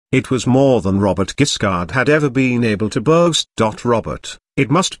It was more than Robert Guiscard had ever been able to boast. Robert, it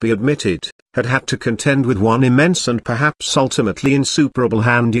must be admitted, had had to contend with one immense and perhaps ultimately insuperable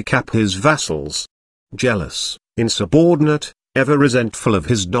handicap: his vassals. Jealous, insubordinate, ever resentful of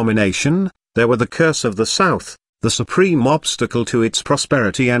his domination, they were the curse of the South, the supreme obstacle to its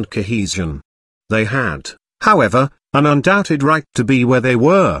prosperity and cohesion. They had, however, an undoubted right to be where they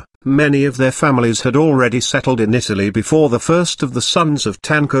were. Many of their families had already settled in Italy before the first of the sons of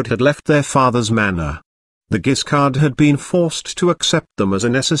Tancred had left their father's manor. The Guiscard had been forced to accept them as a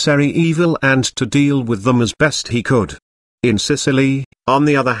necessary evil and to deal with them as best he could. In Sicily, on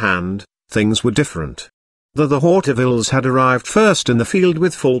the other hand, things were different. Though the Hortevilles had arrived first in the field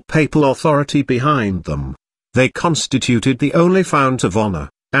with full papal authority behind them, they constituted the only fount of honor,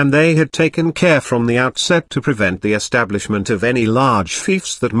 and they had taken care from the outset to prevent the establishment of any large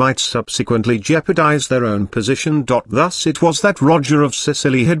fiefs that might subsequently jeopardize their own position. Thus it was that Roger of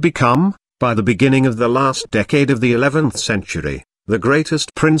Sicily had become, by the beginning of the last decade of the 11th century, the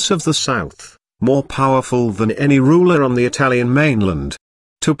greatest prince of the South, more powerful than any ruler on the Italian mainland.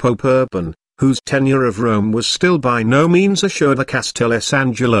 To Pope Urban, whose tenure of Rome was still by no means assured, the Castel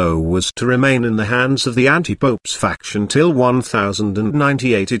Sangelo was to remain in the hands of the anti-popes faction till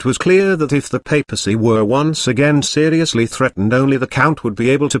 1098. It was clear that if the papacy were once again seriously threatened, only the Count would be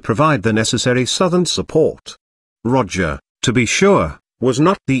able to provide the necessary southern support. Roger, to be sure, was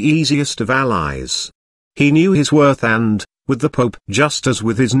not the easiest of allies. He knew his worth and, with the Pope just as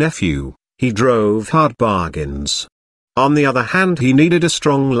with his nephew, he drove hard bargains. On the other hand, he needed a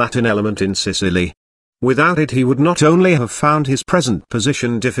strong Latin element in Sicily. Without it he would not only have found his present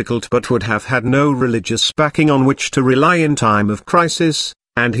position difficult but would have had no religious backing on which to rely in time of crisis,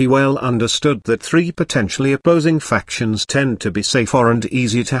 and he well understood that three potentially opposing factions tend to be safer and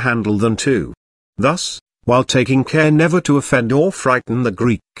easier to handle than two. Thus, while taking care never to offend or frighten the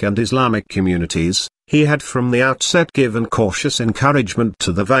Greek and Islamic communities, he had from the outset given cautious encouragement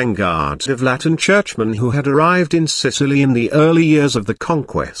to the vanguard of Latin churchmen who had arrived in Sicily in the early years of the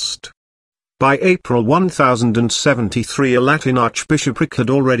conquest. By April 1073 a Latin archbishopric had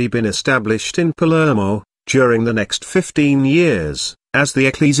already been established in Palermo. During the next 15 years, as the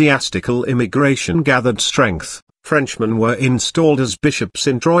ecclesiastical immigration gathered strength, Frenchmen were installed as bishops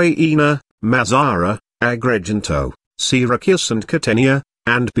in Troia, Mazzara, Agrigento, Syracuse and Catania,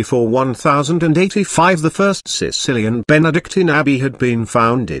 and before 1085 the first Sicilian Benedictine abbey had been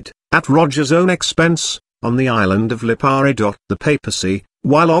founded, at Roger's own expense, on the island of Lipari. The papacy,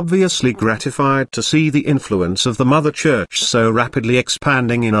 while obviously gratified to see the influence of the Mother Church so rapidly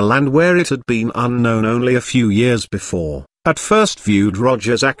expanding in a land where it had been unknown only a few years before, at first viewed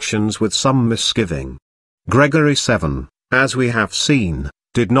Roger's actions with some misgiving. Gregory VII, as we have seen,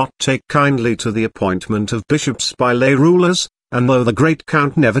 did not take kindly to the appointment of bishops by lay rulers, and though the great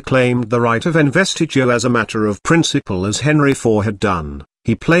count never claimed the right of investiture as a matter of principle as Henry IV had done,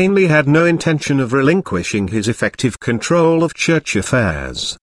 he plainly had no intention of relinquishing his effective control of church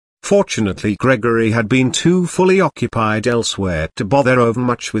affairs. Fortunately Gregory had been too fully occupied elsewhere to bother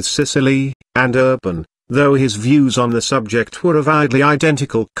overmuch with Sicily, and Urban, though his views on the subject were avowedly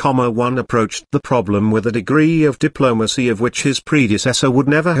identical, one approached the problem with a degree of diplomacy of which his predecessor would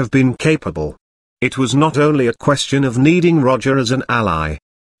never have been capable. It was not only a question of needing Roger as an ally.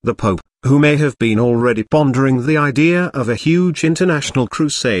 The Pope, who may have been already pondering the idea of a huge international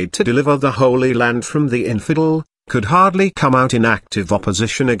crusade to deliver the Holy Land from the infidel, could hardly come out in active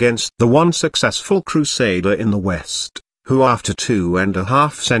opposition against the one successful crusader in the West, who after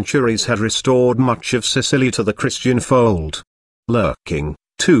 2.5 centuries had restored much of Sicily to the Christian fold. Lurking,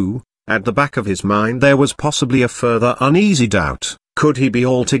 too, at the back of his mind there was possibly a further uneasy doubt: could he be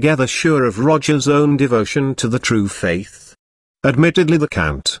altogether sure of Roger's own devotion to the true faith? Admittedly the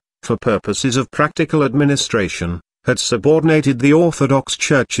Count, for purposes of practical administration, had subordinated the Orthodox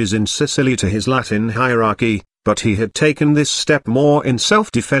churches in Sicily to his Latin hierarchy, but he had taken this step more in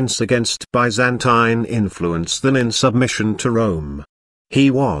self-defense against Byzantine influence than in submission to Rome. He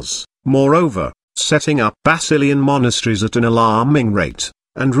was, moreover, setting up Basilian monasteries at an alarming rate,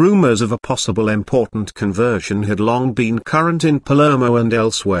 and rumors of a possible important conversion had long been current in Palermo and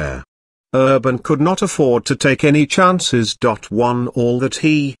elsewhere. Urban could not afford to take any chances. All that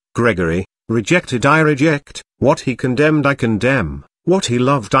he, Gregory, rejected I reject, what he condemned I condemn, what he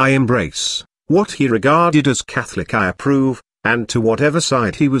loved I embrace, what he regarded as Catholic I approve, and to whatever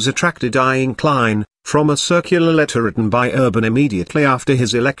side he was attracted I incline, from a circular letter written by Urban immediately after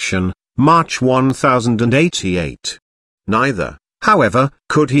his election, March 1088. Neither, however,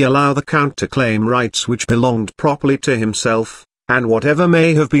 could he allow the Count to claim rights which belonged properly to himself, and whatever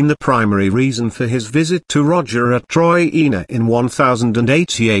may have been the primary reason for his visit to Roger at Troina in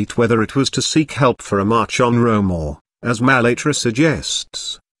 1088, whether it was to seek help for a march on Rome or, as Malatra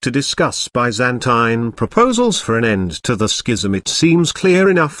suggests, to discuss Byzantine proposals for an end to the schism, it seems clear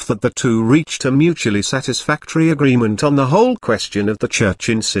enough that the two reached a mutually satisfactory agreement on the whole question of the Church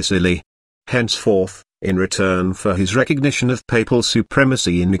in Sicily. Henceforth, in return for his recognition of papal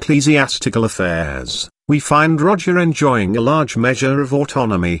supremacy in ecclesiastical affairs, we find Roger enjoying a large measure of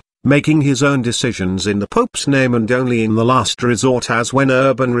autonomy, making his own decisions in the Pope's name and only in the last resort, as when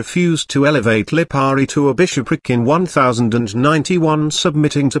Urban refused to elevate Lipari to a bishopric in 1091,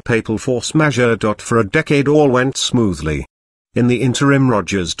 submitting to papal force majeure. For a decade all went smoothly. In the interim,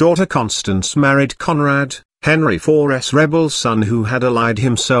 Roger's daughter Constance married Conrad, Henry IV's rebel son, who had allied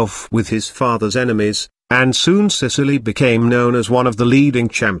himself with his father's enemies, and soon Sicily became known as one of the leading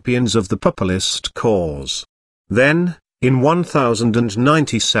champions of the papalist cause. Then, in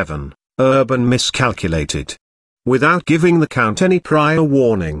 1097, Urban miscalculated. Without giving the count any prior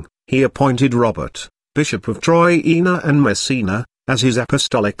warning, he appointed Robert, Bishop of Troina and Messina, as his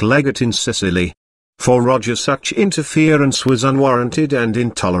apostolic legate in Sicily. For Roger, such interference was unwarranted and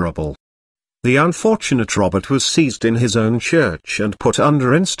intolerable. The unfortunate Robert was seized in his own church and put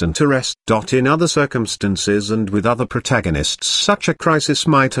under instant arrest. In other circumstances and with other protagonists, such a crisis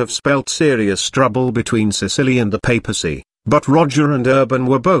might have spelt serious trouble between Sicily and the papacy, but Roger and Urban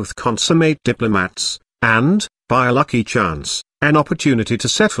were both consummate diplomats, and, by a lucky chance, an opportunity to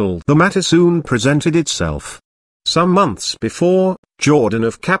settle the matter soon presented itself. Some months before, Jordan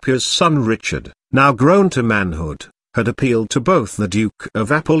of Capua's son Richard, now grown to manhood, had appealed to both the Duke of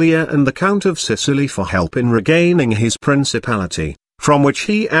Apulia and the Count of Sicily for help in regaining his principality, from which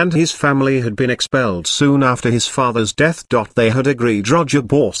he and his family had been expelled soon after his father's death. They had agreed Roger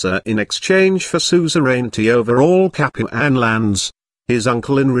Borsa in exchange for suzerainty over all Capuan lands, his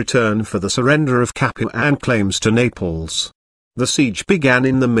uncle in return for the surrender of Capuan claims to Naples. The siege began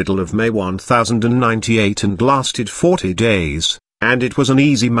in the middle of May 1098 and lasted 40 days. And it was an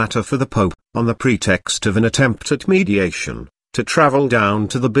easy matter for the Pope, on the pretext of an attempt at mediation, to travel down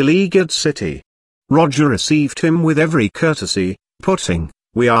to the beleaguered city. Roger received him with every courtesy, putting,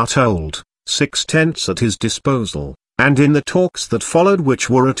 we are told, 6 tents at his disposal, and in the talks that followed, which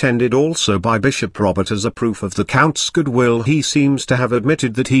were attended also by Bishop Robert as a proof of the Count's goodwill, he seems to have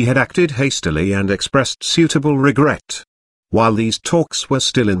admitted that he had acted hastily and expressed suitable regret. While these talks were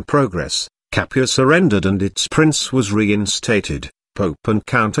still in progress, Capua surrendered and its prince was reinstated. Pope and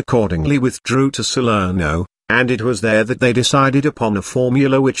Count accordingly withdrew to Salerno, and it was there that they decided upon a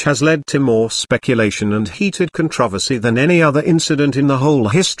formula which has led to more speculation and heated controversy than any other incident in the whole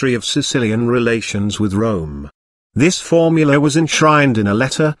history of Sicilian relations with Rome. This formula was enshrined in a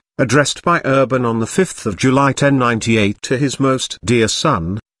letter, addressed by Urban on the 5th of July 1098 to his most dear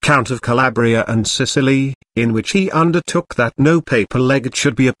son, Count of Calabria and Sicily, in which he undertook that no papal legate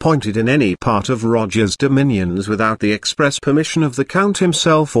should be appointed in any part of Roger's dominions without the express permission of the Count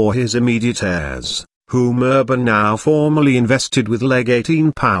himself or his immediate heirs, whom Urban now formally invested with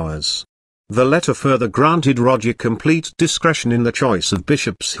legatine powers. The letter further granted Roger complete discretion in the choice of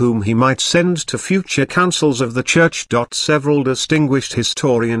bishops whom he might send to future councils of the Church. Several distinguished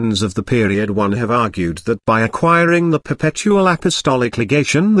historians of the period have argued that by acquiring the perpetual apostolic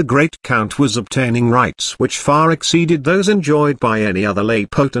legation the great Count was obtaining rights which far exceeded those enjoyed by any other lay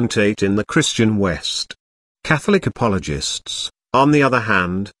potentate in the Christian West. Catholic apologists, on the other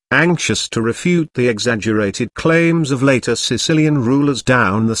hand, anxious to refute the exaggerated claims of later Sicilian rulers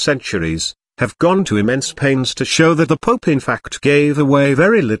down the centuries, have gone to immense pains to show that the Pope in fact gave away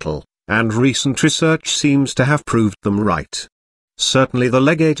very little, and recent research seems to have proved them right. Certainly the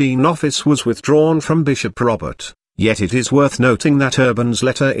legatine office was withdrawn from Bishop Robert, yet it is worth noting that Urban's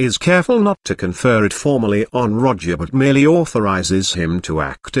letter is careful not to confer it formally on Roger but merely authorizes him to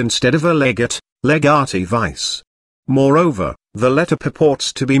act instead of a legate, legati vice. Moreover, the letter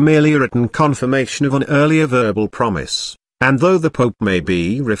purports to be merely a written confirmation of an earlier verbal promise. And though the Pope may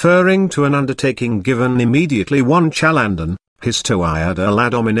be referring to an undertaking given immediately one Chalandon, Histoiada la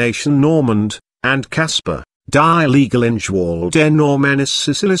Domination Normand, and Casper, Die Legal Ingewohl der Normannis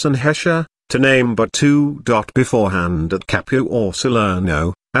Sicilis and Hessia, to name but two. Beforehand at Capua or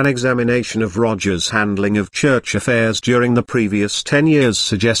Salerno, an examination of Roger's handling of church affairs during the previous 10 years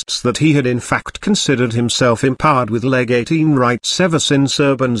suggests that he had in fact considered himself empowered with legatine rights ever since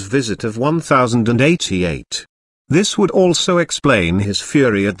Urban's visit of 1088. This would also explain his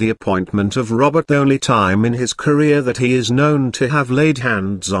fury at the appointment of Robert, the only time in his career that he is known to have laid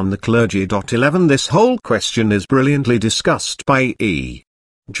hands on the clergy. 11 This whole question is brilliantly discussed by E.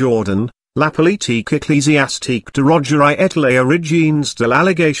 Jordan, La politique ecclésiastique de Roger et les origines de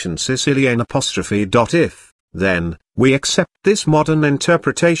l'allégation sicilienne '. If, then, we accept this modern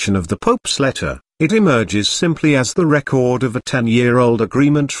interpretation of the Pope's letter, it emerges simply as the record of a 10-year-old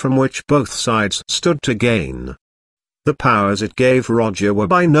agreement from which both sides stood to gain. The powers it gave Roger were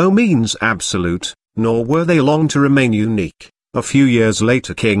by no means absolute, nor were they long to remain unique. A few years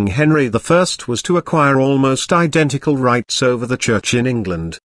later King Henry I was to acquire almost identical rights over the Church in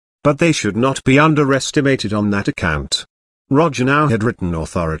England. But they should not be underestimated on that account. Roger now had written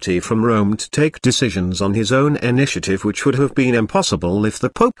authority from Rome to take decisions on his own initiative which would have been impossible if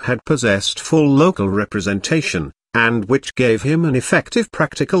the Pope had possessed full local representation, and which gave him an effective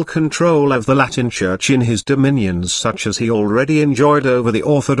practical control of the Latin Church in his dominions such as he already enjoyed over the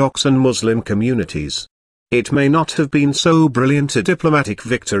Orthodox and Muslim communities. It may not have been so brilliant a diplomatic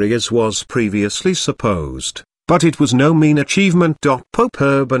victory as was previously supposed, but it was no mean achievement. Pope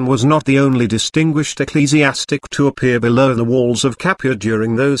Urban was not the only distinguished ecclesiastic to appear below the walls of Capua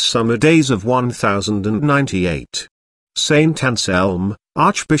during those summer days of 1098. Saint Anselm,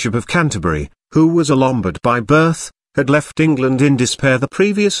 Archbishop of Canterbury, who was a Lombard by birth, had left England in despair the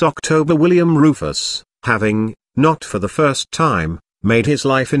previous October. William Rufus, having, not for the first time, made his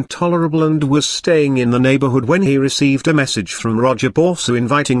life intolerable and was staying in the neighbourhood when he received a message from Roger Borso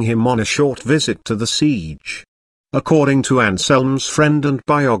inviting him on a short visit to the siege. According to Anselm's friend and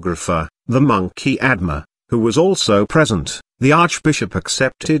biographer, the monk Adma, who was also present, the archbishop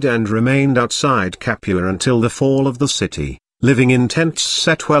accepted and remained outside Capua until the fall of the city, living in tents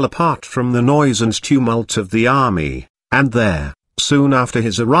set well apart from the noise and tumult of the army, and there, soon after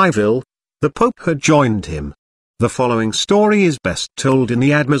his arrival, the Pope had joined him. The following story is best told in the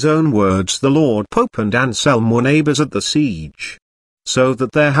Adma's own words. The Lord Pope and Anselm were neighbours at the siege, so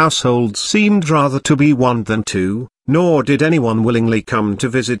that their households seemed rather to be one than two, nor did anyone willingly come to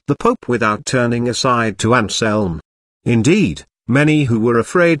visit the Pope without turning aside to Anselm. Indeed, many who were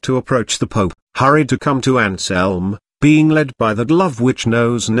afraid to approach the Pope, hurried to come to Anselm, being led by that love which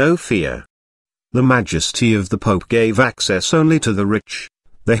knows no fear. The majesty of the Pope gave access only to the rich.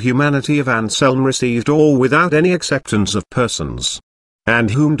 The humanity of Anselm received all without any acceptance of persons. And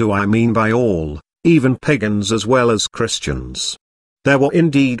whom do I mean by all, even pagans as well as Christians? There were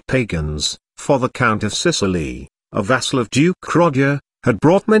indeed pagans, for the Count of Sicily, a vassal of Duke Roger, had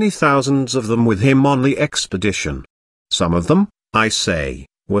brought many thousands of them with him on the expedition. Some of them, I say,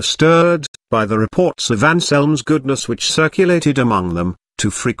 were stirred, by the reports of Anselm's goodness which circulated among them,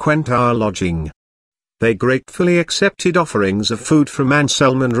 to frequent our lodging. They gratefully accepted offerings of food from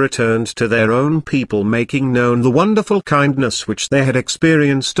Anselm and returned to their own people making known the wonderful kindness which they had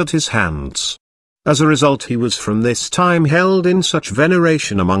experienced at his hands. As a result he was from this time held in such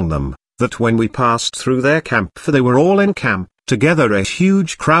veneration among them, that when we passed through their camp, for they were all encamped together, a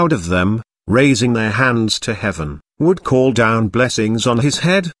huge crowd of them, raising their hands to heaven, would call down blessings on his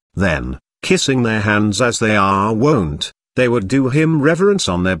head. Then, kissing their hands as they are wont, they would do him reverence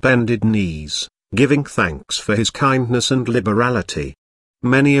on their bended knees, giving thanks for his kindness and liberality.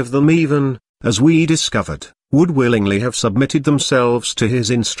 Many of them even, as we discovered, would willingly have submitted themselves to his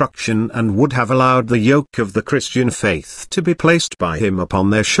instruction and would have allowed the yoke of the Christian faith to be placed by him upon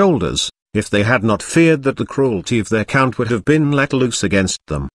their shoulders, if they had not feared that the cruelty of their count would have been let loose against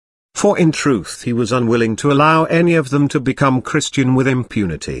them. For in truth he was unwilling to allow any of them to become Christian with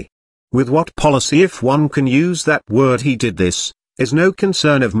impunity. With what policy, if one can use that word, he did this, is no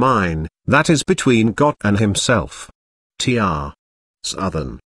concern of mine, that is between God and himself. Tr.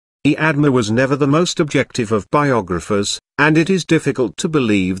 Southern. Adma was never the most objective of biographers, and it is difficult to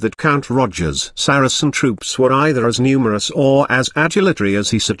believe that Count Roger's Saracen troops were either as numerous or as adulatory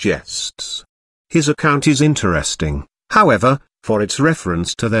as he suggests. His account is interesting, however, for its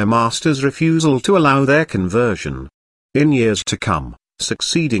reference to their master's refusal to allow their conversion. In years to come,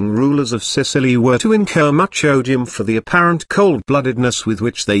 succeeding rulers of Sicily were to incur much odium for the apparent cold-bloodedness with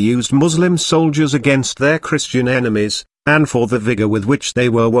which they used Muslim soldiers against their Christian enemies, and for the vigor with which they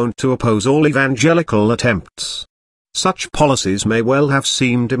were wont to oppose all evangelical attempts. Such policies may well have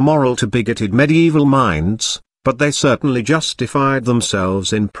seemed immoral to bigoted medieval minds, but they certainly justified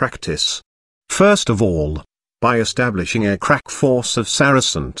themselves in practice. First of all, by establishing a crack force of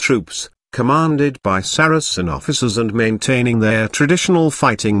Saracen troops, commanded by Saracen officers and maintaining their traditional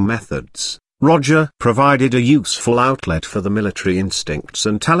fighting methods, Roger provided a useful outlet for the military instincts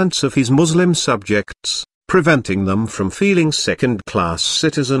and talents of his Muslim subjects, preventing them from feeling second-class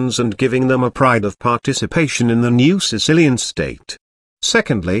citizens and giving them a pride of participation in the new Sicilian state.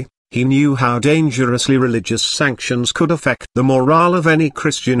 Secondly, he knew how dangerously religious sanctions could affect the morale of any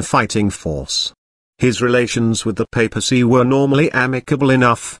Christian fighting force. His relations with the papacy were normally amicable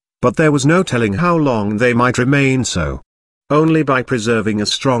enough, but there was no telling how long they might remain so. Only by preserving a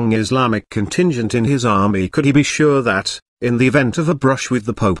strong Islamic contingent in his army could he be sure that, in the event of a brush with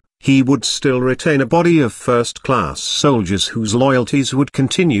the Pope, he would still retain a body of first-class soldiers whose loyalties would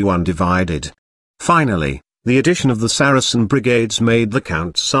continue undivided. Finally, the addition of the Saracen brigades made the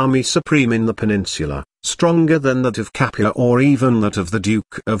Count's army supreme in the peninsula, stronger than that of Capua or even that of the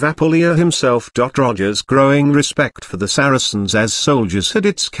Duke of Apulia himself. Roger's growing respect for the Saracens as soldiers had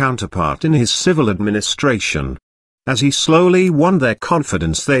its counterpart in his civil administration. As he slowly won their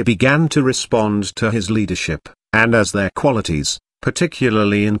confidence, they began to respond to his leadership, and as their qualities,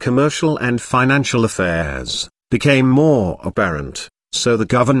 particularly in commercial and financial affairs, became more apparent, so the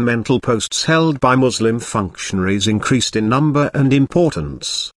governmental posts held by Muslim functionaries increased in number and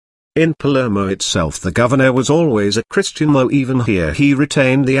importance. In Palermo itself the governor was always a Christian, though even here he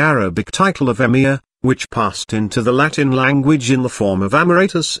retained the Arabic title of emir, which passed into the Latin language in the form of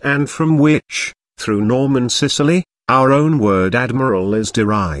Amiratus, and from which, through Norman Sicily, our own word admiral is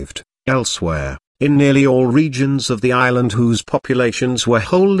derived. Elsewhere, in nearly all regions of the island whose populations were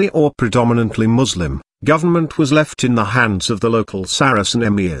wholly or predominantly Muslim, government was left in the hands of the local Saracen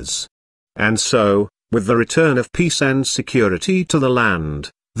emirs. And so, with the return of peace and security to the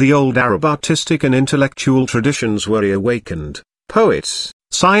land, the old Arab artistic and intellectual traditions were reawakened. Poets,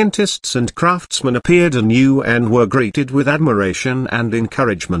 scientists and craftsmen appeared anew and were greeted with admiration and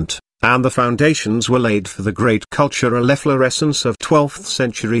encouragement, and the foundations were laid for the great cultural efflorescence of 12th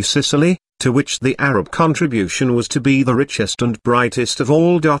century Sicily, to which the Arab contribution was to be the richest and brightest of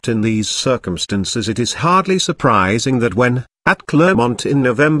all. In these circumstances it is hardly surprising that when, at Clermont in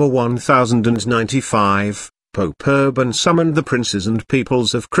November 1095, Pope Urban summoned the princes and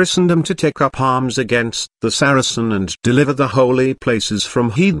peoples of Christendom to take up arms against the Saracen and deliver the holy places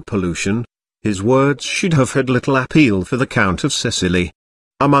from heathen pollution, his words should have had little appeal for the Count of Sicily.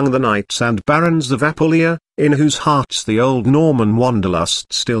 Among the knights and barons of Apulia, in whose hearts the old Norman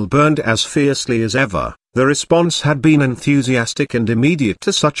wanderlust still burned as fiercely as ever, the response had been enthusiastic and immediate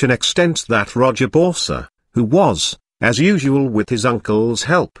to such an extent that Roger Borsa, who was, as usual with his uncle's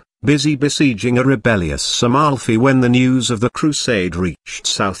help, busy besieging a rebellious Amalfi when the news of the crusade reached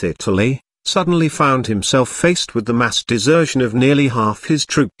South Italy, suddenly found himself faced with the mass desertion of nearly half his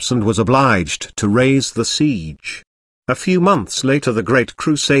troops and was obliged to raise the siege. A few months later the great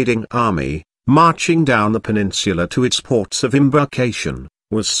crusading army, marching down the peninsula to its ports of embarkation,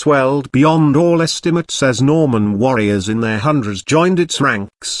 was swelled beyond all estimates as Norman warriors in their hundreds joined its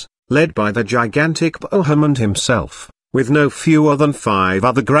ranks, led by the gigantic Bohemond himself, with no fewer than 5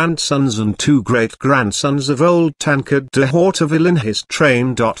 other grandsons and 2 great-grandsons of old Tancred de Hauteville in his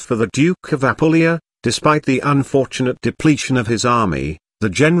train. For the Duke of Apulia, despite the unfortunate depletion of his army, the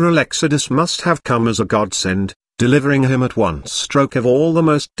general exodus must have come as a godsend, delivering him at one stroke of all the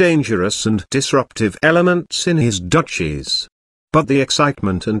most dangerous and disruptive elements in his duchies. But the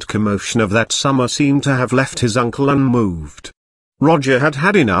excitement and commotion of that summer seemed to have left his uncle unmoved. Roger had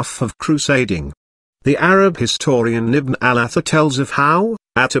had enough of crusading. The Arab historian Ibn al-Athar tells of how,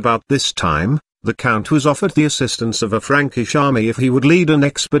 at about this time, the Count was offered the assistance of a Frankish army if he would lead an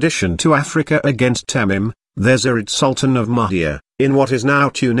expedition to Africa against Temim, the Zirid Sultan of Mahdia, in what is now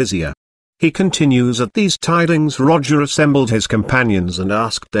Tunisia. He continues, at these tidings Roger assembled his companions and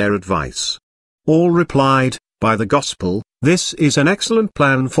asked their advice. All replied, by the Gospel, this is an excellent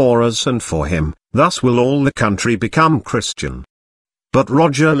plan for us and for him, thus will all the country become Christian. But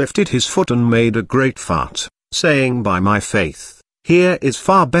Roger lifted his foot and made a great fart, saying, by my faith, here is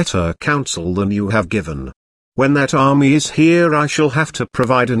far better counsel than you have given. When that army is here I shall have to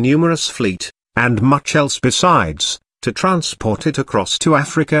provide a numerous fleet, and much else besides, to transport it across to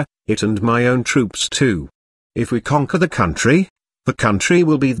Africa, it and my own troops too. If we conquer the country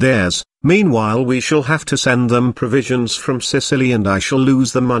will be theirs, meanwhile we shall have to send them provisions from Sicily and I shall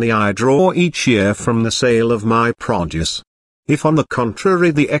lose the money I draw each year from the sale of my produce. If on the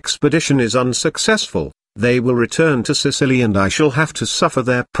contrary the expedition is unsuccessful, they will return to Sicily and I shall have to suffer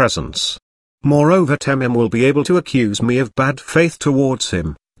their presence. Moreover Temim will be able to accuse me of bad faith towards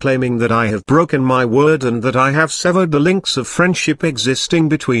him, claiming that I have broken my word and that I have severed the links of friendship existing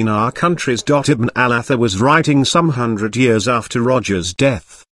between our countries. Ibn al-Athar was writing some 100 years after Roger's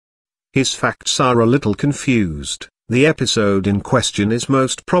death. His facts are a little confused. The episode in question is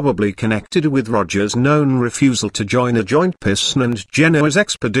most probably connected with Roger's known refusal to join a joint Pisan and Genoa's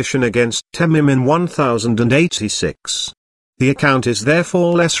expedition against Temim in 1086. The account is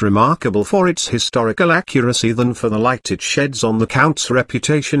therefore less remarkable for its historical accuracy than for the light it sheds on the Count's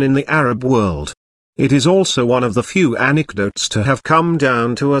reputation in the Arab world. It is also one of the few anecdotes to have come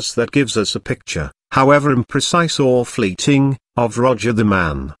down to us that gives us a picture, however imprecise or fleeting, of Roger the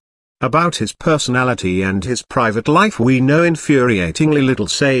man. About his personality and his private life we know infuriatingly little,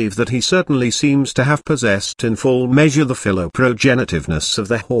 save that he certainly seems to have possessed in full measure the philoprogenitiveness of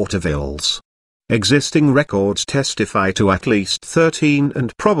the Hortevilles. Existing records testify to at least 13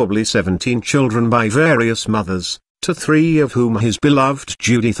 and probably 17 children by various mothers, to 3 of whom, his beloved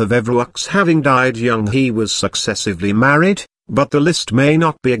Judith of Evreux having died young, he was successively married, but the list may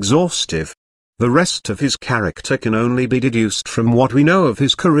not be exhaustive. The rest of his character can only be deduced from what we know of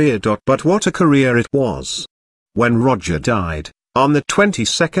his career. But what a career it was! When Roger died, on the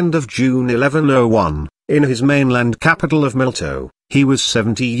 22nd of June 1101, in his mainland capital of Milto, he was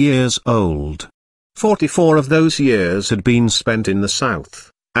 70 years old. 44 of those years had been spent in the south,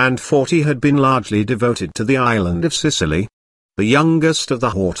 and 40 had been largely devoted to the island of Sicily. The youngest of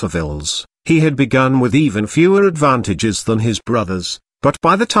the Hortevilles, he had begun with even fewer advantages than his brothers, but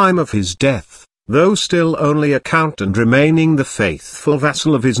by the time of his death, though still only a count and remaining the faithful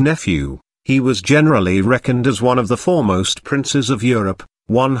vassal of his nephew, he was generally reckoned as one of the foremost princes of Europe,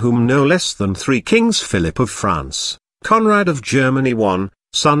 one whom no less than 3 kings, Philip of France, Conrad of Germany I,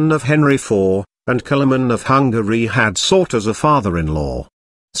 son of Henry IV, and Coloman of Hungary, had sought as a father-in-law.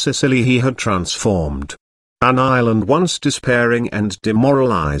 Sicily he had transformed. An island once despairing and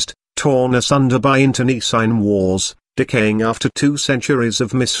demoralized, torn asunder by internecine wars, decaying after 2 centuries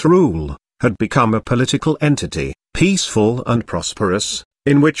of misrule, had become a political entity, peaceful and prosperous,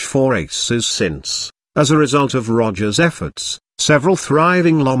 in which 4 ages since, as a result of Roger's efforts, several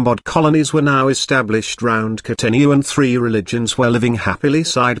thriving Lombard colonies were now established round Catania, and 3 religions were living happily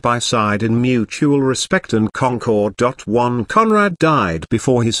side by side in mutual respect and concord. 1 Conrad died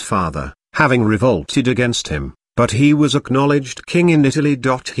before his father, having revolted against him, but he was acknowledged king in Italy.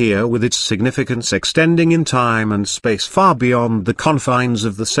 Here, with its significance extending in time and space far beyond the confines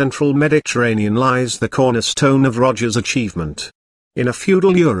of the central Mediterranean, lies the cornerstone of Roger's achievement. In a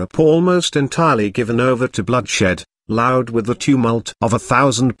feudal Europe almost entirely given over to bloodshed, loud with the tumult of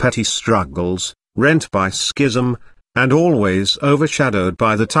 1,000 petty struggles, rent by schism, and always overshadowed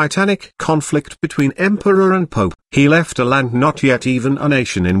by the titanic conflict between emperor and pope, he left a land not yet even a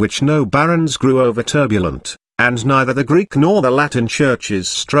nation, in which no barons grew over turbulent, and neither the Greek nor the Latin churches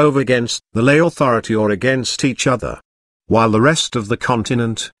strove against the lay authority or against each other. While the rest of the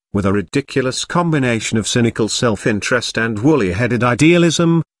continent, with a ridiculous combination of cynical self-interest and woolly-headed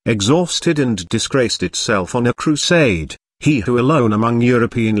idealism, exhausted and disgraced itself on a crusade, he who alone among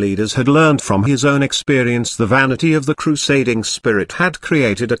European leaders had learned from his own experience the vanity of the crusading spirit, had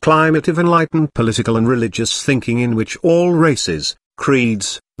created a climate of enlightened political and religious thinking in which all races,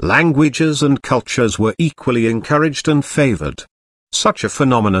 creeds, languages and cultures were equally encouraged and favored. Such a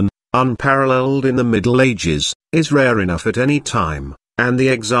phenomenon, unparalleled in the Middle Ages, is rare enough at any time, and the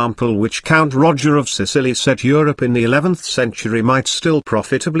example which Count Roger of Sicily set Europe in the 11th century might still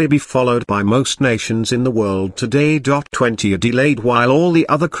profitably be followed by most nations in the world today. 20 are delayed, while all the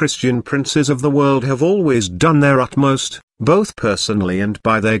other Christian princes of the world have always done their utmost, both personally and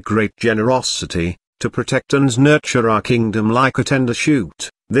by their great generosity, to protect and nurture our kingdom like a tender shoot.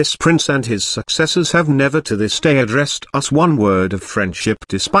 This prince and his successors have never to this day addressed us one word of friendship,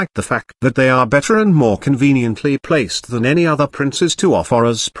 despite the fact that they are better and more conveniently placed than any other princes to offer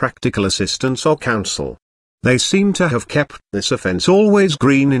us practical assistance or counsel. They seem to have kept this offence always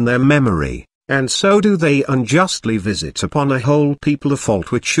green in their memory, and so do they unjustly visit upon a whole people a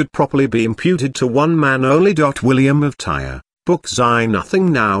fault which should properly be imputed to one man only. William of Tyre, Book XI.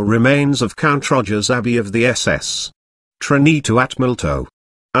 Nothing now remains of Count Roger's Abbey of the SS. Trinito at Milto.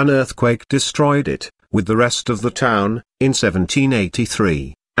 An earthquake destroyed it, with the rest of the town, in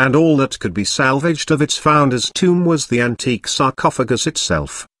 1783, and all that could be salvaged of its founder's tomb was the antique sarcophagus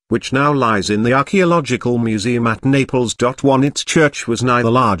itself, which now lies in the Archaeological Museum at Naples. Its church was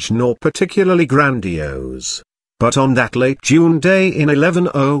neither large nor particularly grandiose, but on that late June day in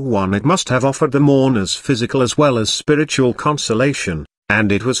 1101 it must have offered the mourners physical as well as spiritual consolation,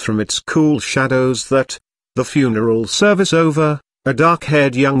 and it was from its cool shadows that, the funeral service over, a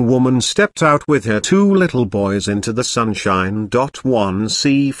dark-haired young woman stepped out with her 2 little boys into the sunshine. 1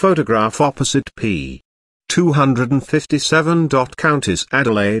 See photograph opposite p. 257. Countess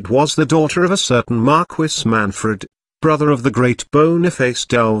Adelaide was the daughter of a certain Marquis Manfred, brother of the great Boniface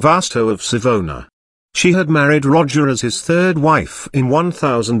del Vasto of Savona. She had married Roger as his 3rd wife in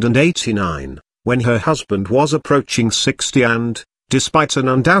 1089, when her husband was approaching 60 and, despite an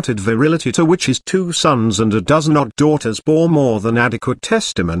undoubted virility to which his 2 sons and a dozen odd daughters bore more than adequate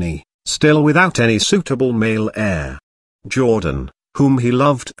testimony, still without any suitable male heir. Jordan, whom he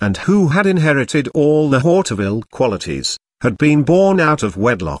loved and who had inherited all the Horteville qualities, had been born out of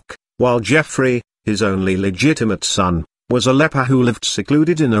wedlock, while Geoffrey, his only legitimate son, was a leper who lived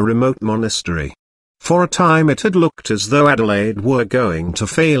secluded in a remote monastery. For a time it had looked as though Adelaide were going to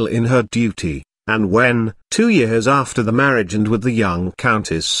fail in her duty, and when, 2 years after the marriage and with the young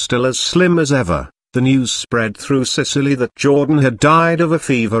countess still as slim as ever, the news spread through Sicily that Jordan had died of a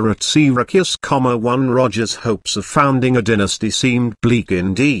fever at Syracuse, one Roger's hopes of founding a dynasty seemed bleak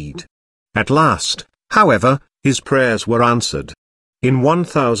indeed. At last, however, his prayers were answered. In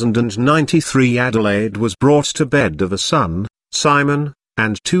 1093 Adelaide was brought to bed of a son, Simon,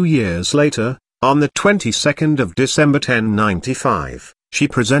 and 2 years later, on the 22nd of December 1095, she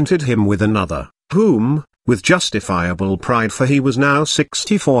presented him with another, whom, with justifiable pride for he was now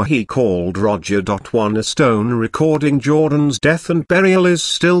 64, he called Roger. A stone recording Jordan's death and burial is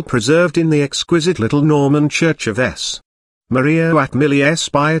still preserved in the exquisite little Norman church of S. Maria at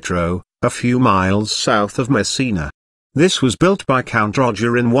Milies Pietro, a few miles south of Messina. This was built by Count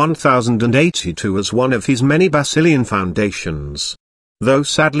Roger in 1082 as one of his many Basilian foundations. Though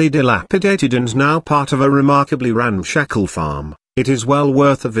sadly dilapidated and now part of a remarkably ramshackle farm, it is well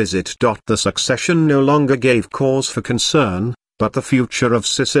worth a visit. The succession no longer gave cause for concern, but the future of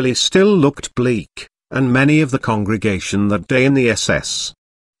Sicily still looked bleak, and many of the congregation that day in the SS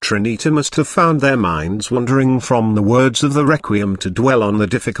Trinita must have found their minds wandering from the words of the Requiem to dwell on the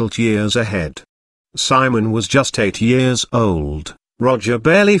difficult years ahead. Simon was just 8 years old, Roger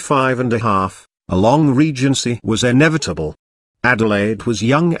barely 5.5, a long regency was inevitable. Adelaide was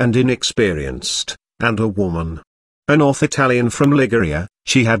young and inexperienced, and a woman. A North Italian from Liguria,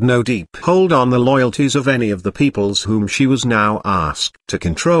 she had no deep hold on the loyalties of any of the peoples whom she was now asked to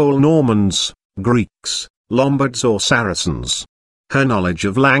control: Normans, Greeks, Lombards or Saracens. Her knowledge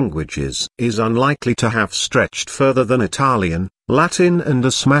of languages is unlikely to have stretched further than Italian, Latin and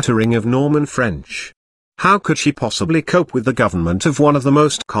a smattering of Norman French. How could she possibly cope with the government of one of the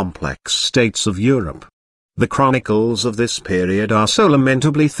most complex states of Europe? The chronicles of this period are so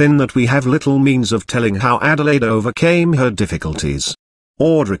lamentably thin that we have little means of telling how Adelaide overcame her difficulties.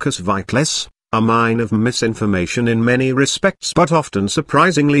 Auricus Vitalis, a mine of misinformation in many respects but often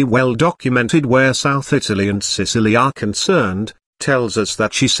surprisingly well documented where South Italy and Sicily are concerned, tells us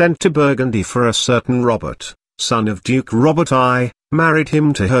that she sent to Burgundy for a certain Robert, son of Duke Robert I, married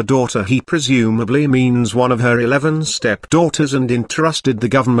him to her daughter, he presumably means one of her 11 stepdaughters, and entrusted the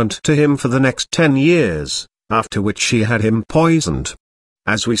government to him for the next 10 years, after which she had him poisoned.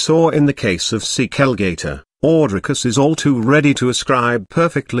 As we saw in the case of Sichelgater, Auricus is all too ready to ascribe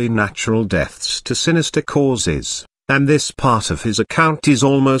perfectly natural deaths to sinister causes, and this part of his account is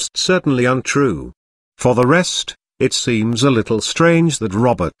almost certainly untrue. For the rest, it seems a little strange that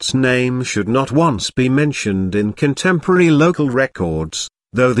Robert's name should not once be mentioned in contemporary local records,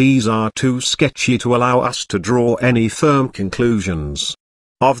 though these are too sketchy to allow us to draw any firm conclusions.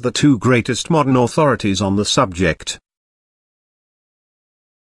 Of the two greatest modern authorities on the subject,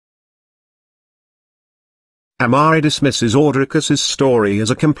 Amari dismisses Auricus's story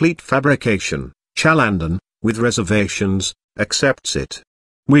as a complete fabrication. Chalandon, with reservations, accepts it.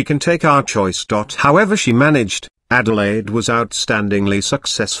 We can take our choice. However she managed, Adelaide was outstandingly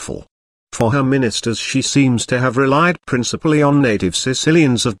successful. For her ministers she seems to have relied principally on native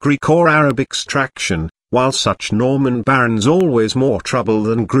Sicilians of Greek or Arab extraction, while such Norman barons always more trouble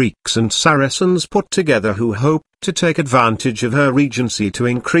than Greeks and Saracens put together who hoped to take advantage of her regency to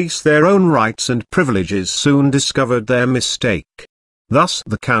increase their own rights and privileges soon discovered their mistake. Thus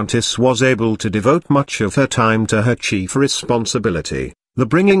the Countess was able to devote much of her time to her chief responsibility, the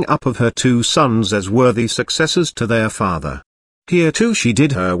bringing up of her 2 sons as worthy successors to their father. Here too she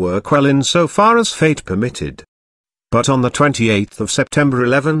did her work well in so far as fate permitted. But on the 28th of September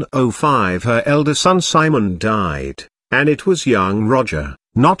 1105 her elder son Simon died, and it was young Roger,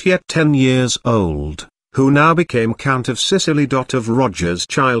 not yet 10 years old, who now became Count of Sicily. Of Roger's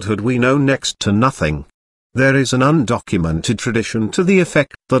childhood we know next to nothing. There is an undocumented tradition to the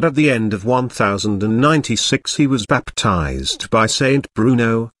effect that at the end of 1096 he was baptized by Saint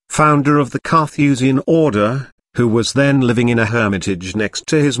Bruno, founder of the Carthusian order, who was then living in a hermitage next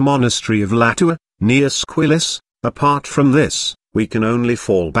to his monastery of Latua, near Squilis. Apart from this, we can only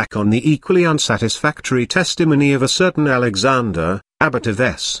fall back on the equally unsatisfactory testimony of a certain Alexander, abbot of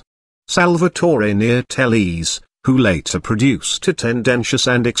S. Salvatore near Tellese, who later produced a tendentious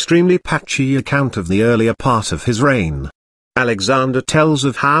and extremely patchy account of the earlier part of his reign. Alexander tells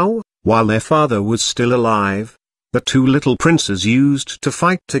of how, while their father was still alive, the 2 little princes used to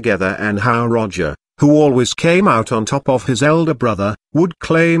fight together, and how Roger, who always came out on top of his elder brother, would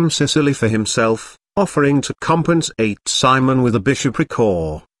claim Sicily for himself, offering to compensate Simon with a bishopric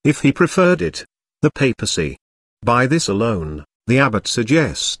or, if he preferred it, the papacy. By this alone, the abbot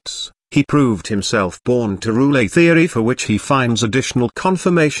suggests, He proved himself born to rule, a theory for which he finds additional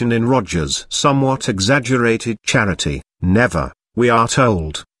confirmation in Roger's somewhat exaggerated charity. Never, we are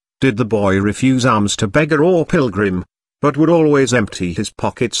told, did the boy refuse alms to beggar or pilgrim, but would always empty his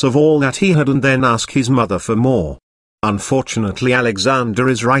pockets of all that he had and then ask his mother for more. Unfortunately, Alexander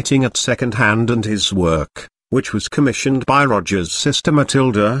is writing at second hand, and his work, which was commissioned by Roger's sister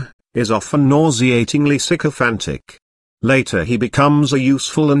Matilda, is often nauseatingly sycophantic. Later he becomes a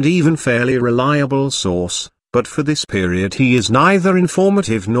useful and even fairly reliable source, but for this period he is neither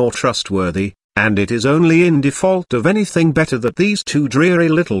informative nor trustworthy, and it is only in default of anything better that these two dreary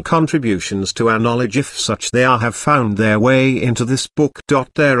little contributions to our knowledge, if such they are, have found their way into this book.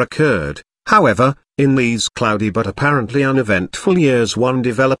 There occurred, however, in these cloudy but apparently uneventful years, one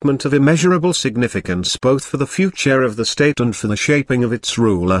development of immeasurable significance both for the future of the state and for the shaping of its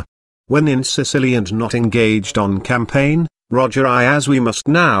ruler. When in Sicily and not engaged on campaign, Roger I, as we must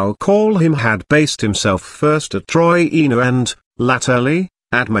now call him, had based himself first at Troina and, latterly,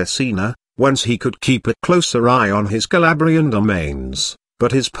 at Messina, whence he could keep a closer eye on his Calabrian domains,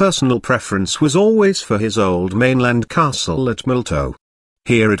 but his personal preference was always for his old mainland castle at Milto.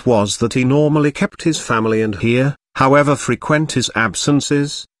 Here it was that he normally kept his family, and here, however frequent his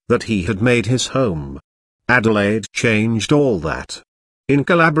absences, that he had made his home. Adelaide changed all that. In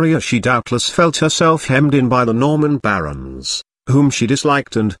Calabria she doubtless felt herself hemmed in by the Norman barons, whom she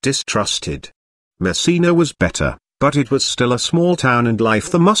disliked and distrusted. Messina was better, but it was still a small town, and life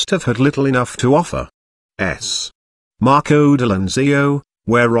there must have had little enough to offer. Marco d'Alanzio,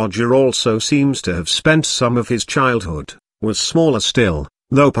 where Roger also seems to have spent some of his childhood, was smaller still,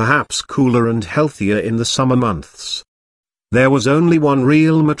 though perhaps cooler and healthier in the summer months. There was only one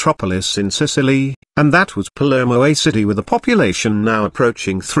real metropolis in Sicily, and that was Palermo, a city with a population now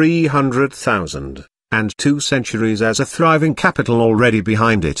approaching 300,000, and 2 centuries as a thriving capital already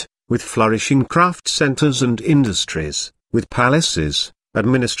behind it, with flourishing craft centers and industries, with palaces,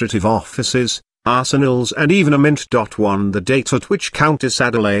 administrative offices, arsenals and even a mint. The date at which Countess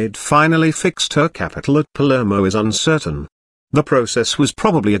Adelaide finally fixed her capital at Palermo is uncertain. The process was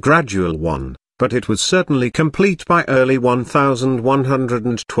probably a gradual one, but it was certainly complete by early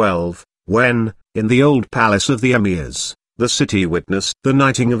 1112, when, in the old palace of the emirs, the city witnessed the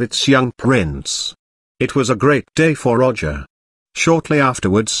knighting of its young prince. It was a great day for Roger. Shortly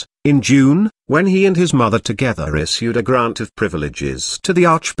afterwards, in June, when he and his mother together issued a grant of privileges to the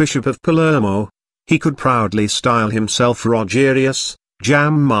Archbishop of Palermo, he could proudly style himself Rogerius,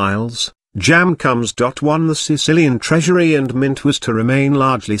 Jam Miles, Jam comes. 1 The Sicilian treasury and mint was to remain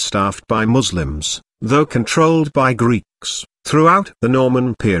largely staffed by Muslims, though controlled by Greeks, throughout the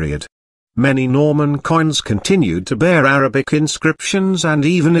Norman period. Many Norman coins continued to bear Arabic inscriptions and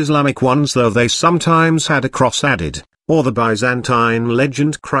even Islamic ones, though they sometimes had a cross added, or the Byzantine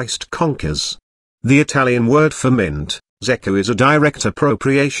legend Christ conquers. The Italian word for mint, zecco, is a direct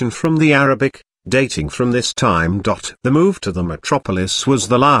appropriation from the Arabic, dating from this time. The move to the metropolis was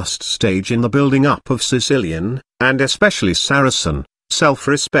the last stage in the building up of Sicilian, and especially Saracen,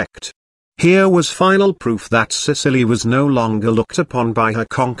 self-respect. Here was final proof that Sicily was no longer looked upon by her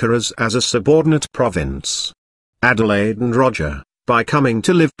conquerors as a subordinate province. Adelaide and Roger, by coming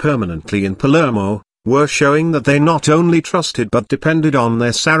to live permanently in Palermo, were showing that they not only trusted but depended on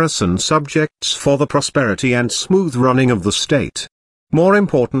their Saracen subjects for the prosperity and smooth running of the state. More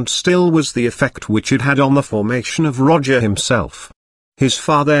important still was the effect which it had on the formation of Roger himself. His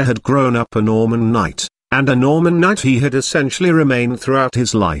father had grown up a Norman knight, and a Norman knight he had essentially remained throughout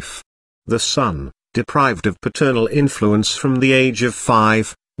his life. The son, deprived of paternal influence from the age of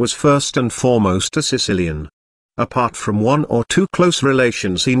 5, was first and foremost a Sicilian. Apart from 1 or 2 close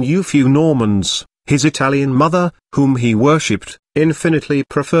relations, he knew few Normans. His Italian mother, whom he worshipped, infinitely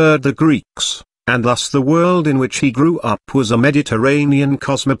preferred the Greeks, and thus the world in which he grew up was a Mediterranean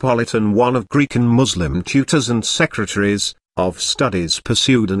cosmopolitan one of Greek and Muslim tutors and secretaries, of studies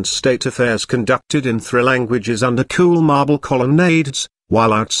pursued and state affairs conducted in 3 languages under cool marble colonnades,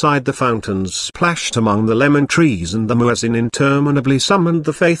 while outside the fountains splashed among the lemon trees and the muezzin interminably summoned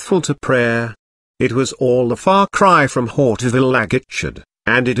the faithful to prayer. It was all a far cry from Hauteville Lagitchard,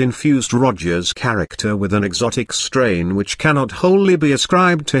 and it infused Roger's character with an exotic strain which cannot wholly be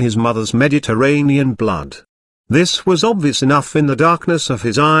ascribed to his mother's Mediterranean blood. This was obvious enough in the darkness of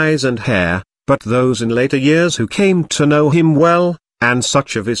his eyes and hair, but those in later years who came to know him well, and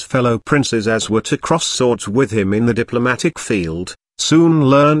such of his fellow princes as were to cross swords with him in the diplomatic field, soon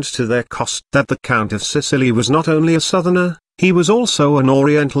learned to their cost that the Count of Sicily was not only a southerner, he was also an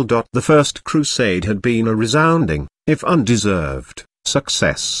Oriental. The First Crusade had been a resounding, if undeserved,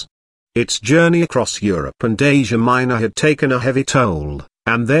 success. Its journey across Europe and Asia Minor had taken a heavy toll,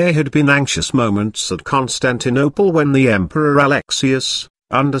 And there had been anxious moments at Constantinople when the Emperor Alexius,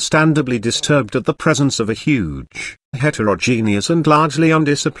 understandably disturbed at the presence of a huge, heterogeneous and largely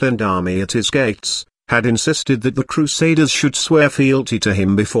undisciplined army at his gates, had insisted that the Crusaders should swear fealty to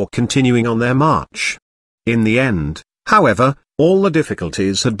him before continuing on their march. In the end, however, all the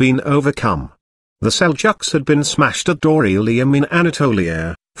difficulties had been overcome. The Seljuks had been smashed at Dorylaeum in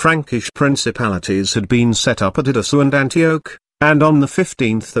Anatolia, Frankish principalities had been set up at Edessa and Antioch, and on the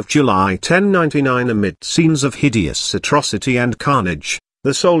 15th of July 1099 amid scenes of hideous atrocity and carnage,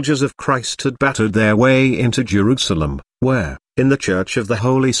 the soldiers of Christ had battered their way into Jerusalem, where, in the Church of the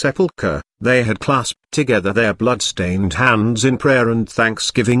Holy Sepulchre, they had clasped together their blood-stained hands in prayer and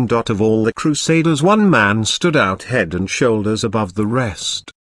thanksgiving. Of all the Crusaders, one man stood out head and shoulders above the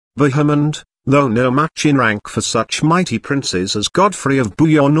rest. Bohemond, though no match in rank for such mighty princes as Godfrey of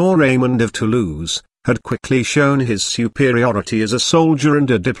Bouillon or Raymond of Toulouse, had quickly shown his superiority as a soldier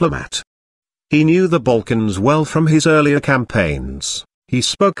and a diplomat. He knew the Balkans well from his earlier campaigns, he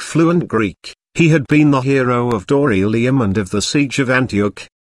spoke fluent Greek, he had been the hero of Dorylaeum and of the siege of Antioch.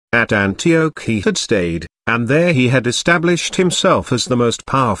 At Antioch he had stayed, and there he had established himself as the most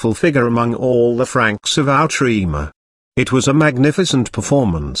powerful figure among all the Franks of Outremer. It was a magnificent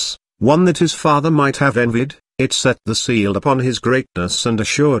performance, one that his father might have envied. It set the seal upon his greatness and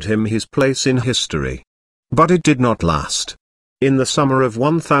assured him his place in history. But it did not last. In the summer of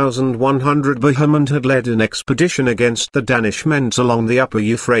 1100 Bohemond had led an expedition against the Danish Mends along the upper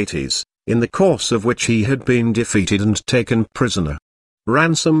Euphrates, in the course of which he had been defeated and taken prisoner.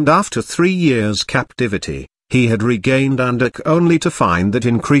 Ransomed after 3 years' captivity, he had regained Antioch only to find that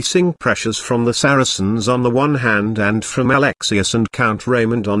increasing pressures from the Saracens on the one hand and from Alexius and Count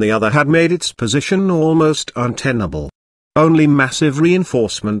Raymond on the other had made its position almost untenable. Only massive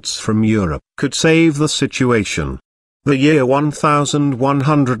reinforcements from Europe could save the situation. The year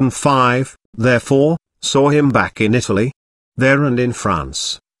 1105, therefore, saw him back in Italy. There and in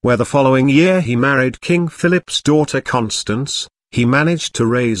France, where the following year he married King Philip's daughter Constance, he managed to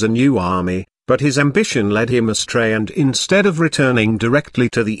raise a new army. But his ambition led him astray, and instead of returning directly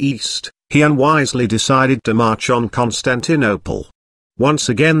to the east, he unwisely decided to march on Constantinople. Once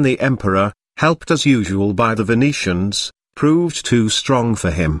again the emperor, helped as usual by the Venetians, proved too strong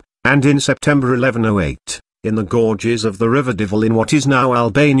for him, and in September 1108, in the gorges of the river Divel in what is now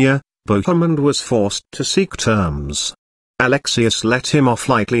Albania, Bohemond was forced to seek terms. Alexius let him off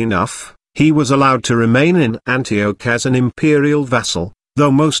lightly enough. He was allowed to remain in Antioch as an imperial vassal,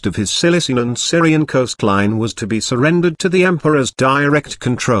 though most of his Cilician and Syrian coastline was to be surrendered to the emperor's direct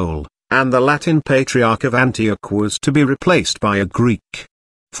control, and the Latin Patriarch of Antioch was to be replaced by a Greek.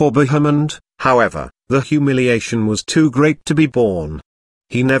 For Bohemond, however, the humiliation was too great to be borne.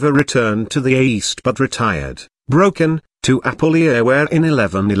 He never returned to the east but retired, broken, to Apulia, where in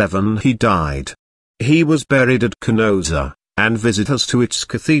 1111 he died. He was buried at Canossa, and visitors to its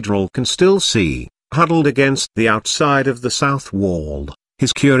cathedral can still see, huddled against the outside of the south wall,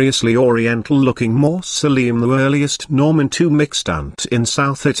 his curiously oriental-looking mausoleum, the earliest Norman tomb extant in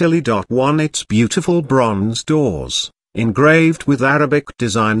South Italy. Its beautiful bronze doors, engraved with Arabic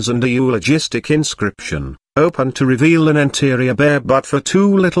designs and a eulogistic inscription, open to reveal an interior bare but for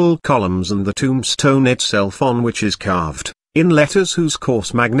 2 little columns and the tombstone itself on which is carved, in letters whose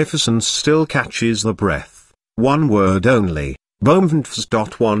coarse magnificence still catches the breath, one word only, Bohemond's.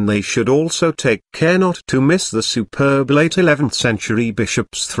 1 They should also take care not to miss the superb late 11th century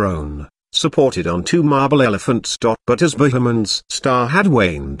bishop's throne, supported on 2 marble elephants. But as Bohemond's star had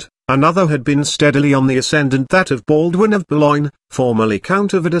waned, another had been steadily on the ascendant, that of Baldwin of Boulogne, formerly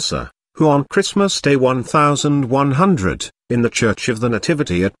Count of Edessa, who on Christmas Day 1100, in the Church of the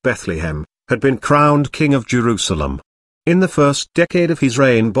Nativity at Bethlehem, had been crowned King of Jerusalem. In the first decade of his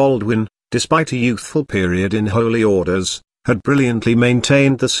reign Baldwin, despite a youthful period in holy orders, had brilliantly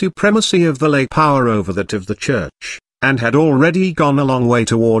maintained the supremacy of the lay power over that of the Church, and had already gone a long way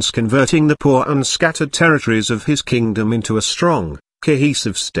towards converting the poor and scattered territories of his kingdom into a strong,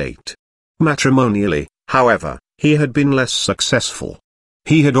 cohesive state. Matrimonially, however, he had been less successful.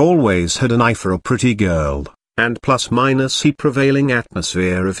 He had always had an eye for a pretty girl, and plus-minus the prevailing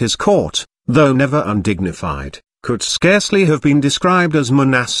atmosphere of his court, though never undignified, could scarcely have been described as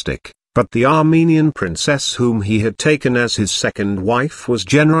monastic. But the Armenian princess whom he had taken as his second wife was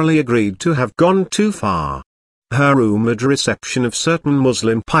generally agreed to have gone too far. Her rumoured reception of certain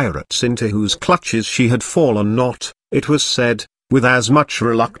Muslim pirates into whose clutches she had fallen not, it was said, with as much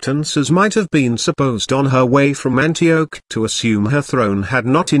reluctance as might have been supposed on her way from Antioch to assume her throne, had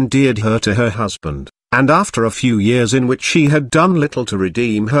not endeared her to her husband, and after a few years in which she had done little to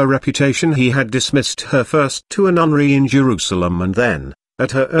redeem her reputation, he had dismissed her first to a nunnery in Jerusalem and then,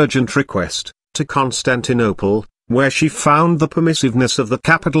 at her urgent request, to Constantinople, where she found the permissiveness of the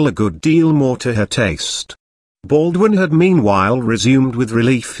capital a good deal more to her taste. Baldwin had meanwhile resumed with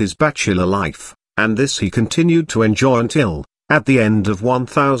relief his bachelor life, and this he continued to enjoy until, at the end of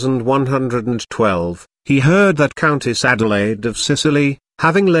 1112, he heard that Countess Adelaide of Sicily,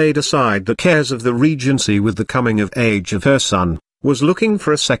 having laid aside the cares of the regency with the coming of age of her son, was looking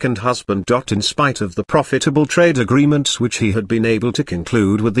for a second husband. In spite of the profitable trade agreements which he had been able to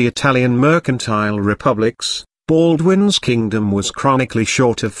conclude with the Italian mercantile republics, Baldwin's kingdom was chronically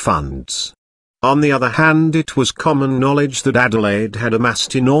short of funds. On the other hand, it was common knowledge that Adelaide had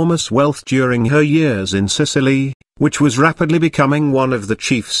amassed enormous wealth during her years in Sicily, which was rapidly becoming one of the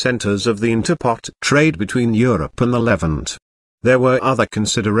chief centres of the interpot trade between Europe and the Levant. There were other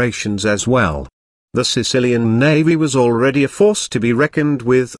considerations as well. The Sicilian navy was already a force to be reckoned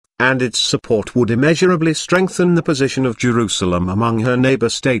with, and its support would immeasurably strengthen the position of Jerusalem among her neighbour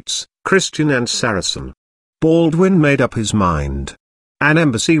states, Christian and Saracen. Baldwin made up his mind. An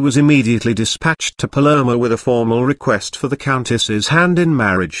embassy was immediately dispatched to Palermo with a formal request for the Countess's hand in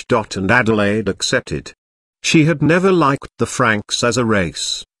marriage. And Adelaide accepted. She had never liked the Franks as a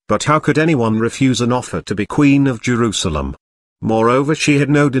race, but how could anyone refuse an offer to be Queen of Jerusalem? Moreover, she had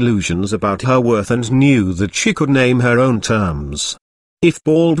no delusions about her worth and knew that she could name her own terms. If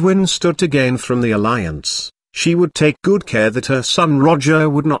Baldwin stood to gain from the alliance, she would take good care that her son Roger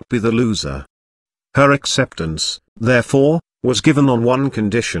would not be the loser. Her acceptance, therefore, was given on one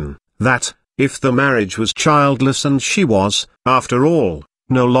condition, that, if the marriage was childless and she was, after all,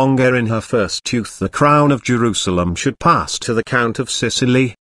 no longer in her first youth, the crown of Jerusalem should pass to the Count of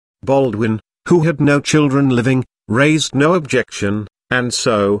Sicily. Baldwin, who had no children living, raised no objection, and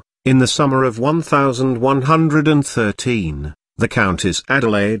so, in the summer of 1113, the Countess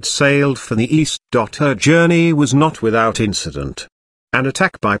Adelaide sailed for the east. Her journey was not without incident. An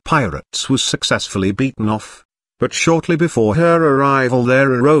attack by pirates was successfully beaten off, but shortly before her arrival there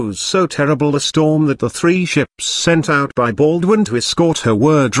arose so terrible a storm that the 3 ships sent out by Baldwin to escort her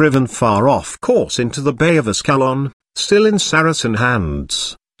were driven far off course into the Bay of Ascalon, still in Saracen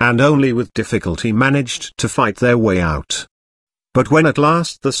hands, and only with difficulty managed to fight their way out. But when at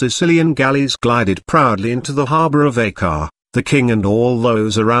last the Sicilian galleys glided proudly into the harbour of Acre, the king and all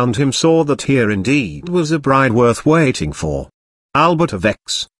those around him saw that here indeed was a bride worth waiting for. Albert of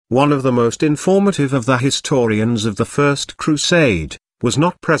Aix, one of the most informative of the historians of the First Crusade, was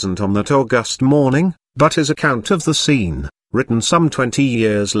not present on that august morning, but his account of the scene, written some 20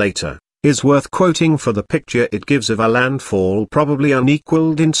 years later, is worth quoting for the picture it gives of a landfall probably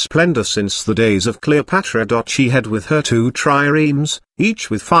unequalled in splendour since the days of Cleopatra. She had with her 2 triremes, each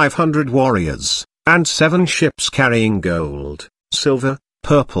with 500 warriors, and 7 ships carrying gold, silver,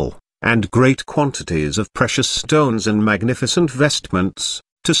 purple, and great quantities of precious stones and magnificent vestments,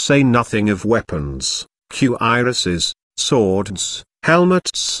 to say nothing of weapons, cuirasses, swords,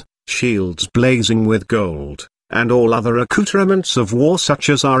 helmets, shields blazing with gold, and all other accoutrements of war such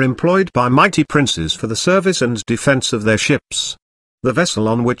as are employed by mighty princes for the service and defence of their ships. The vessel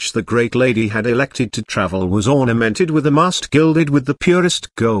on which the great lady had elected to travel was ornamented with a mast gilded with the purest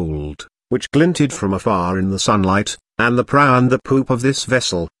gold, which glinted from afar in the sunlight, and the prow and the poop of this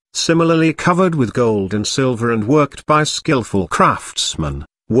vessel, similarly covered with gold and silver and worked by skilful craftsmen,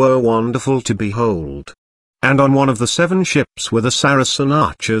 were wonderful to behold. And on one of the 7 ships were the Saracen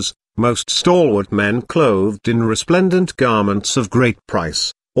archers, most stalwart men clothed in resplendent garments of great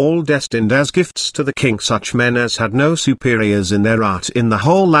price, all destined as gifts to the king, such men as had no superiors in their art in the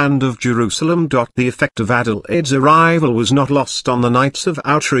whole land of Jerusalem. The effect of Adelaide's arrival was not lost on the knights of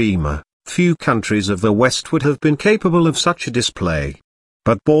Outremer. Few countries of the West would have been capable of such a display.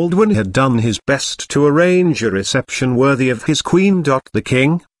 But Baldwin had done his best to arrange a reception worthy of his queen. The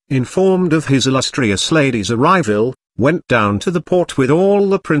king, informed of his illustrious lady's arrival, went down to the port with all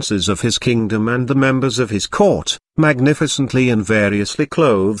the princes of his kingdom and the members of his court, magnificently and variously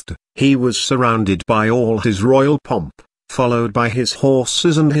clothed. He was surrounded by all his royal pomp, followed by his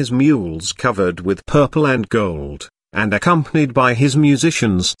horses and his mules covered with purple and gold, and accompanied by his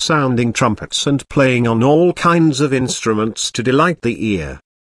musicians sounding trumpets and playing on all kinds of instruments to delight the ear.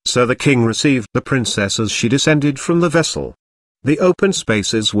 So the king received the princess as she descended from the vessel. The open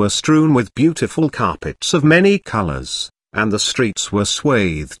spaces were strewn with beautiful carpets of many colors, and the streets were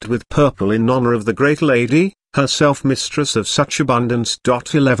swathed with purple in honor of the great lady, herself mistress of such abundance.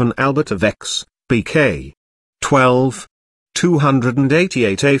 11 Albert of Aix, B.K. 12.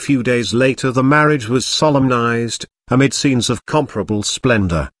 288. A few days later the marriage was solemnized, amid scenes of comparable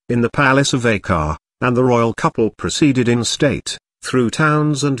splendor, in the palace of Acre, and the royal couple proceeded in state, through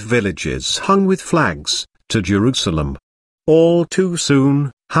towns and villages hung with flags, to Jerusalem. All too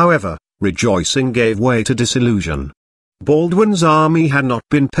soon, however, rejoicing gave way to disillusion. Baldwin's army had not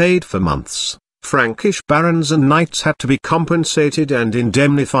been paid for months. Frankish barons and knights had to be compensated and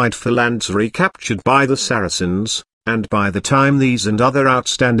indemnified for lands recaptured by the Saracens, and by the time these and other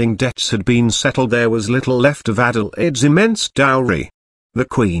outstanding debts had been settled there was little left of Adelaide's immense dowry. The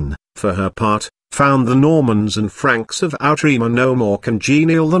Queen, for her part, found the Normans and Franks of Outremer no more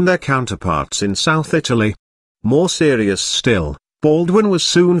congenial than their counterparts in South Italy. More serious still, Baldwin was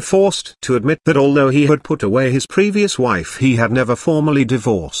soon forced to admit that although he had put away his previous wife he had never formally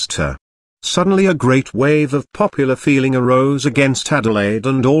divorced her. Suddenly a great wave of popular feeling arose against Adelaide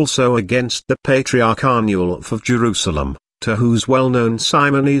and also against the Patriarch Arnulf of Jerusalem, to whose well-known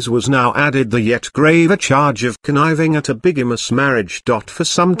simonies was now added the yet graver charge of conniving at a bigamous marriage. For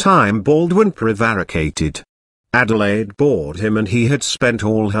some time Baldwin prevaricated. Adelaide bored him and he had spent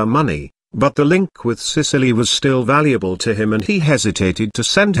all her money, but the link with Sicily was still valuable to him and he hesitated to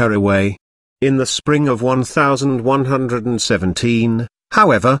send her away. In the spring of 1117,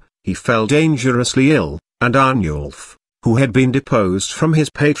 however, he fell dangerously ill, and Arnulf, who had been deposed from his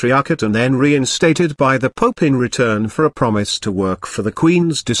patriarchate and then reinstated by the Pope in return for a promise to work for the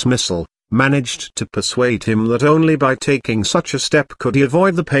Queen's dismissal, managed to persuade him that only by taking such a step could he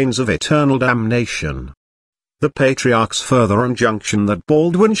avoid the pains of eternal damnation. The Patriarch's further injunction that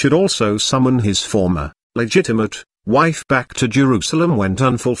Baldwin should also summon his former, legitimate, wife back to Jerusalem went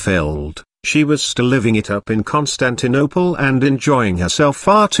unfulfilled. She was still living it up in Constantinople and enjoying herself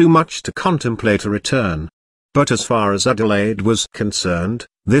far too much to contemplate a return. But as far as Adelaide was concerned,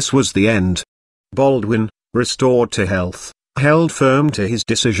 this was the end. Baldwin, restored to health, held firm to his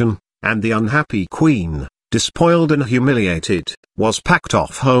decision, and the unhappy Queen, despoiled and humiliated, was packed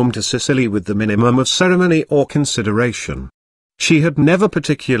off home to Sicily with the minimum of ceremony or consideration. She had never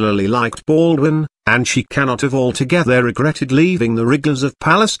particularly liked Baldwin, and she cannot have altogether regretted leaving the rigours of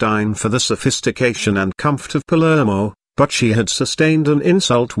Palestine for the sophistication and comfort of Palermo, but she had sustained an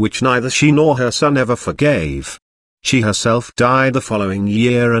insult which neither she nor her son ever forgave. She herself died the following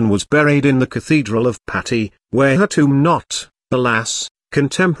year and was buried in the Cathedral of Patti, where her tomb not, alas,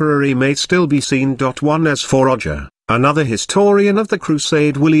 contemporary may still be seen. One As for Roger, another historian of the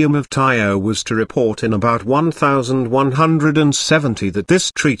Crusade, William of Tyre, was to report in about 1170 that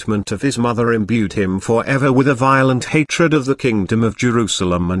this treatment of his mother imbued him forever with a violent hatred of the Kingdom of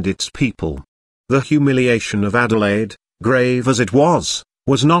Jerusalem and its people. The humiliation of Adelaide, grave as it was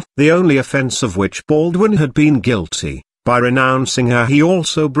not the only offence of which Baldwin had been guilty. By renouncing her he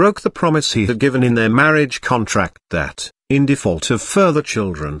also broke the promise he had given in their marriage contract that, in default of further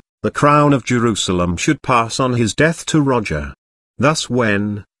children, the crown of Jerusalem should pass on his death to Roger. Thus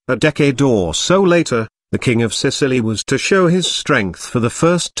when, a decade or so later, the King of Sicily was to show his strength for the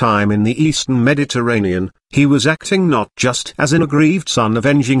first time in the eastern Mediterranean, he was acting not just as an aggrieved son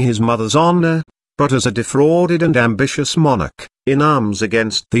avenging his mother's honor, but as a defrauded and ambitious monarch, in arms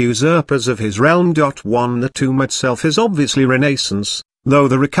against the usurpers of his realm. The tomb itself is obviously Renaissance, though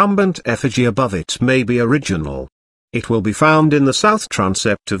the recumbent effigy above it may be original. It will be found in the south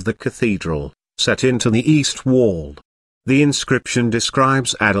transept of the cathedral, set into the east wall. The inscription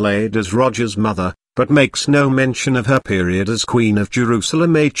describes Adelaide as Roger's mother, but makes no mention of her period as Queen of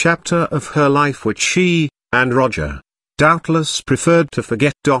Jerusalem, a chapter of her life which she, and Roger, doubtless preferred to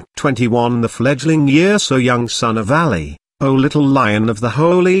forget. 21 The fledgling year, so young son of Ali, O little lion of the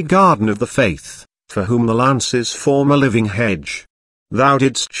holy garden of the faith, for whom the lances form a living hedge. Thou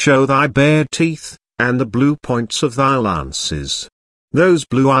didst show thy bared teeth, and the blue points of thy lances. Those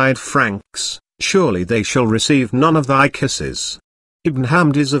blue-eyed Franks, surely they shall receive none of thy kisses. Ibn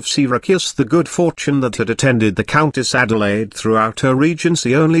Hamdiz of Syracuse, the good fortune that had attended the Countess Adelaide throughout her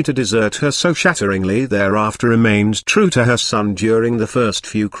regency only to desert her so shatteringly thereafter, remained true to her son during the first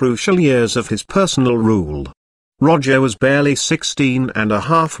few crucial years of his personal rule. Roger was barely 16 and a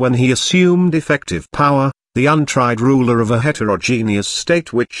half when he assumed effective power, the untried ruler of a heterogeneous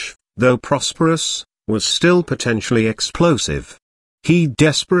state which, though prosperous, was still potentially explosive. He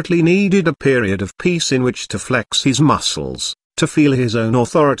desperately needed a period of peace in which to flex his muscles, to feel his own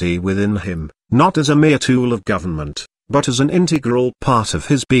authority within him, not as a mere tool of government, but as an integral part of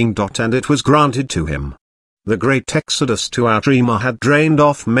his being. And it was granted to him. The great exodus to Outremer had drained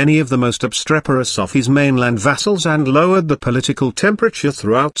off many of the most obstreperous of his mainland vassals and lowered the political temperature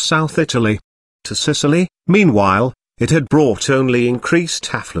throughout South Italy. To Sicily, meanwhile, it had brought only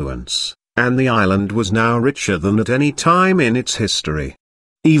increased affluence, and the island was now richer than at any time in its history.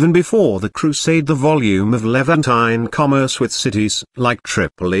 Even before the Crusade, the volume of Levantine commerce with cities like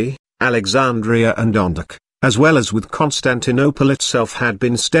Tripoli, Alexandria and Antioch, as well as with Constantinople itself, had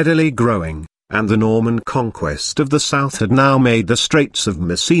been steadily growing, and the Norman conquest of the south had now made the Straits of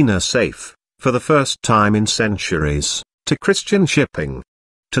Messina safe, for the first time in centuries, to Christian shipping.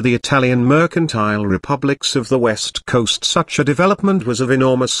 To the Italian mercantile republics of the west coast such a development was of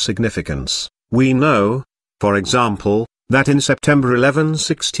enormous significance. We know, for example, that in September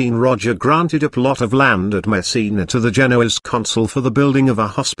 1116 Roger granted a plot of land at Messina to the Genoese consul for the building of a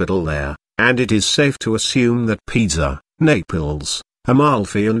hospital there, and it is safe to assume that Pisa, Naples,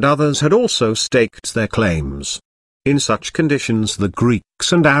 Amalfi and others had also staked their claims. In such conditions the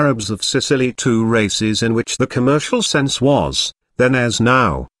Greeks and Arabs of Sicily, two races in which the commercial sense was, then as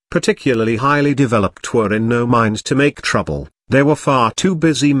now, particularly highly developed, were in no mind to make trouble. They were far too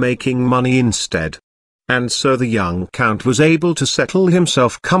busy making money instead. And so the young count was able to settle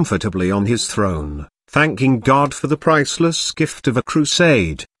himself comfortably on his throne, thanking God for the priceless gift of a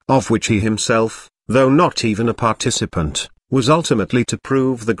crusade, of which he himself, though not even a participant, was ultimately to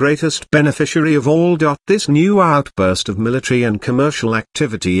prove the greatest beneficiary of all. This new outburst of military and commercial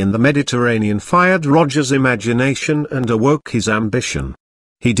activity in the Mediterranean fired Roger's imagination and awoke his ambition.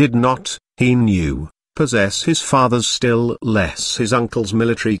 He did not, he knew, possess his father's, still less his uncle's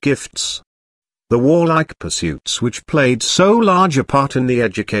military gifts. The warlike pursuits which played so large a part in the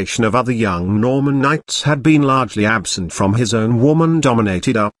education of other young Norman knights had been largely absent from his own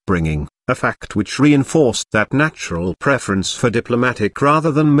woman-dominated upbringing, a fact which reinforced that natural preference for diplomatic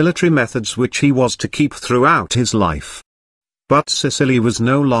rather than military methods which he was to keep throughout his life. But Sicily was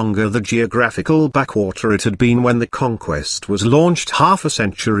no longer the geographical backwater it had been when the conquest was launched half a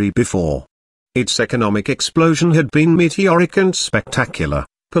century before. Its economic explosion had been meteoric and spectacular.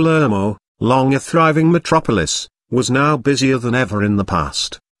 Palermo, long a thriving metropolis, was now busier than ever in the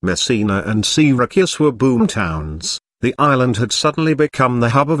past. Messina and Syracuse were boom towns. The island had suddenly become the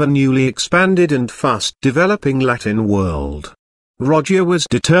hub of a newly expanded and fast-developing Latin world. Roger was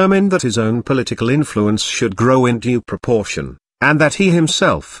determined that his own political influence should grow in due proportion, and that he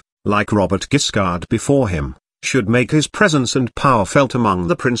himself, like Robert Guiscard before him, should make his presence and power felt among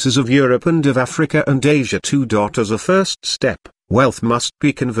the princes of Europe and of Africa and Asia too. As a first step, wealth must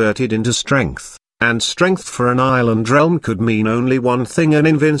be converted into strength, and strength for an island realm could mean only one thing: an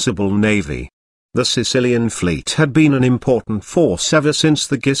invincible navy. The Sicilian fleet had been an important force ever since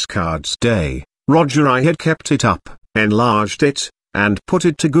the Guiscards' day. Roger I had kept it up, enlarged it, and put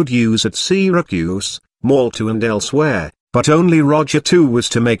it to good use at Syracuse, Malta and elsewhere, but only Roger too was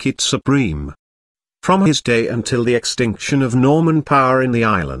to make it supreme. From his day until the extinction of Norman power in the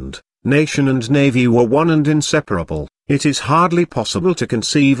island, nation and navy were one and inseparable. It is hardly possible to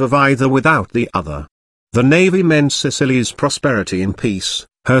conceive of either without the other. The navy meant Sicily's prosperity in peace,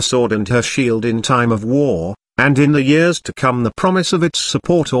 her sword and her shield in time of war, and in the years to come the promise of its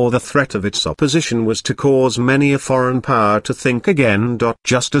support or the threat of its opposition was to cause many a foreign power to think again.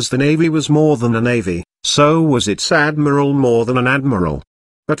 Just as the navy was more than a navy, so was its admiral more than an admiral.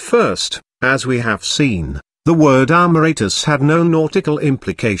 At first, as we have seen, the word armoritus had no nautical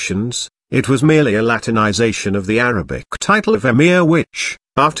implications. It was merely a Latinization of the Arabic title of emir which,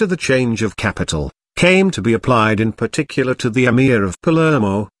 after the change of capital, came to be applied in particular to the emir of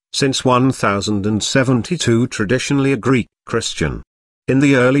Palermo, since 1072 traditionally a Greek Christian. In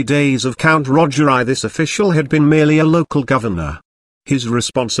the early days of Count Roger I this official had been merely a local governor. His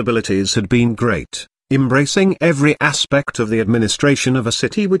responsibilities had been great, embracing every aspect of the administration of a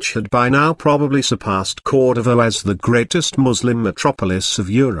city which had by now probably surpassed Cordova as the greatest Muslim metropolis of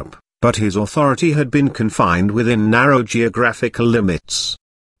Europe. But his authority had been confined within narrow geographical limits.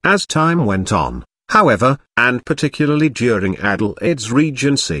 As time went on, however, and particularly during Adelaide's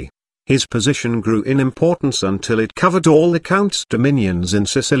regency, his position grew in importance until it covered all the count's dominions in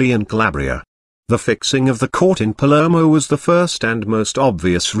Sicily and Calabria. The fixing of the court in Palermo was the first and most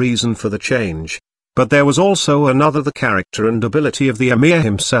obvious reason for the change, but there was also another: the character and ability of the emir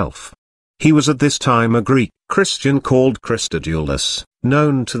himself. He was at this time a Greek Christian called Christodulus,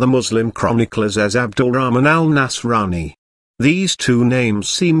 known to the Muslim chroniclers as Abdulrahman al-Nasrani. These two names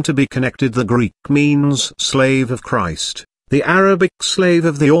seem to be connected. The Greek means slave of Christ, the Arabic slave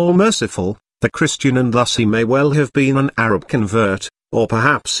of the All-Merciful, the Christian, and thus he may well have been an Arab convert, or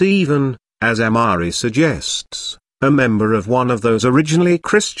perhaps even, as Amari suggests, a member of one of those originally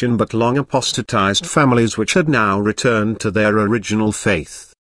Christian but long apostatized families which had now returned to their original faith.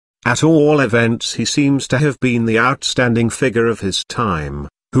 At all events he seems to have been the outstanding figure of his time,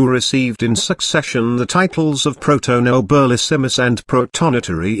 who received in succession the titles of Protonobilissimus and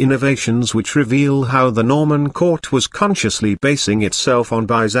Protonotary, innovations which reveal how the Norman court was consciously basing itself on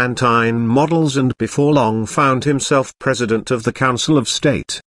Byzantine models, and before long found himself president of the Council of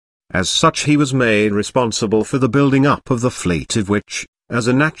State. As such he was made responsible for the building up of the fleet, of which, as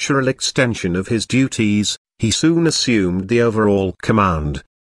a natural extension of his duties, he soon assumed the overall command.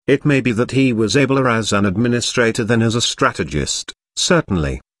 It may be that he was abler as an administrator than as a strategist.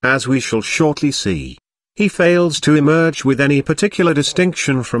 Certainly, as we shall shortly see, he fails to emerge with any particular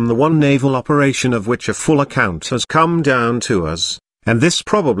distinction from the one naval operation of which a full account has come down to us, and this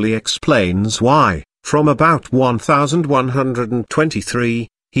probably explains why, from about 1123,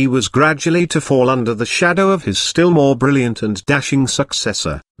 he was gradually to fall under the shadow of his still more brilliant and dashing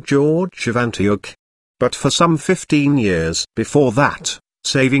successor, George of Antioch. But for some 15 years before that,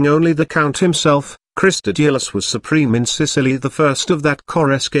 saving only the Count himself, Julius was supreme in Sicily, the first of that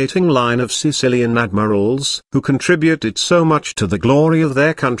coruscating line of Sicilian admirals who contributed so much to the glory of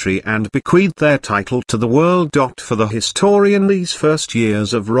their country and bequeathed their title to the world. For the historian, these first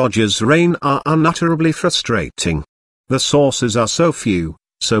years of Roger's reign are unutterably frustrating. The sources are so few,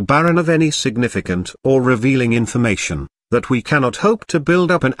 so barren of any significant or revealing information, that we cannot hope to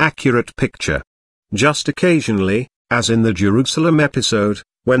build up an accurate picture. Just occasionally, as in the Jerusalem episode,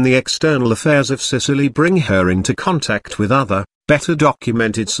 when the external affairs of Sicily bring her into contact with other, better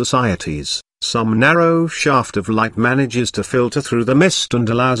documented societies, some narrow shaft of light manages to filter through the mist and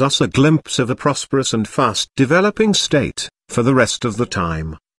allows us a glimpse of a prosperous and fast developing state, for the rest of the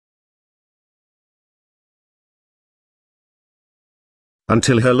time.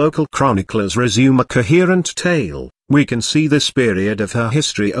 Until her local chroniclers resume a coherent tale, we can see this period of her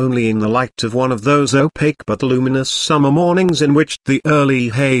history only in the light of one of those opaque but luminous summer mornings in which the early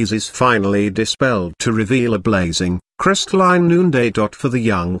haze is finally dispelled to reveal a blazing, crystalline noonday. For the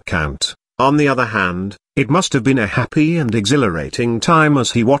young Count, on the other hand, it must have been a happy and exhilarating time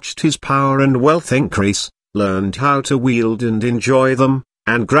as he watched his power and wealth increase, learned how to wield and enjoy them,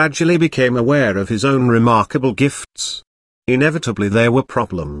 and gradually became aware of his own remarkable gifts. Inevitably there were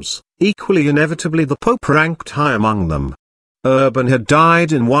problems, equally inevitably the Pope ranked high among them. Urban had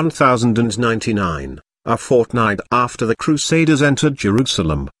died in 1099, a fortnight after the Crusaders entered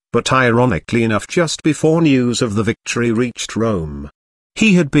Jerusalem, but ironically enough just before news of the victory reached Rome.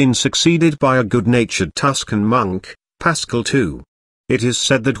 He had been succeeded by a good-natured Tuscan monk, Paschal II. It is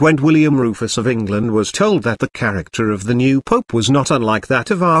said that when William Rufus of England was told that the character of the new Pope was not unlike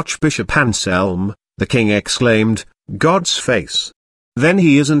that of Archbishop Anselm, the king exclaimed, "God's face! Then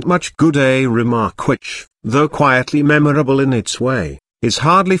he isn't much good," a remark which, though quietly memorable in its way, is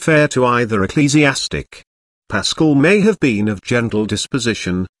hardly fair to either ecclesiastic. Paschal may have been of gentle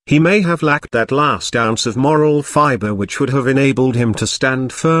disposition, he may have lacked that last ounce of moral fibre which would have enabled him to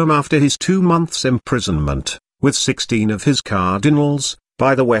stand firm after his 2 months' imprisonment, with 16 of his cardinals,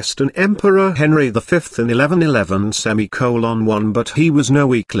 by the Western Emperor Henry V in 1111:1. But he was no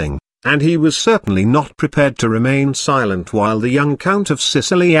weakling, and he was certainly not prepared to remain silent while the young Count of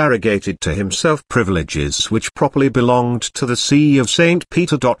Sicily arrogated to himself privileges which properly belonged to the See of St.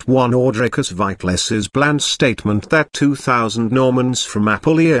 Peter. 1 Ordricus Vitalis' bland statement that 2,000 Normans from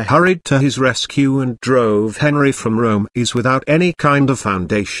Apulia hurried to his rescue and drove Henry from Rome is without any kind of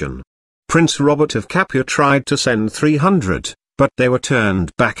foundation. Prince Robert of Capua tried to send 300, but they were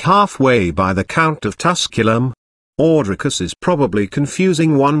turned back halfway by the Count of Tusculum. Ordricus is probably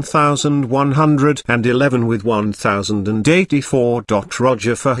confusing 1111 with 1084.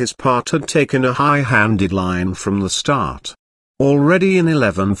 Roger for his part had taken a high-handed line from the start. Already in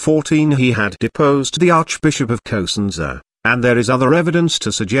 1114 he had deposed the Archbishop of Cosenza, and there is other evidence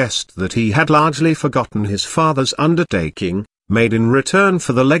to suggest that he had largely forgotten his father's undertaking, made in return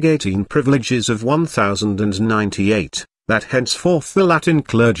for the legatine privileges of 1098. That henceforth the Latin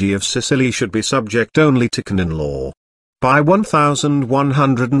clergy of Sicily should be subject only to canon law. By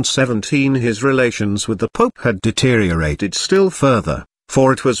 1117 his relations with the Pope had deteriorated still further,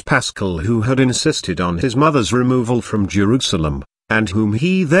 for it was Paschal who had insisted on his mother's removal from Jerusalem, and whom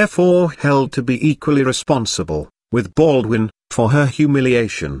he therefore held to be equally responsible, with Baldwin, for her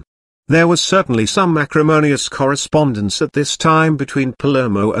humiliation. There was certainly some acrimonious correspondence at this time between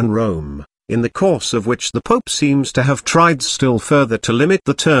Palermo and Rome, in the course of which the Pope seems to have tried still further to limit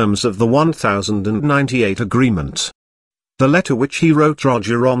the terms of the 1098 agreement. The letter which he wrote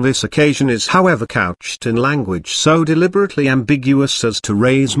Roger on this occasion is however couched in language so deliberately ambiguous as to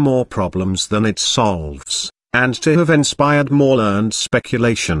raise more problems than it solves, and to have inspired more learned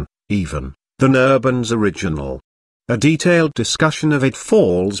speculation, even, than Urban's original. A detailed discussion of it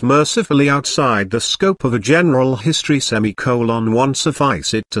falls mercifully outside the scope of a general history. 1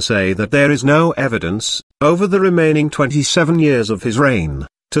 Suffice it to say that there is no evidence, over the remaining 27 years of his reign,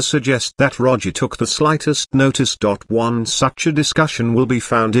 to suggest that Roger took the slightest notice. 1 Such a discussion will be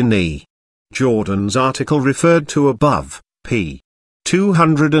found in E. Jordan's article referred to above, p.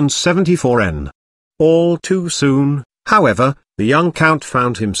 274 n. All too soon, however, the young count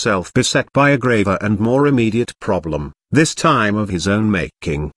found himself beset by a graver and more immediate problem, this time of his own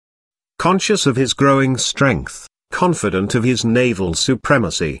making. Conscious of his growing strength, confident of his naval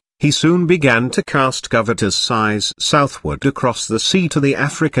supremacy, he soon began to cast covetous eyes southward across the sea to the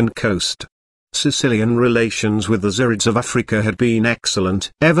African coast. Sicilian relations with the Zirids of Africa had been excellent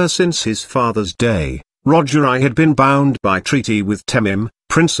ever since his father's day. Roger I had been bound by treaty with Temim,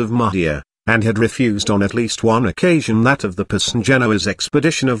 Prince of Mahdia, and had refused on at least one occasion that of the Persian-Genoese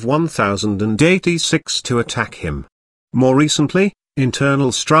expedition of 1086 to attack him. More recently,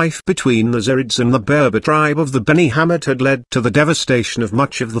 internal strife between the Zirids and the Berber tribe of the Beni Hamad had led to the devastation of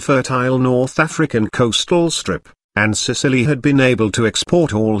much of the fertile North African coastal strip, and Sicily had been able to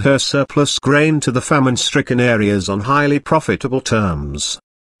export all her surplus grain to the famine-stricken areas on highly profitable terms.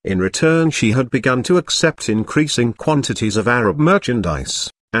 In return she had begun to accept increasing quantities of Arab merchandise,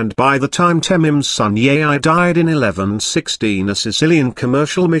 and by the time Temim's son Yai died in 1116 a Sicilian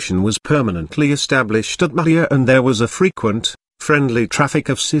commercial mission was permanently established at Mahdia, and there was a frequent, friendly traffic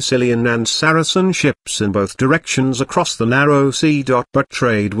of Sicilian and Saracen ships in both directions across the narrow sea. But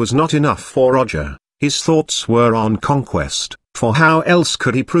trade was not enough for Roger. His thoughts were on conquest, for how else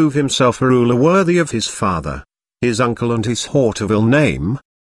could he prove himself a ruler worthy of his father, his uncle and his Hauteville name?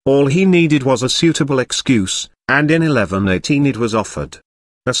 All he needed was a suitable excuse, and in 1118 it was offered.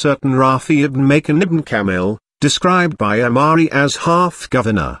 A certain Rafi ibn Makan ibn Kamil, described by Amari as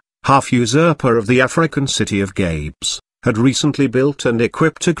half-governor, half-usurper of the African city of Gabes, had recently built and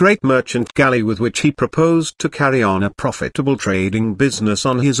equipped a great merchant galley with which he proposed to carry on a profitable trading business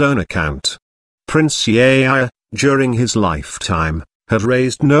on his own account. Prince Yahya, during his lifetime, had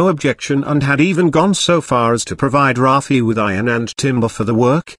raised no objection and had even gone so far as to provide Rafi with iron and timber for the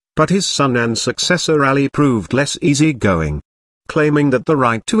work, but his son and successor Ali proved less easygoing. Claiming that the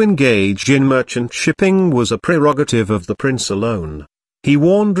right to engage in merchant shipping was a prerogative of the prince alone, he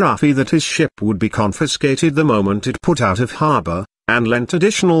warned Rafi that his ship would be confiscated the moment it put out of harbour, and lent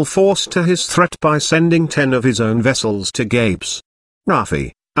additional force to his threat by sending 10 of his own vessels to Gabes.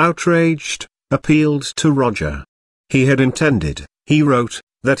 Rafi, outraged, appealed to Roger. He had intended, he wrote,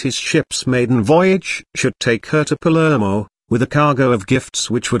 that his ship's maiden voyage should take her to Palermo, with a cargo of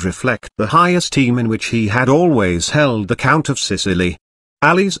gifts which would reflect the high esteem in which he had always held the Count of Sicily.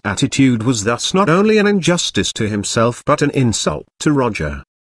 Ali's attitude was thus not only an injustice to himself but an insult to Roger.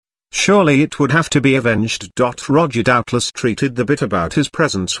 Surely it would have to be avenged. Roger doubtless treated the bit about his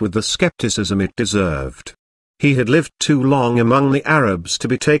presence with the skepticism it deserved. He had lived too long among the Arabs to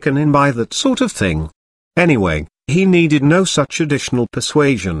be taken in by that sort of thing. Anyway, he needed no such additional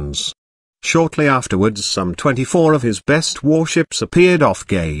persuasions. Shortly afterwards some 24 of his best warships appeared off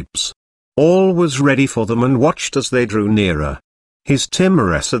Gabes. All was ready for them and watched as they drew nearer. His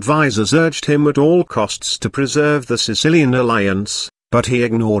timorous advisers urged him at all costs to preserve the Sicilian alliance, but he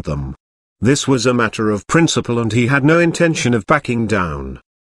ignored them. This was a matter of principle and he had no intention of backing down.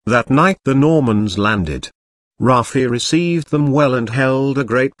 That night the Normans landed. Rafi received them well and held a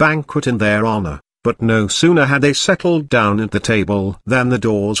great banquet in their honor, but no sooner had they settled down at the table than the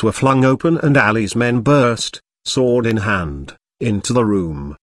doors were flung open and Ali's men burst, sword in hand, into the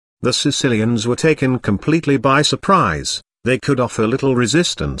room. The Sicilians were taken completely by surprise. They could offer little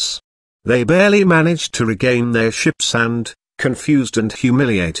resistance. They barely managed to regain their ships and, confused and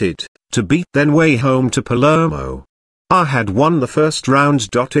humiliated, to beat their way home to Palermo. I had won the first round.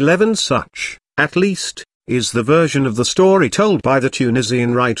 11 Such, at least, is the version of the story told by the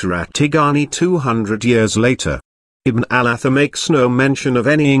Tunisian writer At-Tigani 200 years later. Ibn al-Athir makes no mention of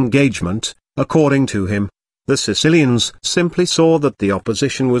any engagement. According to him, the Sicilians simply saw that the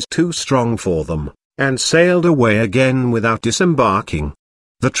opposition was too strong for them, and sailed away again without disembarking.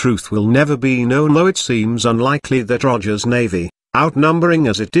 The truth will never be known, though it seems unlikely that Roger's navy, outnumbering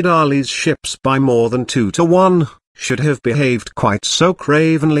as it did Ali's ships by more than 2 to 1, should have behaved quite so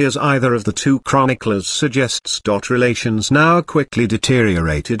cravenly as either of the two chroniclers suggests. Relations now quickly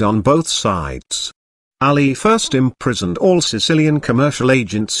deteriorated on both sides. Ali first imprisoned all Sicilian commercial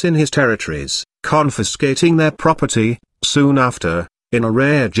agents in his territories, confiscating their property. Soon after, in a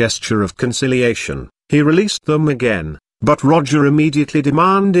rare gesture of conciliation, he released them again, but Roger immediately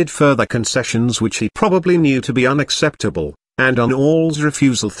demanded further concessions which he probably knew to be unacceptable, and on all's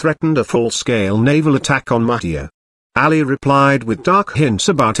refusal threatened a full-scale naval attack on Mahdia. Ali replied with dark hints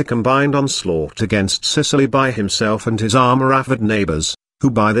about a combined onslaught against Sicily by himself and his Almoravid neighbors,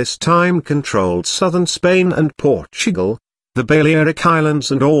 who by this time controlled southern Spain and Portugal, the Balearic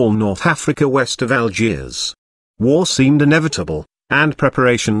Islands and all North Africa west of Algiers. War seemed inevitable, and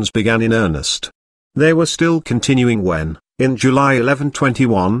preparations began in earnest. They were still continuing when, in July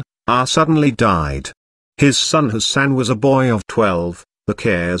 1121, Ah suddenly died. His son Hassan was a boy of 12, the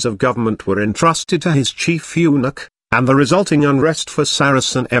cares of government were entrusted to his chief eunuch, and the resulting unrest for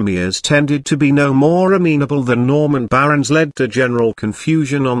Saracen emirs tended to be no more amenable than Norman barons, led to general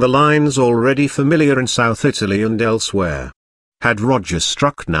confusion on the lines already familiar in South Italy and elsewhere. Had Roger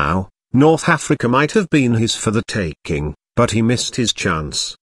struck now, North Africa might have been his for the taking, but he missed his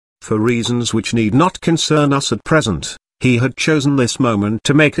chance. For reasons which need not concern us at present, he had chosen this moment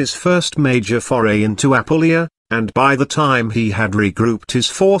to make his first major foray into Apulia, and by the time he had regrouped his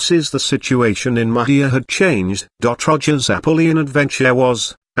forces the situation in Mahdia had changed. Roger's Apulian adventure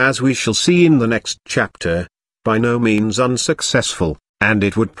was, as we shall see in the next chapter, by no means unsuccessful, and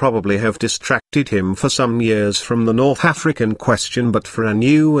it would probably have distracted him for some years from the North African question but for a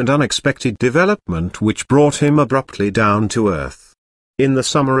new and unexpected development which brought him abruptly down to earth. In the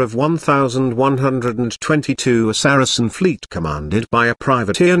summer of 1122 a Saracen fleet commanded by a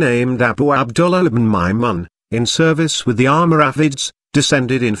privateer named Abu Abdullah ibn Maimun, in service with the Almoravids,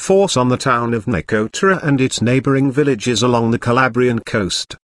 descended in force on the town of Nicotra and its neighboring villages along the Calabrian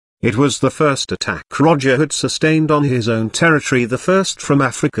coast. It was the first attack Roger had sustained on his own territory, the first from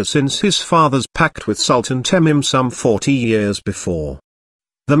Africa since his father's pact with Sultan Temim some 40 years before.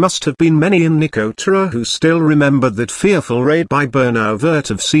 There must have been many in Nicotra who still remembered that fearful raid by Bernabert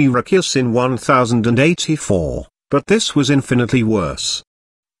of Syracuse in 1084, but this was infinitely worse.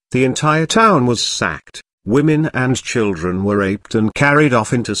 The entire town was sacked, women and children were raped and carried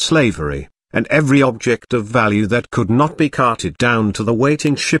off into slavery, and every object of value that could not be carted down to the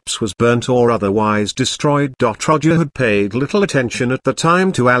waiting ships was burnt or otherwise destroyed. Roger had paid little attention at the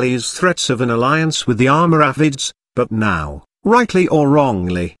time to Ali's threats of an alliance with the Almoravids, but now, rightly or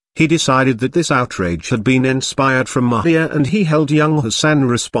wrongly, he decided that this outrage had been inspired from Mahdia and he held young Hassan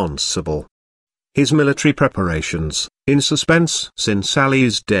responsible. His military preparations, in suspense since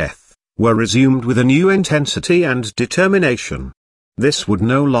Ali's death, were resumed with a new intensity and determination. This would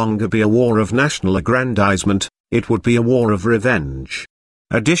no longer be a war of national aggrandizement, it would be a war of revenge.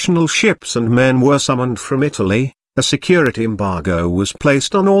 Additional ships and men were summoned from Italy, a security embargo was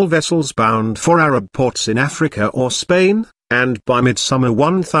placed on all vessels bound for Arab ports in Africa or Spain, and by midsummer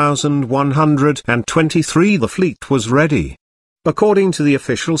 1123 the fleet was ready. According to the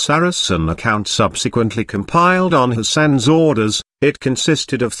official Saracen account subsequently compiled on Hassan's orders, it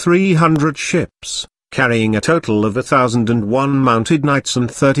consisted of 300 ships, carrying a total of 1,001 mounted knights and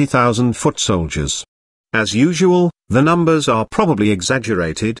 30,000 foot soldiers. As usual, the numbers are probably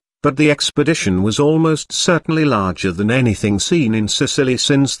exaggerated, but the expedition was almost certainly larger than anything seen in Sicily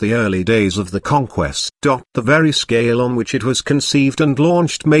since the early days of the conquest. The very scale on which it was conceived and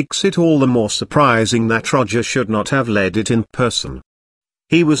launched makes it all the more surprising that Roger should not have led it in person.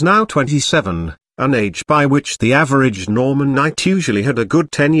 He was now 27, an age by which the average Norman knight usually had a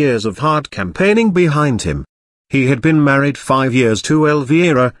good 10 years of hard campaigning behind him. He had been married 5 years to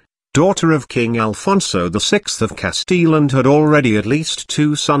Elvira, daughter of King Alfonso VI of Castile, and had already at least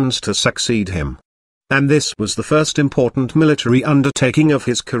 2 sons to succeed him. And this was the first important military undertaking of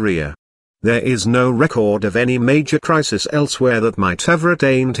his career. There is no record of any major crisis elsewhere that might have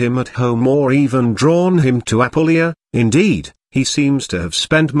retained him at home or even drawn him to Apulia. Indeed, he seems to have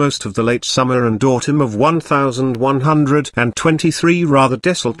spent most of the late summer and autumn of 1123 rather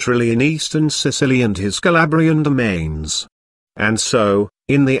desultorily in eastern Sicily and his Calabrian domains. And so,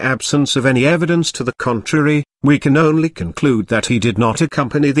 in the absence of any evidence to the contrary, we can only conclude that he did not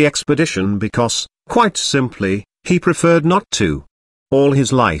accompany the expedition because, quite simply, he preferred not to. All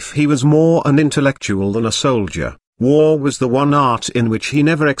his life he was more an intellectual than a soldier. War was the one art in which he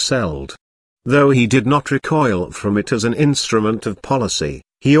never excelled. Though he did not recoil from it as an instrument of policy,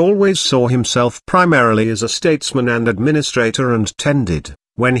 he always saw himself primarily as a statesman and administrator and tended,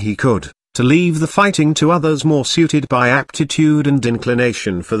 when he could, to leave the fighting to others more suited by aptitude and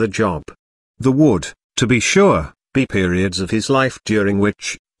inclination for the job. There would, to be sure, be periods of his life during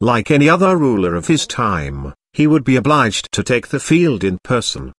which, like any other ruler of his time, he would be obliged to take the field in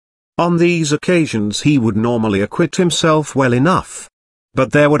person. On these occasions he would normally acquit himself well enough.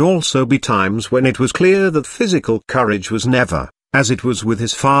 But there would also be times when it was clear that physical courage was never, as it was with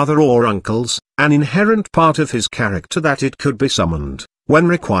his father or uncles, an inherent part of his character, that it could be summoned, when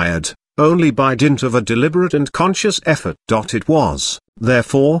required, only by dint of a deliberate and conscious effort. It was,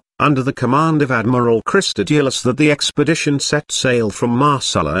 therefore, under the command of Admiral Christodulus that the expedition set sail from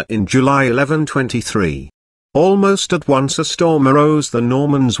Marsala in July 1123. Almost at once a storm arose. The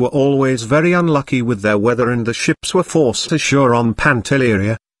Normans were always very unlucky with their weather, and the ships were forced ashore on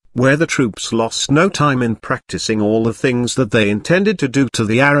Pantelleria, where the troops lost no time in practicing all the things that they intended to do to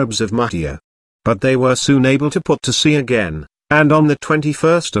the Arabs of Mahdia. But they were soon able to put to sea again, and on the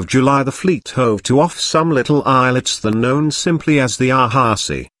 21st of July the fleet hove to off some little islets then known simply as the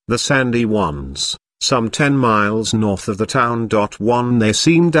Ahasi, the sandy ones, some 10 miles north of the town. One they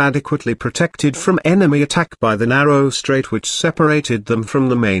seemed adequately protected from enemy attack by the narrow strait which separated them from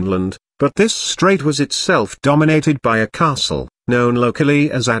the mainland, but this strait was itself dominated by a castle, known locally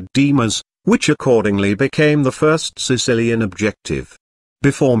as Dimas, which accordingly became the first Sicilian objective.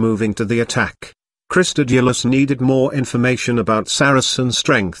 Before moving to the attack, Julius needed more information about Saracen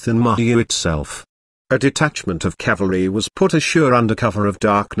strength in Mahia itself. A detachment of cavalry was put ashore under cover of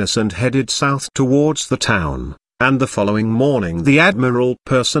darkness and headed south towards the town, and the following morning the admiral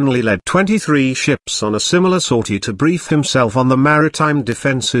personally led 23 ships on a similar sortie to brief himself on the maritime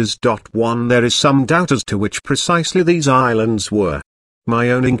defences. There is some doubt as to which precisely these islands were.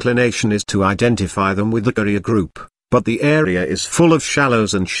 My own inclination is to identify them with the Courier group, but the area is full of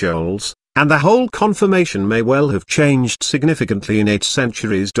shallows and shoals, and the whole conformation may well have changed significantly in 8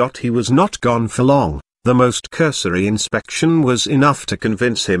 centuries. He was not gone for long. The most cursory inspection was enough to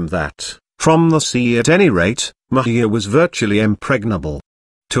convince him that, from the sea at any rate, Mahia was virtually impregnable.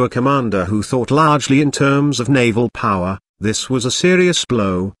 To a commander who thought largely in terms of naval power, this was a serious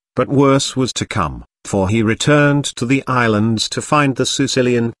blow, but worse was to come, for he returned to the islands to find the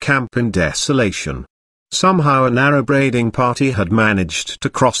Sicilian camp in desolation. Somehow a narrow raiding party had managed to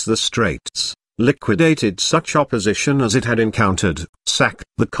cross the straits, liquidated such opposition as it had encountered, sacked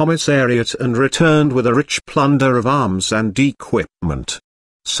the commissariat and returned with a rich plunder of arms and equipment.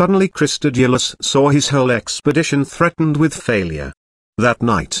 Suddenly Julius saw his whole expedition threatened with failure. That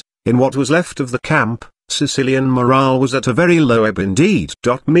night, in what was left of the camp, Sicilian morale was at a very low ebb indeed.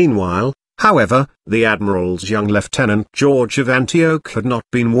 Meanwhile, however, the admiral's young lieutenant George of Antioch had not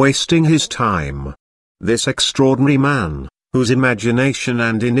been wasting his time. This extraordinary man, whose imagination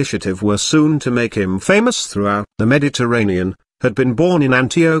and initiative were soon to make him famous throughout the Mediterranean, had been born in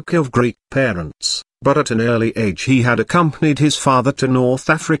Antioch of Greek parents, but at an early age he had accompanied his father to North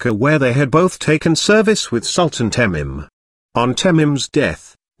Africa where they had both taken service with Sultan Temim. On Temim's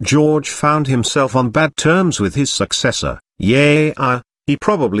death, George found himself on bad terms with his successor. He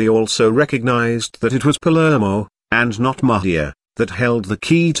probably also recognized that it was Palermo, and not Mahia, that held the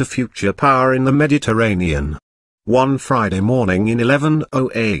key to future power in the Mediterranean. One Friday morning in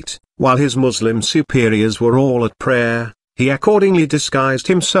 1108, while his Muslim superiors were all at prayer, he accordingly disguised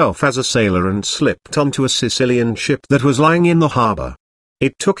himself as a sailor and slipped onto a Sicilian ship that was lying in the harbour.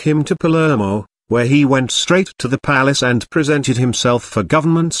 It took him to Palermo, where he went straight to the palace and presented himself for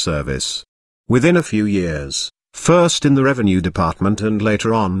government service. Within a few years, first in the revenue department and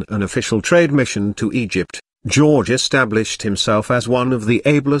later on an official trade mission to Egypt, George established himself as one of the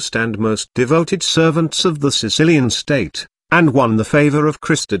ablest and most devoted servants of the Sicilian state, and won the favour of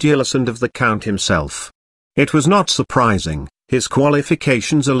Julius and of the Count himself. It was not surprising, his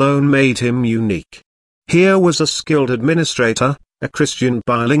qualifications alone made him unique. Here was a skilled administrator, a Christian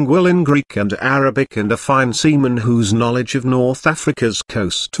bilingual in Greek and Arabic and a fine seaman whose knowledge of North Africa's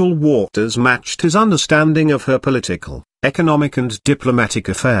coastal waters matched his understanding of her political, economic and diplomatic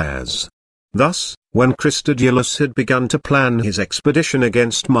affairs. Thus, when Julius had begun to plan his expedition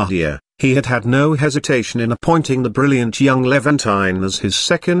against Mahia, he had had no hesitation in appointing the brilliant young Levantine as his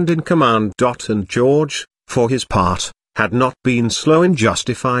second-in-command. And George, for his part, had not been slow in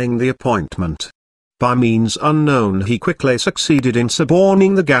justifying the appointment. By means unknown he quickly succeeded in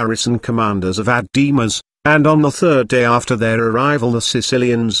suborning the garrison commanders of Dimas, and on the 3rd day after their arrival the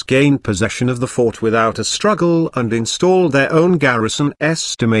Sicilians gained possession of the fort without a struggle and installed their own garrison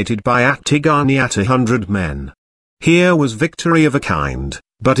estimated by Attigani at 100 men. Here was victory of a kind,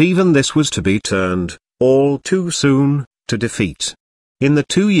 but even this was to be turned, all too soon, to defeat. In the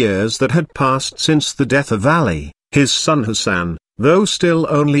 2 years that had passed since the death of Ali, his son Hassan, though still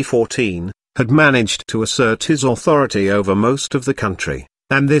only 14, had managed to assert his authority over most of the country.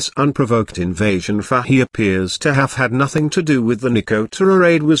 And this unprovoked invasion, for he appears to have had nothing to do with the Nicosia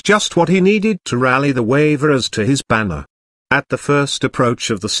raid, was just what he needed to rally the waverers to his banner. At the first approach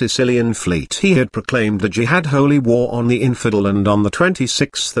of the Sicilian fleet he had proclaimed the jihad holy war on the infidel, and on the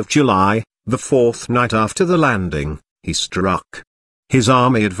 26th of July, the 4th night after the landing, he struck. His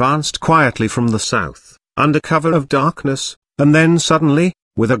army advanced quietly from the south, under cover of darkness, and then suddenly,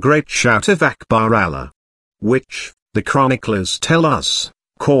 with a great shout of Akbar Allah, which, the chroniclers tell us,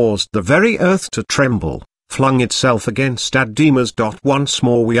 caused the very earth to tremble, flung itself against Dimas. Once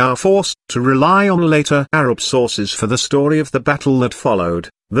more we are forced to rely on later Arab sources for the story of the battle that followed,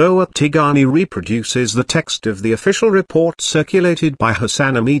 though At-Tigani reproduces the text of the official report circulated by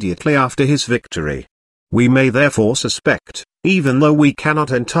Hassan immediately after his victory. We may therefore suspect, even though we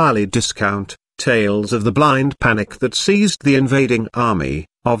cannot entirely discount, tales of the blind panic that seized the invading army,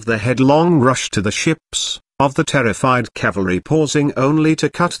 of the headlong rush to the ships, of the terrified cavalry pausing only to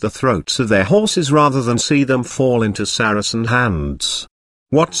cut the throats of their horses rather than see them fall into Saracen hands.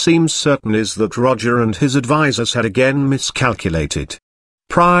 What seems certain is that Roger and his advisers had again miscalculated.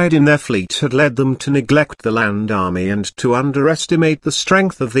 Pride in their fleet had led them to neglect the land army and to underestimate the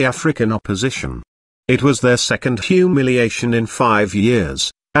strength of the African opposition. It was their second humiliation in 5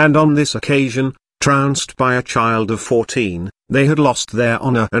 years, and on this occasion, trounced by a child of 14, they had lost their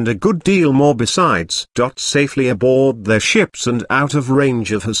honor and a good deal more besides. Safely aboard their ships and out of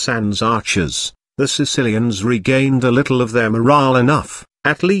range of Hassan's archers, the Sicilians regained a little of their morale, enough,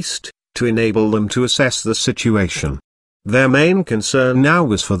 at least, to enable them to assess the situation. Their main concern now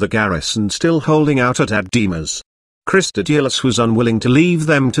was for the garrison still holding out at Julius. Julius was unwilling to leave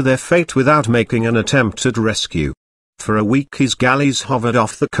them to their fate without making an attempt at rescue. For a week his galleys hovered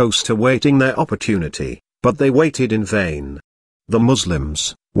off the coast awaiting their opportunity, but they waited in vain. The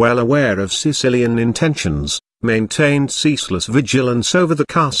Muslims, well aware of Sicilian intentions, maintained ceaseless vigilance over the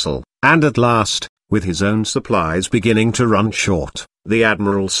castle, and at last, with his own supplies beginning to run short, the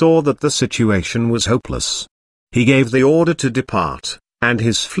admiral saw that the situation was hopeless. He gave the order to depart, and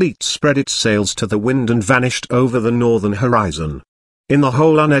his fleet spread its sails to the wind and vanished over the northern horizon. In the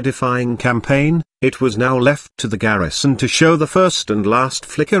whole unedifying campaign, it was now left to the garrison to show the first and last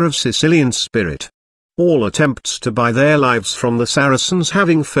flicker of Sicilian spirit. All attempts to buy their lives from the Saracens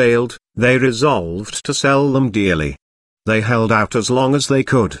having failed, they resolved to sell them dearly. They held out as long as they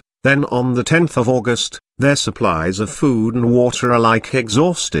could, then on the 10th of August, their supplies of food and water alike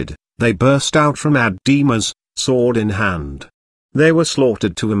exhausted, they burst out from Julius, sword in hand. They were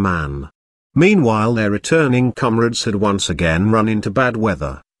slaughtered to a man. Meanwhile their returning comrades had once again run into bad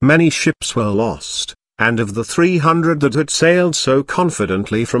weather, many ships were lost, and of the 300 that had sailed so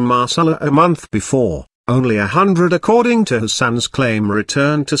confidently from Marsala a month before, only 100 according to Hassan's claim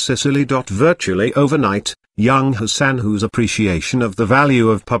returned to Sicily. Virtually overnight, young Hassan, whose appreciation of the value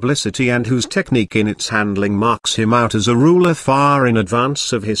of publicity and whose technique in its handling marks him out as a ruler far in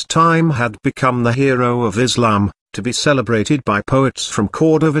advance of his time, had become the hero of Islam, to be celebrated by poets from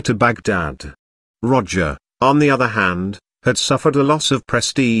Cordova to Baghdad. Roger, on the other hand, had suffered a loss of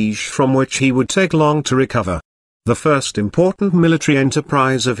prestige from which he would take long to recover. The first important military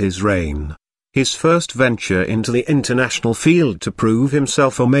enterprise of his reign, his first venture into the international field to prove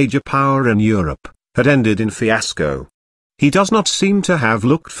himself a major power in Europe, had ended in fiasco. He does not seem to have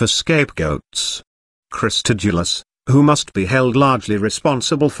looked for scapegoats. Julius, who must be held largely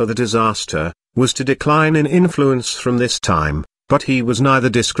responsible for the disaster, was to decline in influence from this time, but he was neither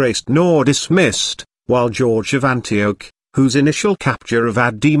disgraced nor dismissed, while George of Antioch, whose initial capture of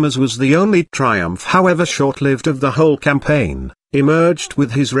Julius was the only triumph however short-lived of the whole campaign, emerged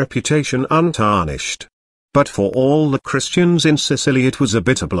with his reputation untarnished. But for all the Christians in Sicily it was a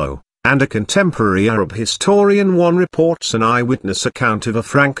bitter blow, and a contemporary Arab historian one reports an eyewitness account of a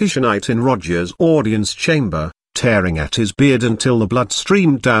Frankish knight in Roger's audience chamber, tearing at his beard until the blood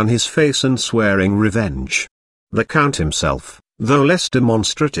streamed down his face and swearing revenge. The Count himself, though less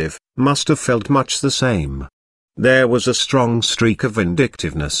demonstrative, must have felt much the same. There was a strong streak of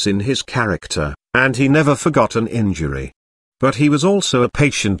vindictiveness in his character, and he never forgot an injury. But he was also a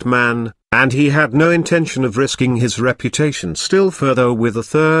patient man, and he had no intention of risking his reputation still further with a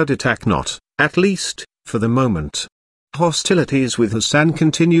third attack, not, at least, for the moment. Hostilities with Hassan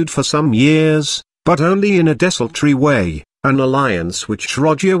continued for some years, but only in a desultory way. An alliance which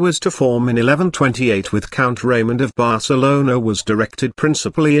Roger was to form in 1128 with Count Raymond of Barcelona was directed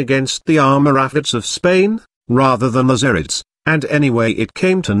principally against the Almoravids of Spain, rather than the Zirids, and anyway it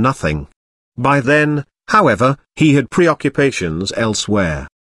came to nothing. By then, however, he had preoccupations elsewhere.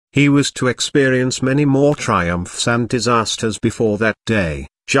 He was to experience many more triumphs and disasters before that day,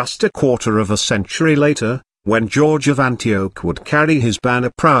 just a quarter of a century later, when George of Antioch would carry his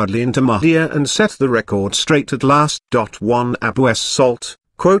banner proudly into Mahdia and set the record straight at last. 1 Abu Es-Salt,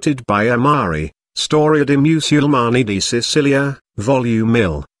 quoted by Amari, Storia di Musulmani di Sicilia, Volume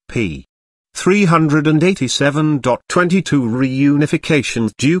Il, p. 387. 22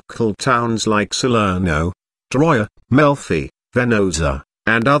 Reunification. Ducal towns like Salerno, Troia, Melfi, Venosa,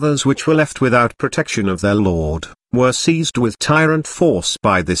 and others which were left without protection of their lord, were seized with tyrant force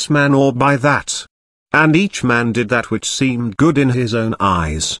by this man or by that. And each man did that which seemed good in his own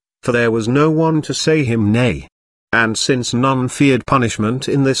eyes, for there was no one to say him nay. And since none feared punishment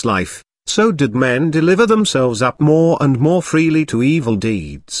in this life, so did men deliver themselves up more and more freely to evil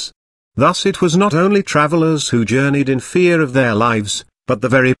deeds. Thus it was not only travellers who journeyed in fear of their lives, but the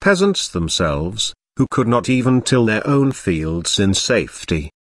very peasants themselves, who could not even till their own fields in safety.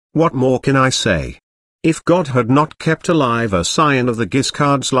 What more can I say? If God had not kept alive a scion of the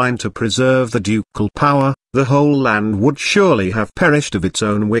Guiscard's line to preserve the ducal power, the whole land would surely have perished of its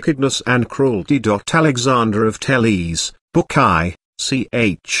own wickedness and cruelty. Alexander of Tellez, Book I,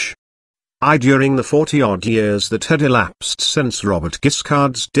 ch. I. During the 40-odd years that had elapsed since Robert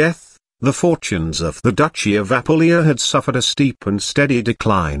Guiscard's death, the fortunes of the Duchy of Apulia had suffered a steep and steady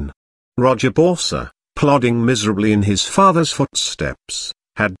decline. Roger Borsa, plodding miserably in his father's footsteps,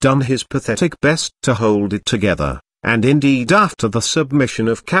 had done his pathetic best to hold it together, and indeed after the submission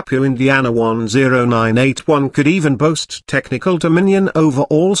of Capua Indiana 10981 could even boast technical dominion over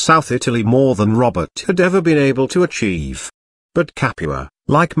all South Italy, more than Robert had ever been able to achieve. But Capua,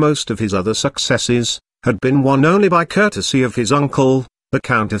 like most of his other successes, had been won only by courtesy of his uncle, the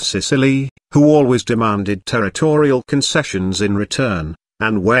Count of Sicily, who always demanded territorial concessions in return,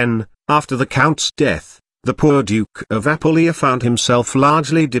 and when, after the Count's death, the poor Duke of Apulia found himself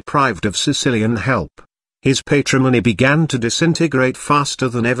largely deprived of Sicilian help, his patrimony began to disintegrate faster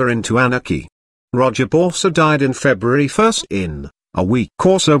than ever into anarchy. Roger Borsa died in February 1st, in a week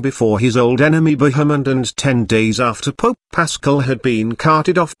or so before his old enemy Bohemond, and 10 days after Pope Paschal had been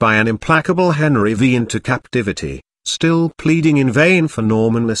carted off by an implacable Henry V into captivity, still pleading in vain for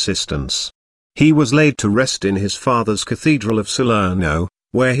Norman assistance. He was laid to rest in his father's Cathedral of Salerno,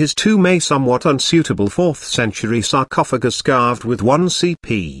 where his tomb, a somewhat unsuitable 4th-century sarcophagus carved with 1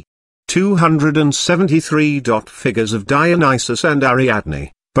 CP. 273. Figures of Dionysus and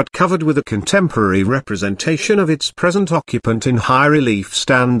Ariadne, but covered with a contemporary representation of its present occupant in high relief,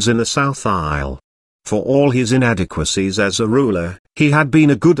 stands in the south aisle. For all his inadequacies as a ruler, he had been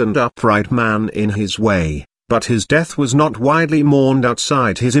a good and upright man in his way, but his death was not widely mourned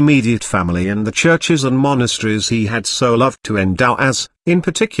outside his immediate family and the churches and monasteries he had so loved to endow, as, in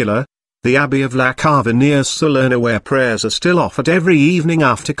particular, the Abbey of La Cava near Salerno, where prayers are still offered every evening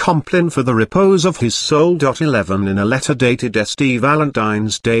after Compline for the repose of his soul. 11 In a letter dated St.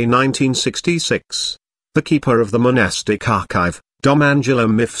 Valentine's Day 1966, the keeper of the monastic archive, Dom Angelo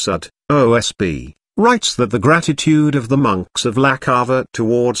Mifsud, OSB, writes that the gratitude of the monks of La Cava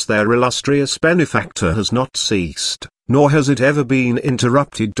towards their illustrious benefactor has not ceased, nor has it ever been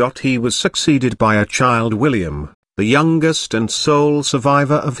interrupted. He was succeeded by a child, William, the youngest and sole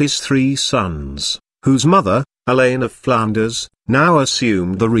survivor of his 3 sons, whose mother, Elaine of Flanders, now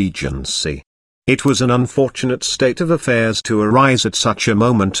assumed the regency. It was an unfortunate state of affairs to arise at such a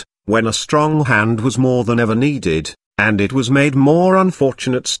moment, when a strong hand was more than ever needed, and it was made more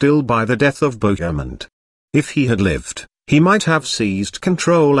unfortunate still by the death of Bohemond. If he had lived, he might have seized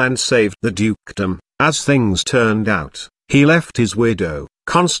control and saved the dukedom. As things turned out, he left his widow,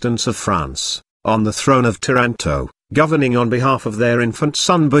 Constance of France, on the throne of Taranto, governing on behalf of their infant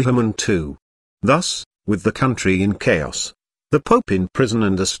son Bohemond II. Thus, with the country in chaos, the Pope in prison,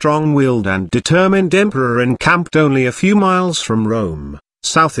 and a strong-willed and determined emperor encamped only a few miles from Rome,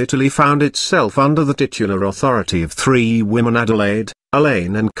 South Italy found itself under the titular authority of 3 women, Adelaide,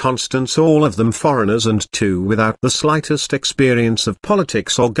 Elaine and Constance, all of them foreigners and 2 without the slightest experience of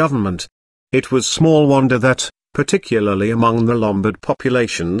politics or government. It was small wonder that, particularly among the Lombard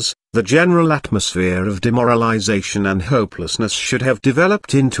populations, the general atmosphere of demoralization and hopelessness should have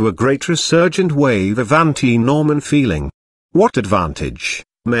developed into a great resurgent wave of anti-Norman feeling. What advantage,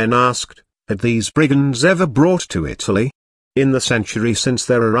 men asked, had these brigands ever brought to Italy? In the century since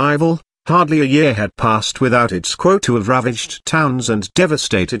their arrival, hardly a year had passed without its quota of ravaged towns and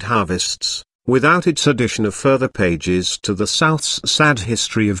devastated harvests, without its addition of further pages to the South's sad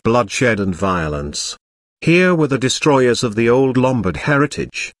history of bloodshed and violence. Here were the destroyers of the old Lombard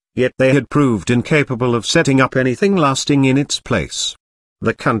heritage, yet they had proved incapable of setting up anything lasting in its place.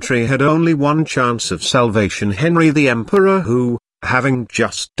 The country had only one chance of salvation: Henry the Emperor, who, having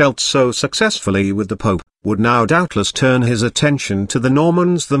just dealt so successfully with the Pope, would now doubtless turn his attention to the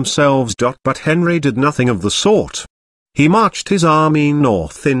Normans themselves. But Henry did nothing of the sort. He marched his army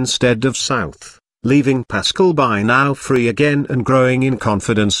north instead of south, leaving Paschal by now free again and growing in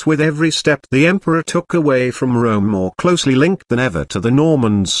confidence with every step the emperor took away from Rome, more closely linked than ever to the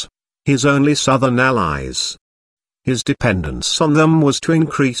Normans, his only southern allies. His dependence on them was to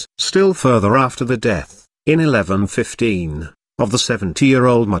increase still further after the death, in 1115, of the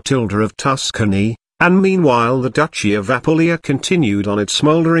 70-year-old Matilda of Tuscany, and meanwhile the Duchy of Apulia continued on its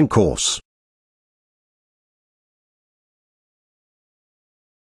smouldering course.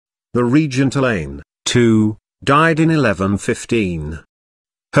 The regent Elaine, too, died in 1115.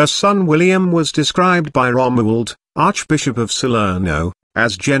 Her son William was described by Romuald, Archbishop of Salerno,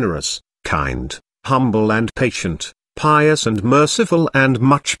 as generous, kind, humble and patient, pious and merciful, and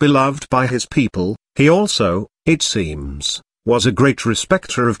much beloved by his people. He also, it seems, was a great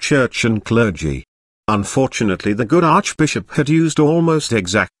respecter of church and clergy. Unfortunately, the good Archbishop had used almost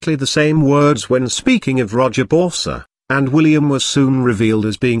exactly the same words when speaking of Roger Borsa, and William was soon revealed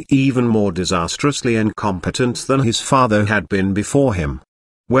as being even more disastrously incompetent than his father had been before him.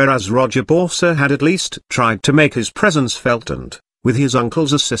 Whereas Roger Borsa had at least tried to make his presence felt and, with his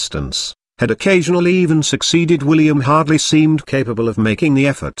uncle's assistance, had occasionally even succeeded, William hardly seemed capable of making the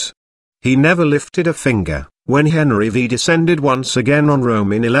effort. He never lifted a finger, when Henry V descended once again on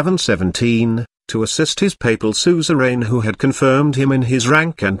Rome in 1117, to assist his papal suzerain who had confirmed him in his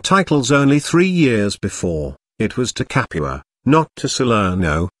rank and titles only 3 years before. It was to Capua, not to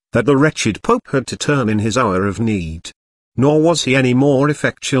Salerno, that the wretched Pope had to turn in his hour of need. Nor was he any more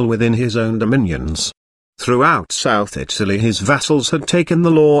effectual within his own dominions. Throughout South Italy his vassals had taken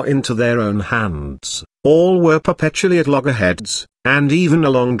the law into their own hands, all were perpetually at loggerheads, and even a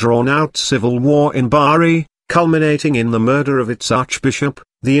long drawn-out civil war in Bari, culminating in the murder of its archbishop,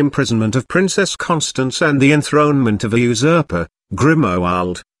 the imprisonment of Princess Constance and the enthronement of a usurper,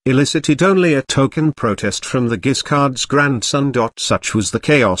 Grimoald, elicited only a token protest from the Guiscard's grandson. Such was the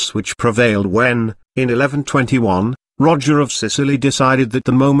chaos which prevailed when, in 1121, Roger of Sicily decided that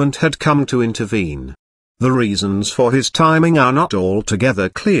the moment had come to intervene. The reasons for his timing are not altogether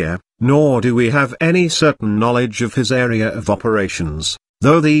clear, nor do we have any certain knowledge of his area of operations,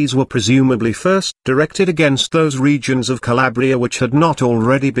 though these were presumably first directed against those regions of Calabria which had not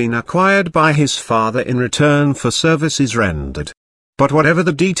already been acquired by his father in return for services rendered. But whatever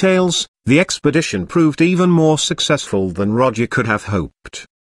the details, the expedition proved even more successful than Roger could have hoped.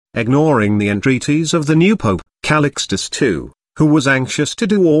 Ignoring the entreaties of the new Pope, Calixtus II, who was anxious to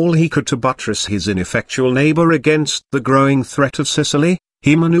do all he could to buttress his ineffectual neighbor against the growing threat of Sicily,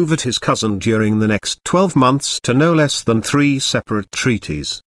 he maneuvered his cousin during the next 12 months to no less than 3 separate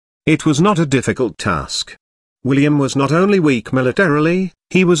treaties. It was not a difficult task. William was not only weak militarily,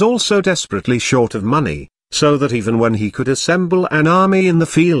 he was also desperately short of money, so that even when he could assemble an army in the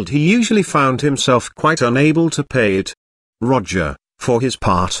field he usually found himself quite unable to pay it. Roger, for his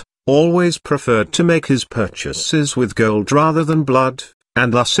part, always preferred to make his purchases with gold rather than blood,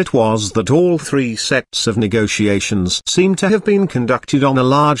 and thus it was that all 3 sets of negotiations seem to have been conducted on a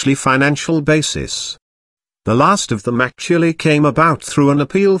largely financial basis. The last of them actually came about through an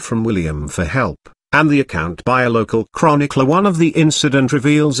appeal from William for help, and the account by a local chronicler of the incident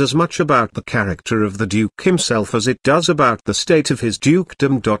reveals as much about the character of the Duke himself as it does about the state of his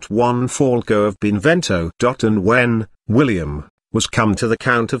dukedom. One Falco of Benevento. And when William was come to the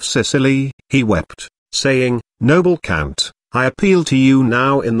Count of Sicily, he wept, saying, "Noble Count, I appeal to you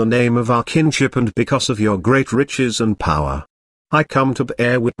now in the name of our kinship and because of your great riches and power. I come to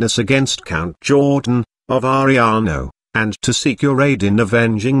bear witness against Count Jordan, of Ariano, and to seek your aid in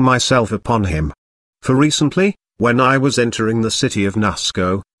avenging myself upon him. For recently, when I was entering the city of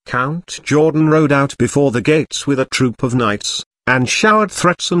Nasco, Count Jordan rode out before the gates with a troop of knights, and showered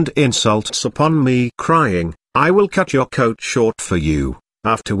threats and insults upon me, crying, 'I will cut your coat short for you,'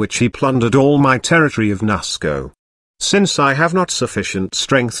 after which he plundered all my territory of Nasco. Since I have not sufficient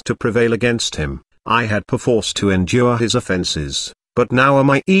strength to prevail against him, I had perforce to endure his offences, but now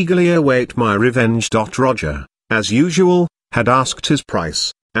I eagerly await my revenge." Roger, as usual, had asked his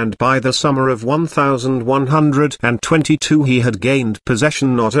price, and by the summer of 1122 he had gained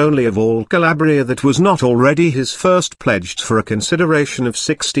possession not only of all Calabria that was not already his first pledged for a consideration of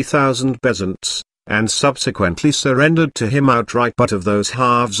 60,000 bezants, and subsequently surrendered to him outright, but of those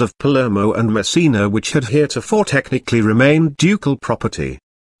halves of Palermo and Messina which had heretofore technically remained ducal property.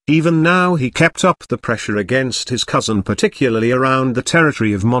 Even now he kept up the pressure against his cousin, particularly around the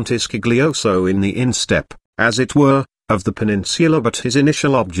territory of Montesquiglioso in the instep, as it were, of the peninsula, but his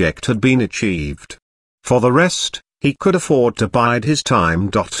initial object had been achieved. For the rest, he could afford to bide his time.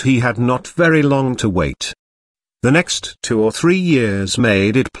 He had not very long to wait. The next 2 or 3 years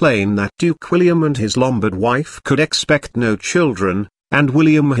made it plain that Duke William and his Lombard wife could expect no children, and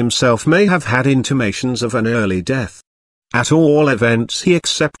William himself may have had intimations of an early death. At all events he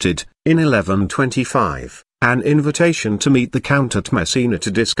accepted, in 1125, an invitation to meet the Count at Messina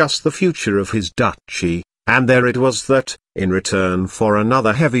to discuss the future of his duchy, and there it was that, in return for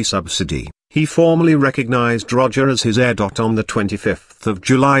another heavy subsidy, he formally recognized Roger as his heir. On the 25th of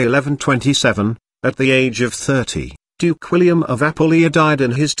July 1127, at the age of 30, Duke William of Apulia died in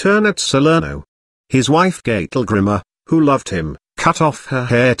his turn at Salerno. His wife Gaetelgrima, who loved him, cut off her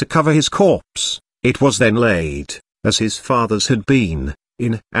hair to cover his corpse. It was then laid, as his father's had been,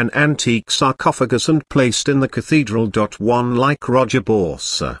 in an antique sarcophagus and placed in the cathedral. One like Roger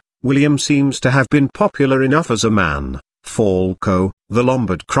Borsa, William seems to have been popular enough as a man, Falco, the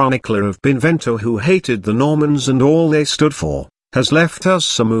Lombard chronicler of Benevento, who hated the Normans and all they stood for, has left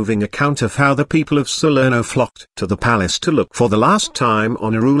us a moving account of how the people of Salerno flocked to the palace to look for the last time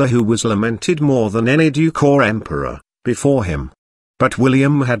on a ruler who was lamented more than any duke or emperor before him. But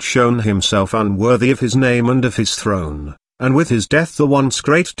William had shown himself unworthy of his name and of his throne, and with his death the once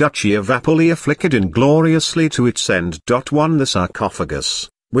great duchy of Apulia flickered ingloriously to its end. 1. The sarcophagus,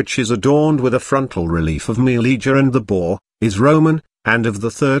 which is adorned with a frontal relief of Meleager and the boar, is Roman, and of the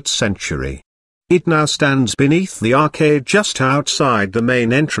 3rd century. It now stands beneath the arcade just outside the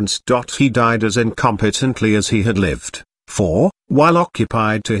main entrance. He died as incompetently as he had lived, for, while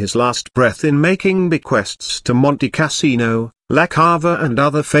occupied to his last breath in making bequests to Monte Cassino, La Cava and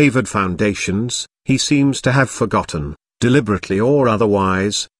other favoured foundations, he seems to have forgotten, deliberately or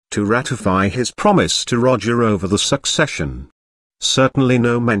otherwise, to ratify his promise to Roger over the succession. Certainly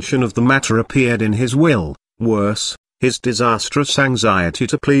no mention of the matter appeared in his will. Worse, his disastrous anxiety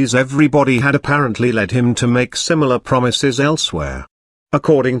to please everybody had apparently led him to make similar promises elsewhere.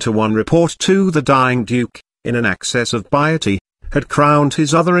 According to one report too, the dying duke, in an access of piety, had crowned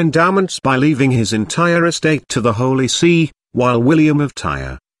his other endowments by leaving his entire estate to the Holy See, while William of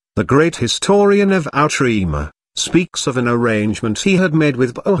Tyre, the great historian of Outremer, speaks of an arrangement he had made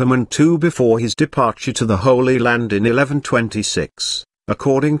with Bohemond II before his departure to the Holy Land in 1126,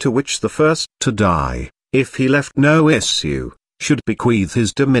 according to which the first to die, if he left no issue, should bequeath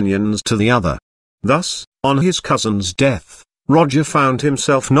his dominions to the other. Thus, on his cousin's death, Roger found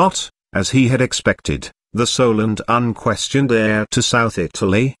himself not, as he had expected, the sole and unquestioned heir to South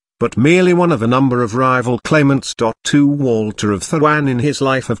Italy, but merely one of a number of rival claimants. 2. Walter of Thouann, in his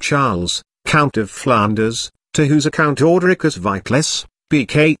Life of Charles, Count of Flanders, to whose account Ordricus Vitalis,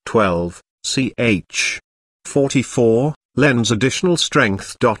 BK 12, ch. 44, lends additional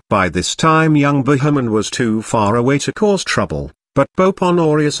strength. By this time young Bohemond was too far away to cause trouble, but Pope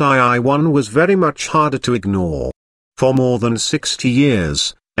Honorius II was very much harder to ignore. For more than 60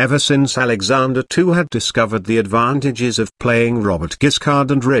 years, ever since Alexander II had discovered the advantages of playing Robert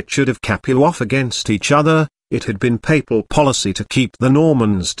Guiscard and Richard of Capua off against each other, it had been papal policy to keep the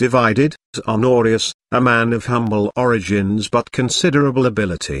Normans divided. Honorius, a man of humble origins but considerable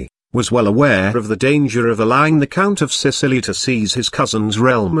ability, was well aware of the danger of allowing the Count of Sicily to seize his cousin's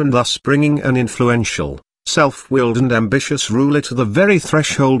realm and thus bringing an influential, self-willed and ambitious ruler to the very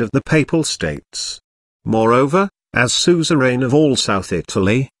threshold of the Papal States. Moreover, as suzerain of all South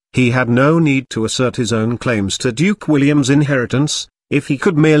Italy, he had no need to assert his own claims to Duke William's inheritance. If he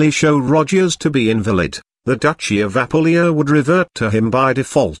could merely show Roger's to be invalid, the Duchy of Apulia would revert to him by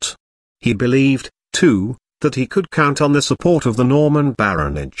default. He believed, too, that he could count on the support of the Norman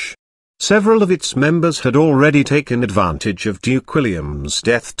baronage. Several of its members had already taken advantage of Duke William's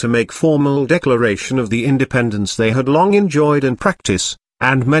death to make formal declaration of the independence they had long enjoyed in practice,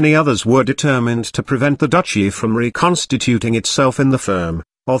 and many others were determined to prevent the duchy from reconstituting itself in the firm,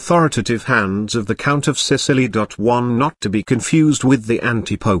 authoritative hands of the Count of Sicily. 1. Not to be confused with the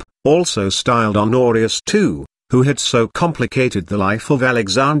anti-pope, also styled Honorius II, who had so complicated the life of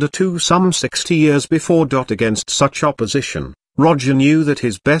Alexander II some 60 years before. Against such opposition, Roger knew that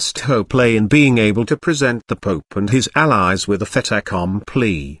his best hope lay in being able to present the Pope and his allies with a fait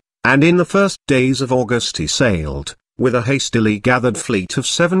accompli, and in the first days of August he sailed, with a hastily gathered fleet of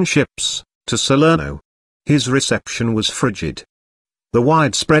 7 ships, to Salerno. His reception was frigid. The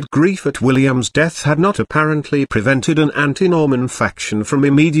widespread grief at William's death had not apparently prevented an anti-Norman faction from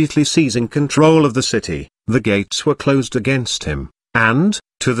immediately seizing control of the city. The gates were closed against him, and,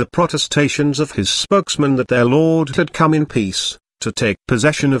 to the protestations of his spokesman that their lord had come in peace, to take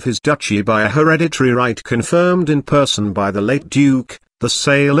possession of his duchy by a hereditary right confirmed in person by the late duke, the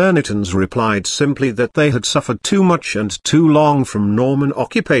Salernitans replied simply that they had suffered too much and too long from Norman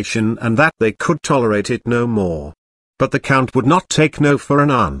occupation and that they could tolerate it no more. But the Count would not take no for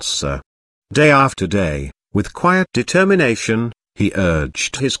an answer. Day after day, with quiet determination, he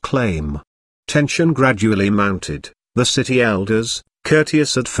urged his claim. Tension gradually mounted. The city elders,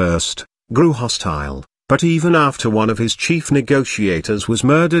 courteous at first, grew hostile, but even after one of his chief negotiators was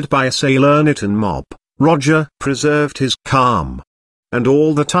murdered by a Salernitan mob, Roger preserved his calm. And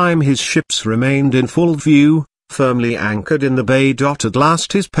all the time his ships remained in full view, firmly anchored in the bay. At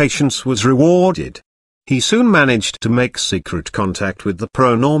last his patience was rewarded. He soon managed to make secret contact with the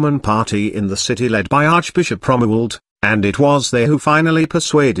pro-Norman party in the city led by Archbishop Romuald, and it was they who finally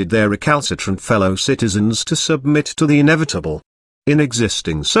persuaded their recalcitrant fellow citizens to submit to the inevitable. In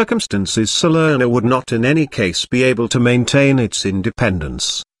existing circumstances Salerno would not in any case be able to maintain its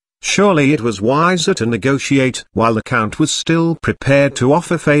independence. Surely it was wiser to negotiate while the Count was still prepared to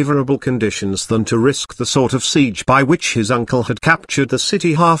offer favourable conditions than to risk the sort of siege by which his uncle had captured the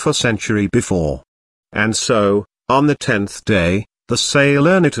city half a century before. And so, on the 10th day, the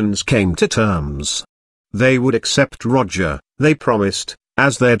Salernitans came to terms. They would accept Roger, they promised,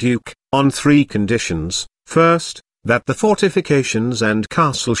 as their duke, on 3 conditions. First, that the fortifications and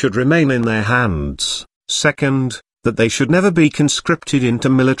castle should remain in their hands. Second, that they should never be conscripted into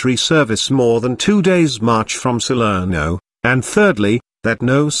military service more than 2 days' march from Salerno, and thirdly, that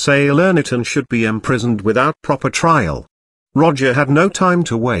no Salernitan should be imprisoned without proper trial. Roger had no time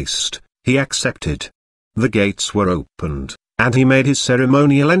to waste, he accepted. The gates were opened, and he made his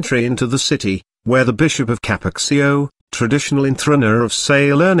ceremonial entry into the city, where the Bishop of Capexio, traditional enthroner of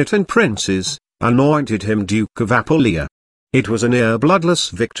Salernitan princes, anointed him Duke of Apulia. It was a near bloodless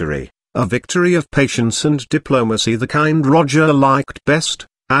victory. A victory of patience and diplomacy, the kind Roger liked best,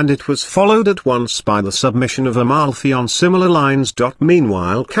 and it was followed at once by the submission of Amalfi on similar lines.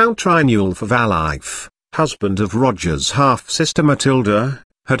 Meanwhile Count Reinulf of Alife, husband of Roger's half-sister Matilda,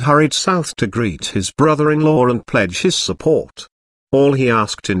 had hurried south to greet his brother-in-law and pledge his support. All he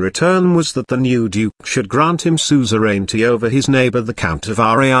asked in return was that the new duke should grant him suzerainty over his neighbour the Count of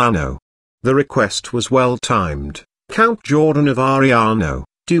Ariano. The request was well timed. Count Jordan of Ariano,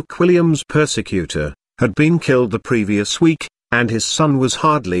 Duke William's persecutor, had been killed the previous week, and his son was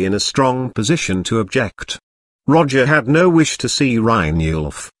hardly in a strong position to object. Roger had no wish to see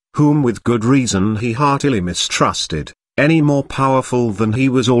Reinulf, whom with good reason he heartily mistrusted, any more powerful than he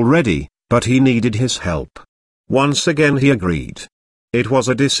was already, but he needed his help. Once again he agreed. It was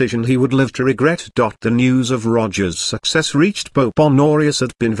a decision he would live to regret. The news of Roger's success reached Pope Honorius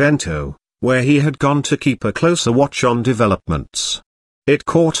at Benevento, where he had gone to keep a closer watch on developments. It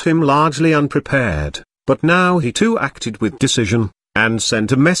caught him largely unprepared, but now he too acted with decision, and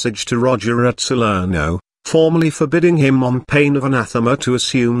sent a message to Roger at Salerno, formally forbidding him on pain of anathema to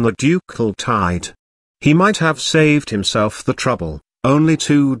assume the ducal tide. He might have saved himself the trouble. Only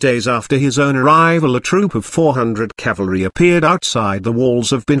 2 days after his own arrival a troop of 400 cavalry appeared outside the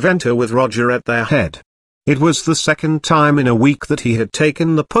walls of Benevento with Roger at their head. It was the second time in a week that he had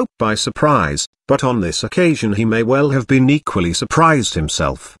taken the Pope by surprise, but on this occasion he may well have been equally surprised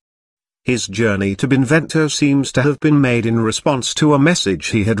himself. His journey to Benevento seems to have been made in response to a message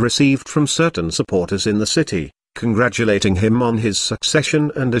he had received from certain supporters in the city, congratulating him on his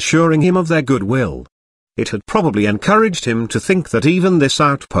succession and assuring him of their goodwill. It had probably encouraged him to think that even this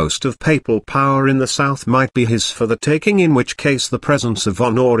outpost of papal power in the south might be his for the taking, in which case the presence of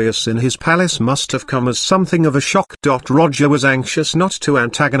Honorius in his palace must have come as something of a shock. Roger was anxious not to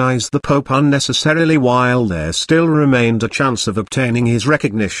antagonize the Pope unnecessarily while there still remained a chance of obtaining his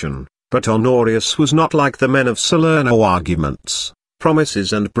recognition, but Honorius was not like the men of Salerno. Arguments,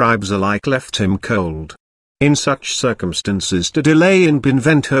 promises and bribes alike left him cold. In such circumstances to delay in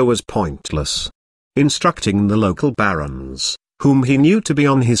Benevento was pointless. Instructing the local barons, whom he knew to be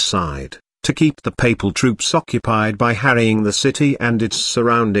on his side, to keep the papal troops occupied by harrying the city and its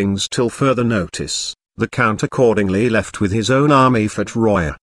surroundings till further notice, the Count accordingly left with his own army for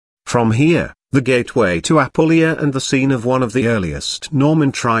Troia. From here, the gateway to Apulia and the scene of one of the earliest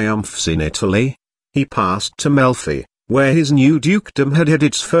Norman triumphs in Italy, he passed to Melfi, where his new dukedom had had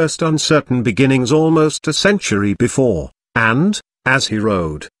its first uncertain beginnings almost a century before, and, as he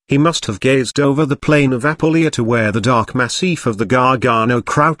rode, he must have gazed over the plain of Apulia to where the dark massif of the Gargano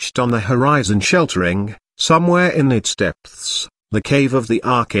crouched on the horizon, sheltering, somewhere in its depths, the cave of the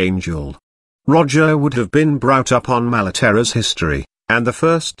Archangel. Roger would have been brought up on Malaterra's history, and the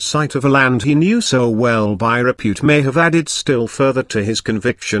first sight of a land he knew so well by repute may have added still further to his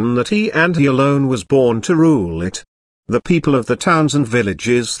conviction that he and he alone was born to rule it. The people of the towns and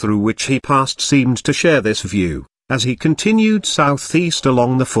villages through which he passed seemed to share this view. As he continued southeast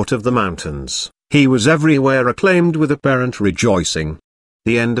along the foot of the mountains, he was everywhere acclaimed with apparent rejoicing.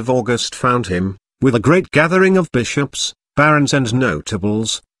 The end of August found him, with a great gathering of bishops, barons and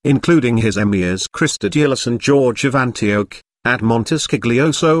notables, including his emirs Christodulus and George of Antioch, at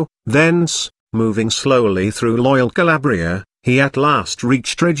Montescaglioso. Thence, moving slowly through loyal Calabria, he at last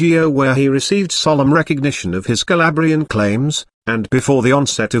reached Reggio, where he received solemn recognition of his Calabrian claims, and before the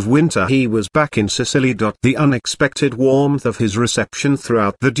onset of winter he was back in Sicily. The unexpected warmth of his reception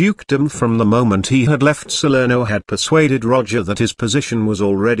throughout the dukedom from the moment he had left Salerno had persuaded Roger that his position was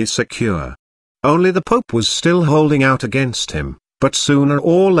already secure. Only the Pope was still holding out against him, but sooner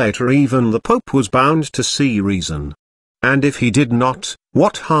or later even the Pope was bound to see reason. And if he did not,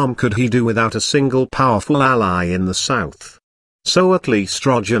 what harm could he do without a single powerful ally in the south? So at least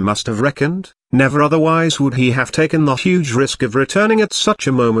Roger must have reckoned, Never otherwise would he have taken the huge risk of returning at such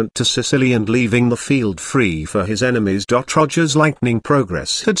a moment to Sicily and leaving the field free for his enemies. Roger's lightning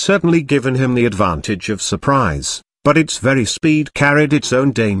progress had certainly given him the advantage of surprise, but its very speed carried its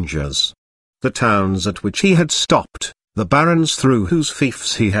own dangers. The towns at which he had stopped, the barons through whose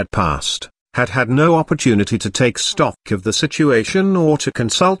fiefs he had passed, had had no opportunity to take stock of the situation or to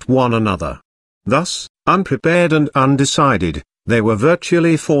consult one another. Thus, unprepared and undecided, they were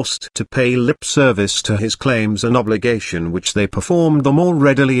virtually forced to pay lip service to his claims, an obligation which they performed the more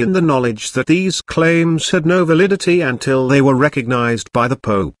readily in the knowledge that these claims had no validity until they were recognized by the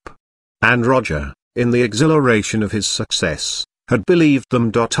Pope. And Roger, in the exhilaration of his success, had believed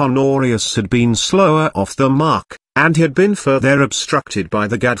them. Honorius had been slower off the mark, and had been further obstructed by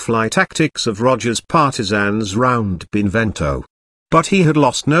the gadfly tactics of Roger's partisans round Benevento. But he had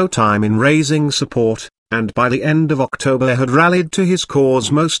lost no time in raising support, and by the end of October had rallied to his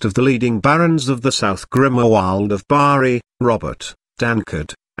cause most of the leading barons of the south: Grimoald of Bari, Robert,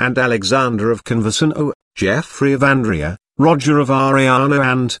 Tancred, and Alexander of Conversano, Geoffrey of Andria, Roger of Ariana,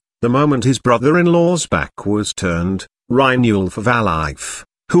 and, the moment his brother-in-law's back was turned, Reinulf of Alife,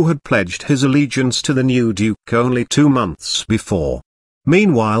 who had pledged his allegiance to the new duke only 2 months before.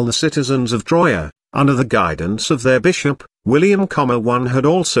 Meanwhile the citizens of Troia, under the guidance of their bishop, William I, had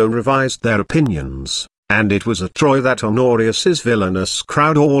also revised their opinions, and it was at Troy that Honorius's villainous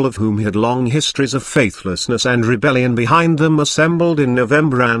crowd, all of whom had long histories of faithlessness and rebellion behind them, assembled in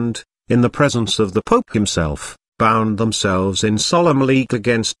November and, in the presence of the Pope himself, bound themselves in solemn league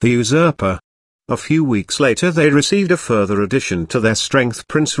against the usurper. A few weeks later they received a further addition to their strength: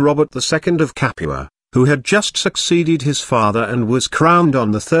 Prince Robert II of Capua, who had just succeeded his father and was crowned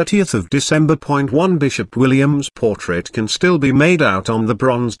on the 30th of December. 1 Bishop William's portrait can still be made out on the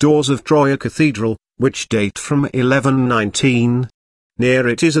bronze doors of Troia Cathedral, which date from 1119. Near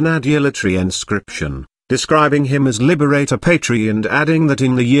it is an adulatory inscription, describing him as liberator patri, and adding that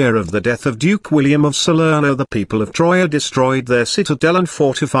in the year of the death of Duke William of Salerno the people of Troia destroyed their citadel and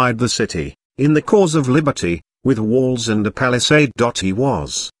fortified the city, in the cause of liberty, with walls and a palisade. He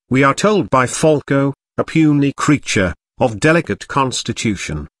was, we are told by Folco, a puny creature, of delicate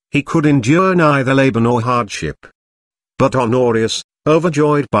constitution. He could endure neither labor nor hardship. But Honorius,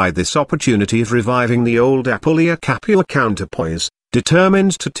 overjoyed by this opportunity of reviving the old Apulia Capua counterpoise,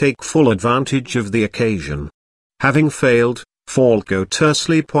 determined to take full advantage of the occasion. Having failed, Folco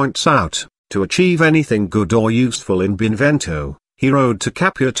tersely points out, to achieve anything good or useful in Benevento, he rode to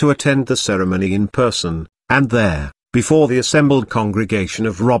Capua to attend the ceremony in person, and there, before the assembled congregation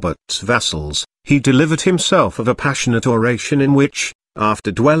of Robert's vassals, he delivered himself of a passionate oration in which,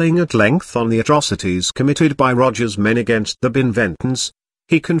 after dwelling at length on the atrocities committed by Roger's men against the Beneventans,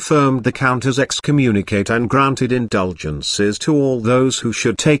 he confirmed the count as excommunicate and granted indulgences to all those who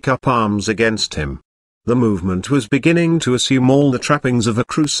should take up arms against him. The movement was beginning to assume all the trappings of a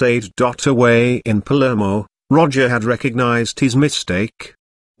crusade. Away in Palermo, Roger had recognized his mistake.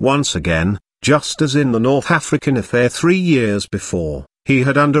 Once again, just as in the North African affair 3 years before, he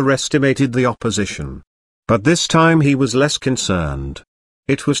had underestimated the opposition. But this time he was less concerned.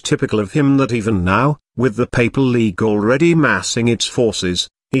 It was typical of him that even now, with the Papal League already massing its forces,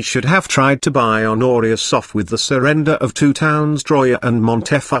 he should have tried to buy Honorius off with the surrender of 2 towns, Troia and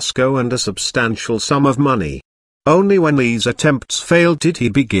Montefusco, and a substantial sum of money. Only when these attempts failed did he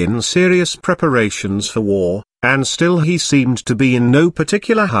begin serious preparations for war, and still he seemed to be in no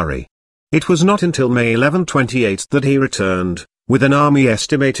particular hurry. It was not until May 1128 that he returned, with an army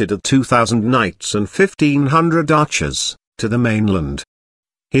estimated at 2,000 knights and 1,500 archers, to the mainland.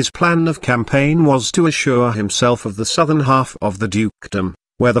 His plan of campaign was to assure himself of the southern half of the dukedom,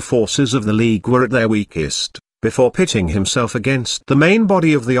 where the forces of the League were at their weakest, before pitting himself against the main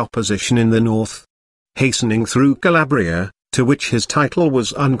body of the opposition in the north. Hastening through Calabria, to which his title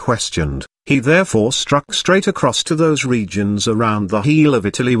was unquestioned, he therefore struck straight across to those regions around the heel of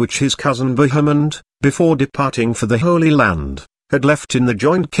Italy which his cousin Bohemond, before departing for the Holy Land, had left in the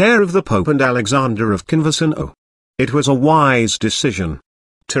joint care of the Pope and Alexander of Conversano. It was a wise decision.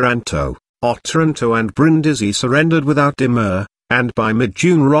 Taranto, Otranto and Brindisi surrendered without demur, and by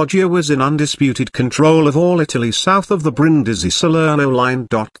mid-June Roger was in undisputed control of all Italy south of the Brindisi-Salerno line.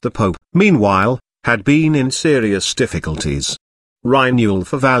 The Pope, meanwhile, had been in serious difficulties.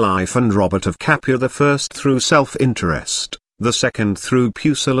 Reinulf of Alife and Robert of Capua, the first through self-interest, the second through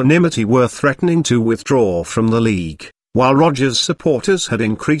pusillanimity, were threatening to withdraw from the League, while Roger's supporters had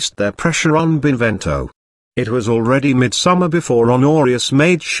increased their pressure on Benevento. It was already midsummer before Honorius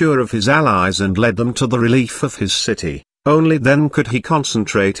made sure of his allies and led them to the relief of his city. Only then could he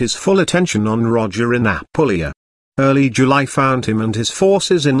concentrate his full attention on Roger in Apulia. Early July found him and his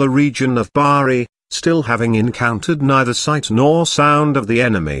forces in the region of Bari, still having encountered neither sight nor sound of the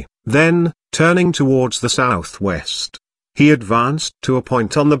enemy. Then, turning towards the southwest, he advanced to a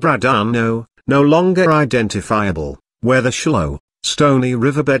point on the Bradano, no longer identifiable, where the shallow, stony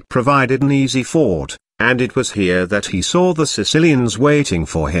riverbed provided an easy ford, and it was here that he saw the Sicilians waiting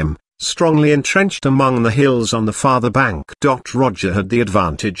for him, strongly entrenched among the hills on the farther bank. Roger had the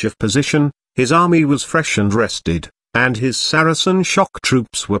advantage of position, his army was fresh and rested, and his Saracen shock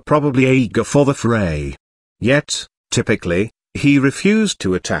troops were probably eager for the fray. Yet, typically, he refused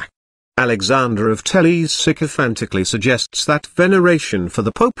to attack. Alexander of Tellez sycophantically suggests that veneration for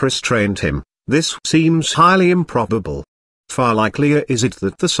the Pope restrained him. This seems highly improbable. Far likelier is it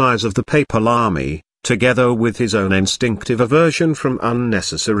that the size of the papal army, together with his own instinctive aversion from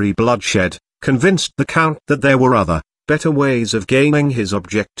unnecessary bloodshed, convinced the Count that there were other, better ways of gaining his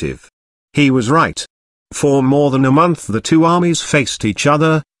objective. He was right. For more than a month the two armies faced each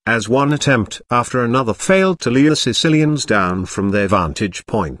other, as one attempt after another failed to lure the Sicilians down from their vantage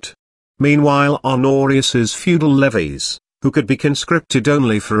point. Meanwhile Honorius's feudal levies, who could be conscripted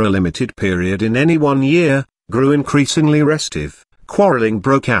only for a limited period in any 1 year, grew increasingly restive. Quarreling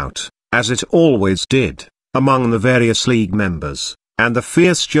broke out, as it always did, among the various league members, and the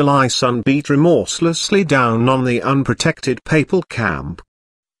fierce July sun beat remorselessly down on the unprotected papal camp.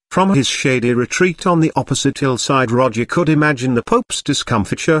 From his shady retreat on the opposite hillside Roger could imagine the Pope's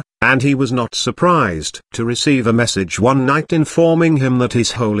discomfiture, and he was not surprised to receive a message one night informing him that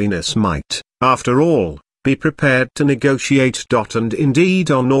His Holiness might, after all, be prepared to negotiate. And indeed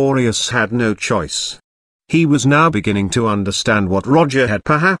Honorius had no choice. He was now beginning to understand what Roger had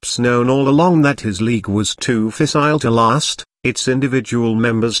perhaps known all along, that his league was too facile to last, its individual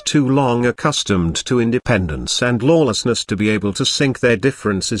members too long accustomed to independence and lawlessness to be able to sink their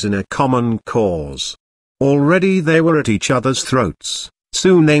differences in a common cause. Already they were at each other's throats,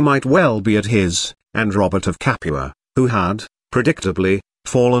 soon they might well be at his, and Robert of Capua, who had, predictably,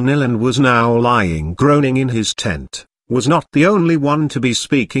 fallen ill and was now lying groaning in his tent, was not the only one to be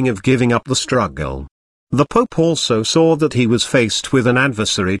speaking of giving up the struggle. The Pope also saw that he was faced with an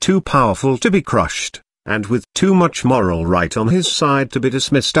adversary too powerful to be crushed, and with too much moral right on his side to be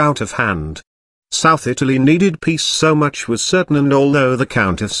dismissed out of hand. South Italy needed peace so much was certain, and although the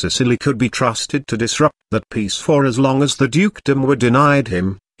Count of Sicily could be trusted to disrupt that peace for as long as the dukedom were denied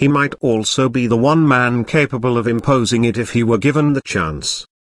him, he might also be the one man capable of imposing it if he were given the chance.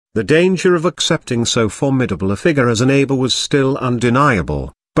 The danger of accepting so formidable a figure as a neighbor was still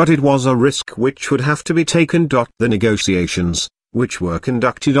undeniable, but it was a risk which would have to be taken. The negotiations, which were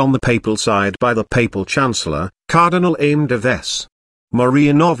conducted on the papal side by the papal chancellor, Cardinal Aime de Ves,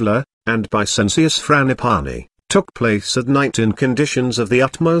 Maria Novella, and by Cencius Frangipani, took place at night in conditions of the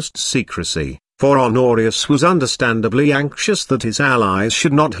utmost secrecy, for Honorius was understandably anxious that his allies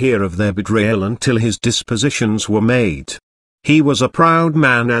should not hear of their betrayal until his dispositions were made. He was a proud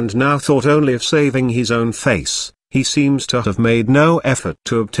man and now thought only of saving his own face. He seems to have made no effort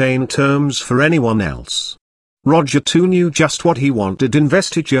to obtain terms for anyone else. Roger too knew just what he wanted: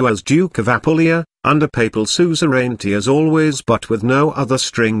 investiture as Duke of Apulia, under papal suzerainty as always, but with no other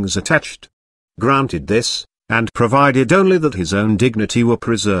strings attached. Granted this, and provided only that his own dignity were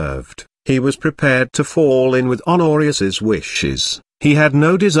preserved, he was prepared to fall in with Honorius's wishes. He had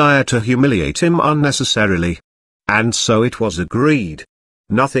no desire to humiliate him unnecessarily. And so it was agreed.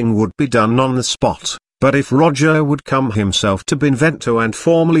 Nothing would be done on the spot. But if Roger would come himself to Benevento and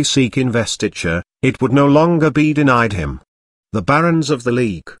formally seek investiture, it would no longer be denied him. The barons of the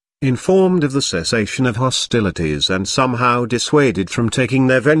League, informed of the cessation of hostilities and somehow dissuaded from taking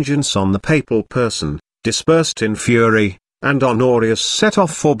their vengeance on the papal person, dispersed in fury, and Honorius set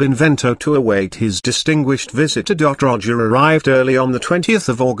off for Benevento to await his distinguished visitor. Roger arrived early on the 20th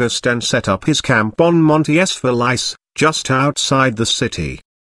of August and set up his camp on Monte Esfalice, just outside the city.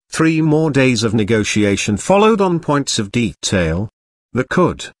 3 more days of negotiation followed on points of detail. There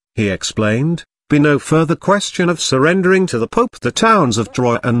could, he explained, be no further question of surrendering to the Pope the towns of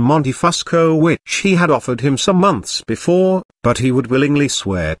Troia and Montefusco which he had offered him some months before, but he would willingly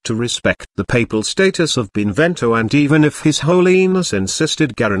swear to respect the papal status of Benevento and, even if His Holiness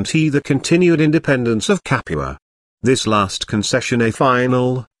insisted, guarantee the continued independence of Capua. This last concession a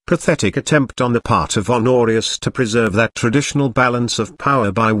final, pathetic attempt on the part of Honorius to preserve that traditional balance of power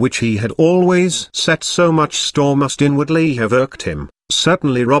by which he had always set so much store must inwardly have irked him.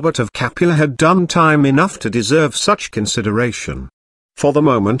 Certainly Robert of Capua had done time enough to deserve such consideration. For the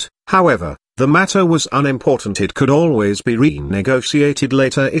moment, however, the matter was unimportant. It could always be renegotiated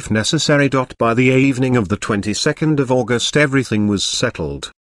later if necessary. By the evening of the 22nd of August everything was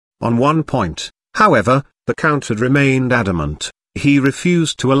settled. On one point, however, The Count had remained adamant. He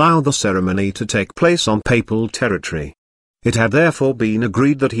refused to allow the ceremony to take place on papal territory. It had therefore been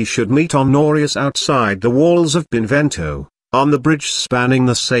agreed that he should meet Honorius outside the walls of Benevento, on the bridge spanning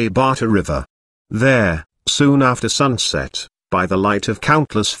the Sabata River. There, soon after sunset, by the light of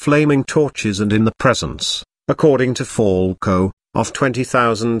countless flaming torches and in the presence, according to Falco, of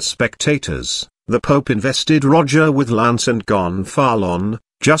 20,000 spectators, the Pope invested Roger with lance and gonfalon,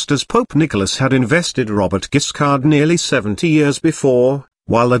 just as Pope Nicholas had invested Robert Guiscard nearly 70 years before,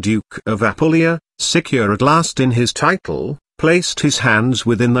 while the Duke of Apulia, secure at last in his title, placed his hands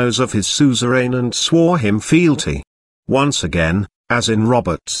within those of his suzerain and swore him fealty. Once again, as in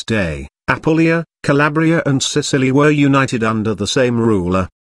Robert's day, Apulia, Calabria and Sicily were united under the same ruler.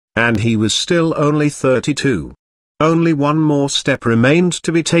 And he was still only 32. Only one more step remained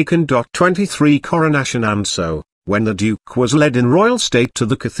to be taken. 23 Coronation. And so, when the Duke was led in royal state to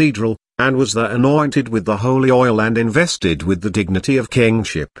the cathedral, and was there anointed with the holy oil and invested with the dignity of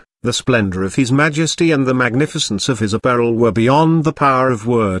kingship, the splendor of his majesty and the magnificence of his apparel were beyond the power of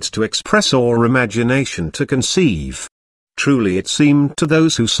words to express or imagination to conceive. Truly it seemed to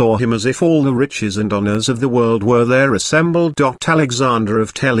those who saw him as if all the riches and honors of the world were there assembled. Alexander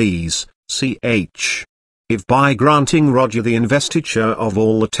of Tellez, ch. If by granting Roger the investiture of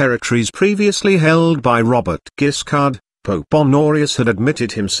all the territories previously held by Robert Guiscard, Pope Honorius had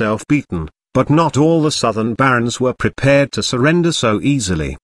admitted himself beaten, but not all the southern barons were prepared to surrender so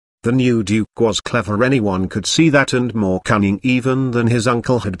easily. The new duke was clever, anyone could see that, and more cunning even than his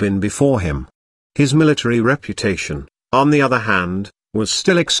uncle had been before him. His military reputation, on the other hand, was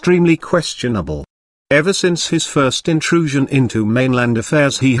still extremely questionable. Ever since his first intrusion into mainland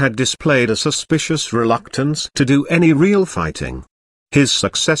affairs he had displayed a suspicious reluctance to do any real fighting. His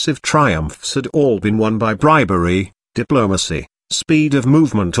successive triumphs had all been won by bribery, diplomacy, speed of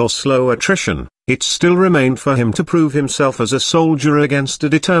movement or slow attrition. It still remained for him to prove himself as a soldier against a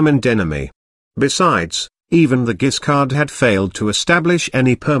determined enemy. Besides, even the Guiscard had failed to establish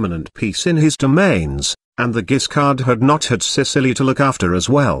any permanent peace in his domains, and the Guiscard had not had Sicily to look after as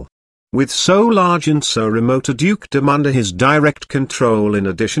well. With so large and so remote a dukedom under his direct control in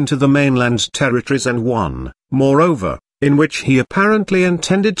addition to the mainland territories, and one, moreover, in which he apparently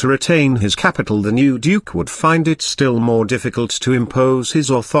intended to retain his capital, the new duke would find it still more difficult to impose his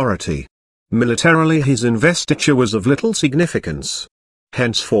authority. Militarily his investiture was of little significance.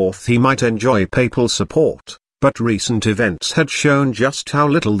 Henceforth he might enjoy papal support, but recent events had shown just how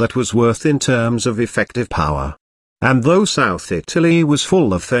little that was worth in terms of effective power. And though South Italy was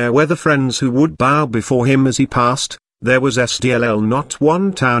full of fair-weather friends who would bow before him as he passed, there was still not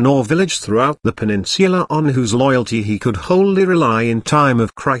one town or village throughout the peninsula on whose loyalty he could wholly rely in time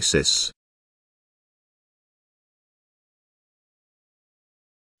of crisis.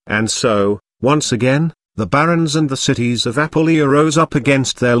 And so, once again, the barons and the cities of Apulia rose up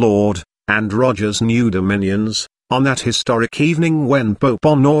against their lord, and Roger's new dominions, on that historic evening when Pope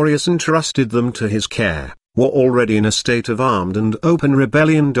Honorius entrusted them to his care, were already in a state of armed and open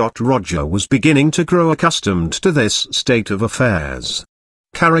rebellion. Roger was beginning to grow accustomed to this state of affairs.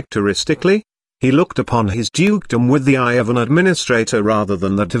 Characteristically, he looked upon his dukedom with the eye of an administrator rather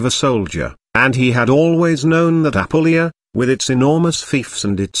than that of a soldier, and he had always known that Apulia, with its enormous fiefs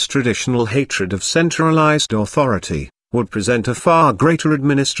and its traditional hatred of centralized authority, would present a far greater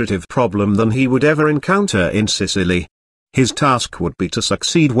administrative problem than he would ever encounter in Sicily. His task would be to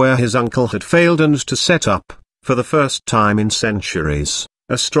succeed where his uncle had failed and to set up, for the first time in centuries,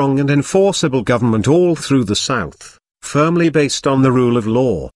 a strong and enforceable government all through the south, firmly based on the rule of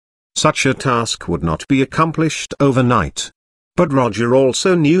law. Such a task would not be accomplished overnight. But Roger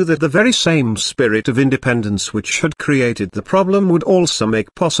also knew that the very same spirit of independence which had created the problem would also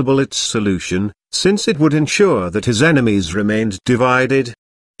make possible its solution, since it would ensure that his enemies remained divided.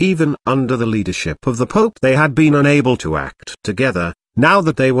 Even under the leadership of the Pope they had been unable to act together. Now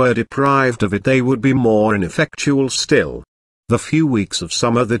that they were deprived of it they would be more ineffectual still. The few weeks of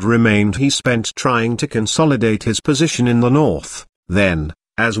summer that remained he spent trying to consolidate his position in the north. Then,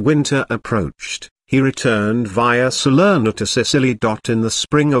 as winter approached, he returned via Salerno to Sicily. In the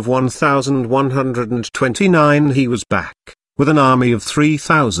spring of 1129 he was back, with an army of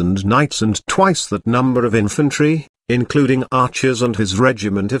 3,000 knights and twice that number of infantry, including archers and his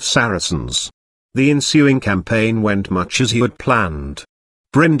regiment of Saracens. The ensuing campaign went much as he had planned.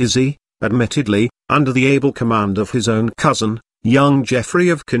 Brindisi, admittedly, under the able command of his own cousin, young Geoffrey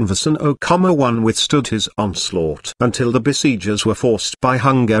of Kinverson-O'Connor, withstood his onslaught until the besiegers were forced by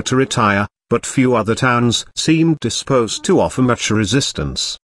hunger to retire, but few other towns seemed disposed to offer much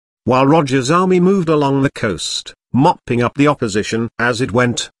resistance. While Roger's army moved along the coast, mopping up the opposition as it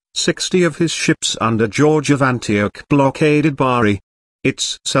went, 60 of his ships under George of Antioch blockaded Bari.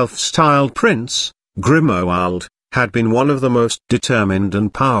 Its self-styled prince, Grimoald, had been one of the most determined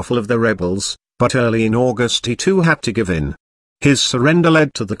and powerful of the rebels, but early in August he too had to give in. His surrender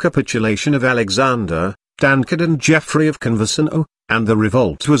led to the capitulation of Alexander, Tancred and Geoffrey of Conversano, and the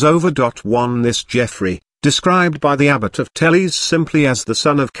revolt was over. This Geoffrey, described by the abbot of Tellys simply as the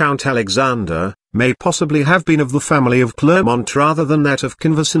son of Count Alexander, may possibly have been of the family of Clermont rather than that of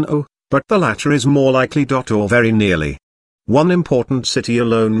Conversano, but the latter is more likely. Or very nearly. One important city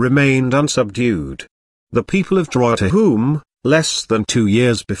alone remained unsubdued. The people of Troy, to whom, less than 2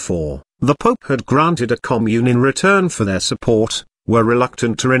 years before, the Pope had granted a commune in return for their support, were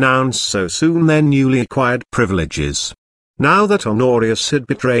reluctant to renounce so soon their newly acquired privileges. Now that Honorius had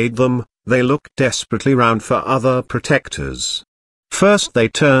betrayed them, they looked desperately round for other protectors. First they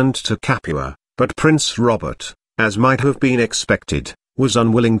turned to Capua, but Prince Robert, as might have been expected, was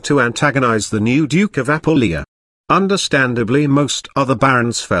unwilling to antagonize the new Duke of Apulia. Understandably, most other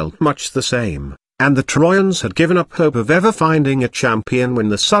barons felt much the same, and the Trojans had given up hope of ever finding a champion when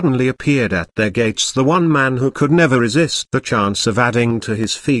there suddenly appeared at their gates the one man who could never resist the chance of adding to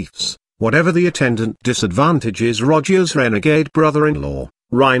his fiefs, whatever the attendant disadvantages, Roger's renegade brother-in-law,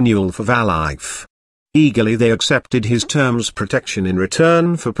 Rheinulf of Alife. Eagerly they accepted his terms protection in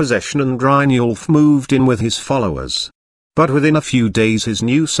return for possession, and Rheinulf moved in with his followers. But within a few days his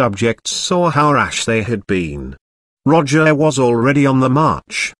new subjects saw how rash they had been. Roger was already on the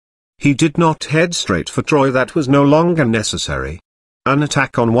march. He did not head straight for Troy, that was no longer necessary. An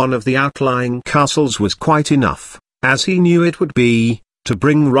attack on one of the outlying castles was quite enough, as he knew it would be, to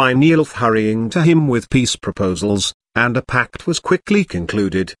bring Rheinulf hurrying to him with peace proposals, and a pact was quickly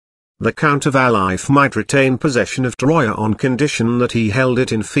concluded. The Count of Alife might retain possession of Troy on condition that he held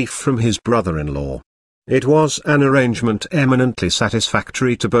it in fief from his brother-in-law. It was an arrangement eminently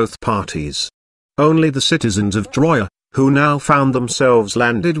satisfactory to both parties. Only the citizens of Troy, who now found themselves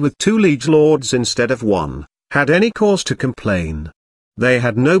landed with 2 liege lords instead of 1, had any cause to complain. They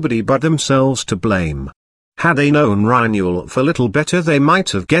had nobody but themselves to blame. Had they known Rheinulf a little better, they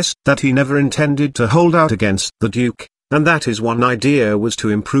might have guessed that he never intended to hold out against the Duke, and that his one idea was to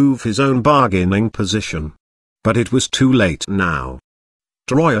improve his own bargaining position. But it was too late now.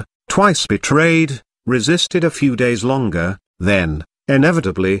 Troy, twice betrayed, resisted a few days longer, then,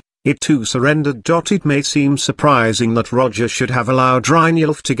 inevitably, it too surrendered. It may seem surprising that Roger should have allowed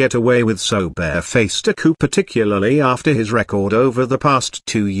Rheinulf to get away with so barefaced a coup, particularly after his record over the past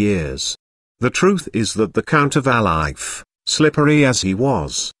 2 years. The truth is that the Count of Alife, slippery as he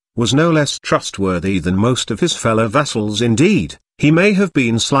was no less trustworthy than most of his fellow vassals. Indeed, he may have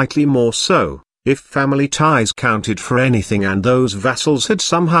been slightly more so, if family ties counted for anything, and those vassals had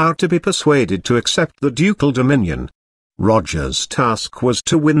somehow to be persuaded to accept the ducal dominion. Roger's task was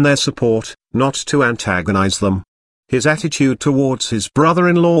to win their support, not to antagonize them. His attitude towards his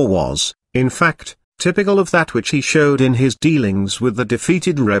brother-in-law was, in fact, typical of that which he showed in his dealings with the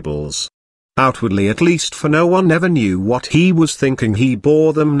defeated rebels. Outwardly at least, for no one ever knew what he was thinking, he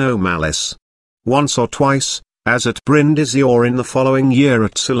bore them no malice. Once or twice, as at Brindisi or in the following year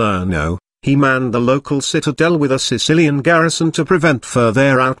at Salerno, he manned the local citadel with a Sicilian garrison to prevent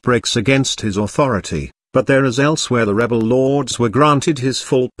further outbreaks against his authority, but there as elsewhere the rebel lords were granted his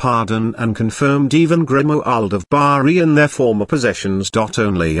full pardon and confirmed even Grimoald of Bari in their former possessions.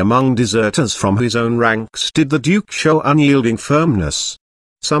 Only among deserters from his own ranks did the Duke show unyielding firmness.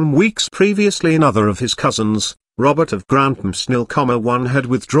 Some weeks previously another of his cousins, Robert of Grantmesnil, had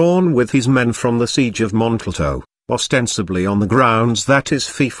withdrawn with his men from the siege of Montalto, ostensibly on the grounds that his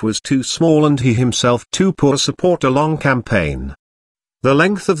fief was too small and he himself too poor to support a long campaign. The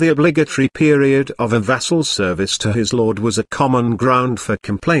length of the obligatory period of a vassal's service to his lord was a common ground for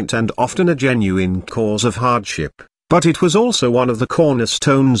complaint and often a genuine cause of hardship, but it was also one of the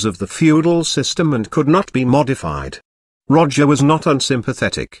cornerstones of the feudal system and could not be modified. Roger was not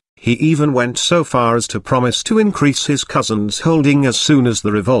unsympathetic. He even went so far as to promise to increase his cousin's holding as soon as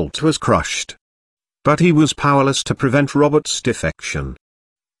the revolt was crushed. But he was powerless to prevent Robert's defection.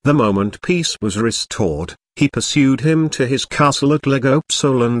 The moment peace was restored, he pursued him to his castle at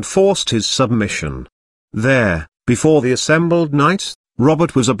Legopsol and forced his submission. There, before the assembled knights,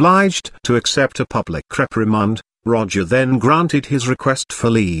 Robert was obliged to accept a public reprimand. Roger then granted his request for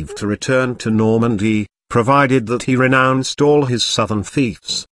leave to return to Normandy, provided that he renounced all his southern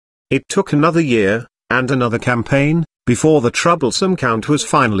fiefs. It took another year, and another campaign, before the troublesome count was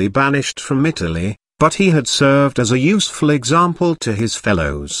finally banished from Italy, but he had served as a useful example to his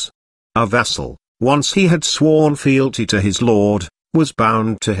fellows. A vassal, once he had sworn fealty to his lord, was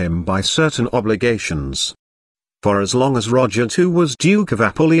bound to him by certain obligations. For as long as Roger II was Duke of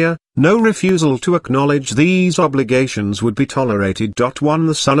Apulia, no refusal to acknowledge these obligations would be tolerated. 1.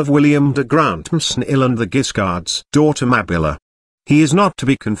 The son of William de Grantmesnil and the Guiscard's daughter Mabilla. He is not to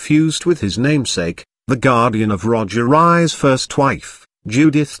be confused with his namesake, the guardian of Roger I's first wife,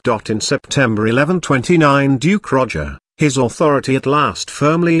 Judith. In September 1129 Duke Roger, his authority at last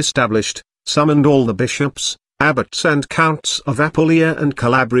firmly established, summoned all the bishops, abbots and counts of Apulia and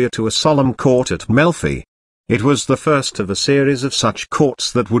Calabria to a solemn court at Melfi. It was the first of a series of such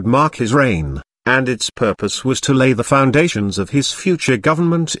courts that would mark his reign, and its purpose was to lay the foundations of his future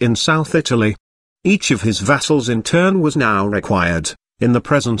government in South Italy. Each of his vassals in turn was now required, in the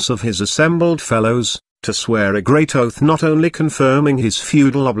presence of his assembled fellows, to swear a great oath not only confirming his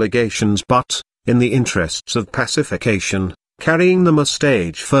feudal obligations but, in the interests of pacification, carrying them a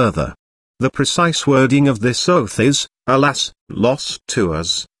stage further. The precise wording of this oath is, alas, lost to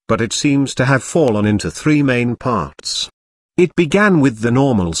us, but it seems to have fallen into three main parts. It began with the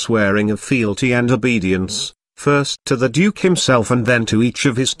normal swearing of fealty and obedience, first to the Duke himself and then to each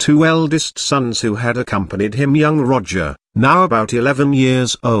of his two eldest sons who had accompanied him, young Roger, now about 11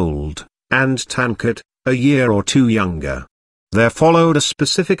 years old, and Tancred, a year or two younger. There followed a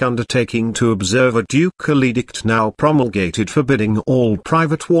specific undertaking to observe a ducal edict now promulgated forbidding all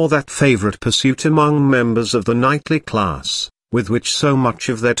private war, that favourite pursuit among members of the knightly class, with which so much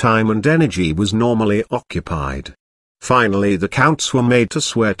of their time and energy was normally occupied. Finally the counts were made to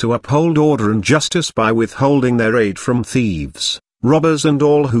swear to uphold order and justice by withholding their aid from thieves, robbers and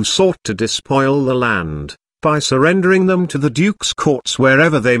all who sought to despoil the land, by surrendering them to the duke's courts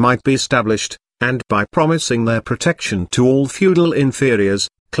wherever they might be established, and by promising their protection to all feudal inferiors,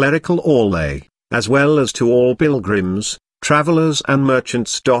 clerical or lay, as well as to all pilgrims, travellers and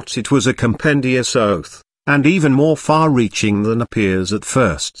merchants. It was a compendious oath, and even more far-reaching than appears at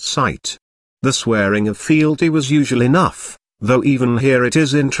first sight. The swearing of fealty was usual enough, though even here it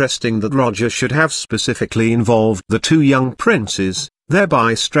is interesting that Roger should have specifically involved the two young princes,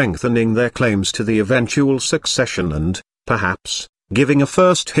 thereby strengthening their claims to the eventual succession and, perhaps, giving a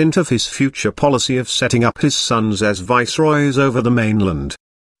first hint of his future policy of setting up his sons as viceroys over the mainland.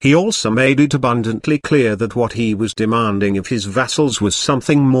 He also made it abundantly clear that what he was demanding of his vassals was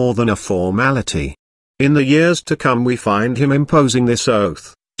something more than a formality. In the years to come we find him imposing this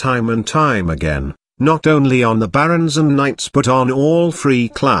oath, time and time again, not only on the barons and knights but on all free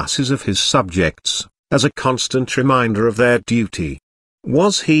classes of his subjects, as a constant reminder of their duty.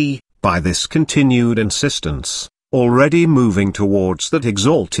 Was he, by this continued insistence, already moving towards that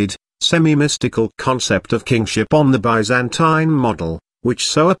exalted, semi-mystical concept of kingship on the Byzantine model, which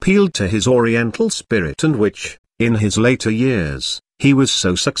so appealed to his oriental spirit and which, in his later years, he was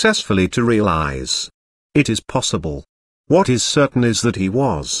so successfully to realize? It is possible. What is certain is that he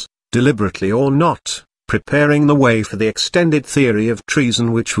was, deliberately or not, preparing the way for the extended theory of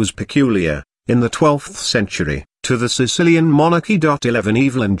treason which was peculiar, in the 12th century, to the Sicilian monarchy. 11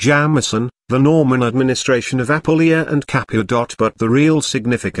 Evelyn Jamieson, the Norman administration of Apulia and Capua. But the real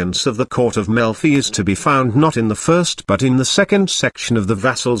significance of the court of Melfi is to be found not in the first but in the second section of the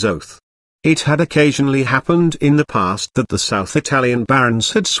vassal's oath. It had occasionally happened in the past that the South Italian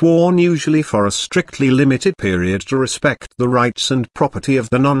barons had sworn, usually for a strictly limited period, to respect the rights and property of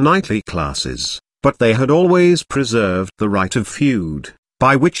the non-knightly classes, but they had always preserved the right of feud,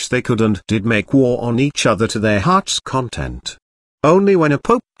 by which they could and did make war on each other to their heart's content. Only when a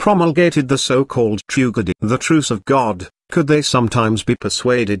pope promulgated the so-called Trugadi, the truce of God, could they sometimes be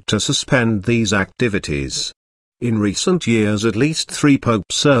persuaded to suspend these activities. In recent years at least 3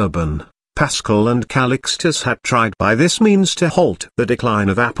 popes, Urban, Paschal and Calixtus, had tried by this means to halt the decline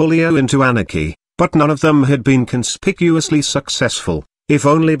of Apulia into anarchy, but none of them had been conspicuously successful, if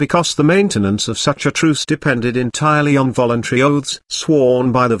only because the maintenance of such a truce depended entirely on voluntary oaths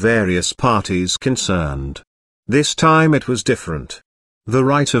sworn by the various parties concerned. This time it was different. The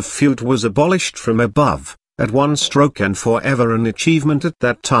right of feud was abolished from above, at one stroke and forever, an achievement at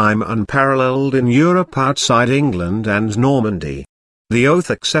that time unparalleled in Europe outside England and Normandy. The oath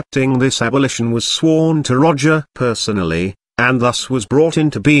accepting this abolition was sworn to Roger personally, and thus was brought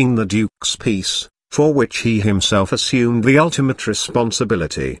into being the Duke's peace, for which he himself assumed the ultimate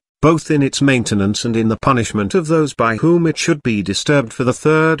responsibility, both in its maintenance and in the punishment of those by whom it should be disturbed. For the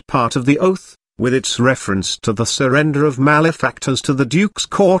third part of the oath, with its reference to the surrender of malefactors to the Duke's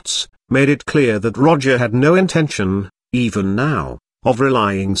courts, made it clear that Roger had no intention, even now, of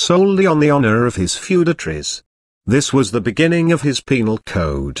relying solely on the honour of his feudatories. This was the beginning of his penal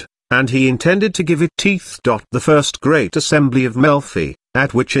code, and he intended to give it teeth. The first great assembly of Melfi,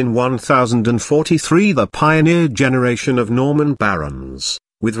 at which in 1043 the pioneer generation of Norman barons,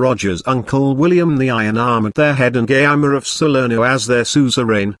 with Roger's uncle William the Iron Arm at their head and Gaymer of Salerno as their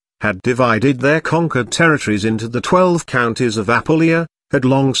suzerain, had divided their conquered territories into the 12 counties of Apulia, had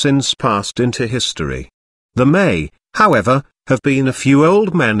long since passed into history. There may, however, have been a few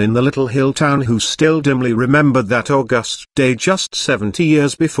old men in the little hill town who still dimly remembered that august day just 70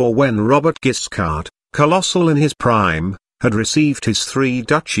 years before, when Robert Guiscard, colossal in his prime, had received his 3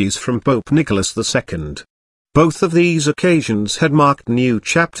 duchies from Pope Nicholas II. Both of these occasions had marked new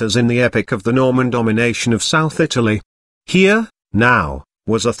chapters in the epic of the Norman domination of South Italy. Here, now,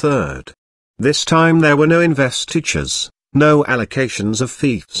 was a third. This time there were no investitures, no allocations of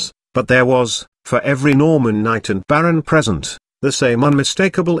fiefs, but there was, for every Norman knight and baron present, the same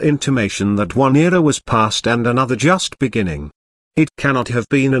unmistakable intimation that one era was past and another just beginning. It cannot have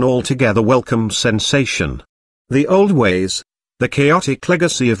been an altogether welcome sensation. The old ways, the chaotic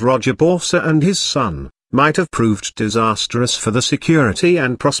legacy of Roger Borsa and his son, might have proved disastrous for the security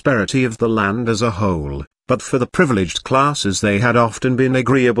and prosperity of the land as a whole, but for the privileged classes they had often been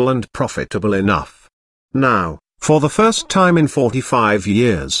agreeable and profitable enough. Now, for the first time in 45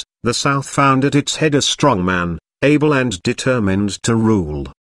 years, the South found at its head a strong man, able and determined to rule.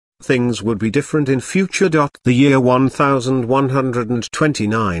 Things would be different in future. The year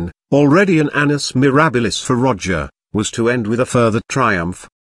 1129, already an annus mirabilis for Roger, was to end with a further triumph.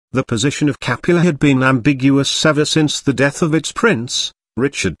 The position of Capua had been ambiguous ever since the death of its prince,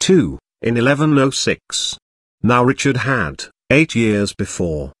 Richard II, in 1106. Now Richard had, 8 years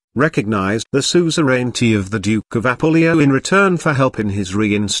before, recognized the suzerainty of the Duke of Apulia in return for help in his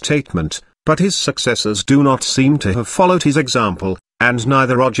reinstatement, but his successors do not seem to have followed his example, and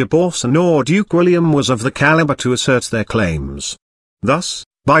neither Roger Borsa nor Duke William was of the caliber to assert their claims. Thus,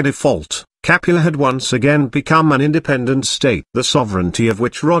 by default, Capua had once again become an independent state, the sovereignty of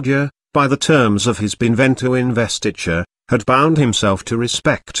which Roger, by the terms of his Benevento investiture, had bound himself to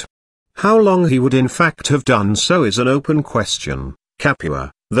respect. How long he would in fact have done so is an open question.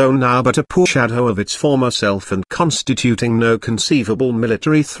 Capua, though now but a poor shadow of its former self and constituting no conceivable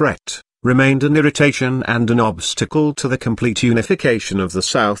military threat, remained an irritation and an obstacle to the complete unification of the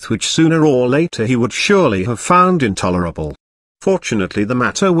South, which sooner or later he would surely have found intolerable. Fortunately the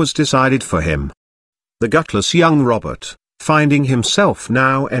matter was decided for him. The gutless young Robert, finding himself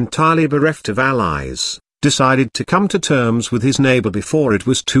now entirely bereft of allies, decided to come to terms with his neighbor before it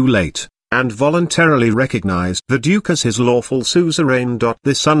was too late, and voluntarily recognized the Duke as his lawful suzerain.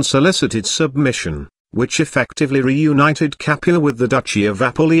 This unsolicited submission, which effectively reunited Capua with the Duchy of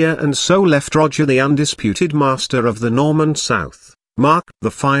Apulia and so left Roger the undisputed master of the Norman South, marked the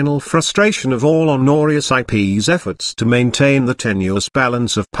final frustration of all Honorius IP's efforts to maintain the tenuous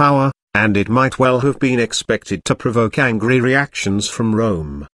balance of power, and it might well have been expected to provoke angry reactions from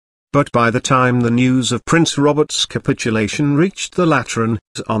Rome. But by the time the news of Prince Robert's capitulation reached the Lateran,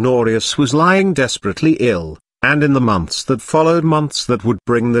 Honorius was lying desperately ill, and in the months that followed, months that would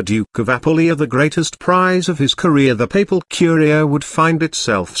bring the Duke of Apulia the greatest prize of his career, the papal curia would find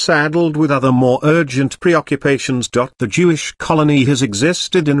itself saddled with other more urgent preoccupations. The Jewish colony has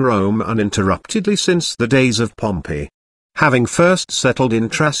existed in Rome uninterruptedly since the days of Pompey. Having first settled in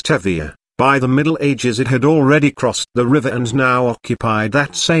Trastevere, by the Middle Ages it had already crossed the river and now occupied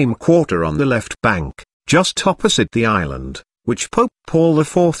that same quarter on the left bank, just opposite the island, which Pope Paul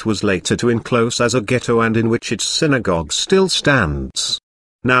IV was later to enclose as a ghetto and in which its synagogue still stands.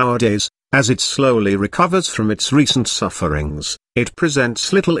 Nowadays, as it slowly recovers from its recent sufferings, it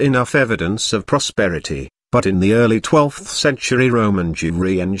presents little enough evidence of prosperity, but in the early 12th century Roman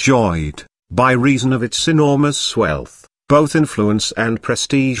Jewry enjoyed, by reason of its enormous wealth, both influence and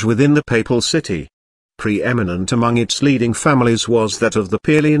prestige within the papal city. Preeminent among its leading families was that of the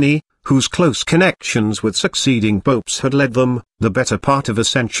Pierini, whose close connections with succeeding popes had led them, the better part of a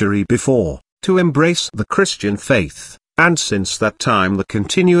century before, to embrace the Christian faith, and since that time the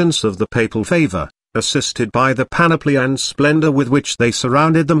continuance of the papal favor, assisted by the panoply and splendor with which they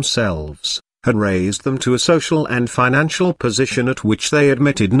surrounded themselves, had raised them to a social and financial position at which they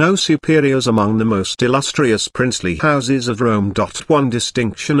admitted no superiors among the most illustrious princely houses of Rome. One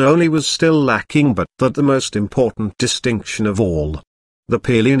distinction only was still lacking, but that the most important distinction of all. The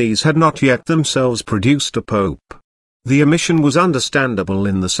Pierlinis had not yet themselves produced a pope. The omission was understandable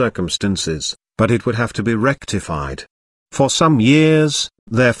in the circumstances, but it would have to be rectified. For some years,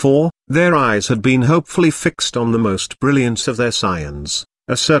 therefore, their eyes had been hopefully fixed on the most brilliant of their scions,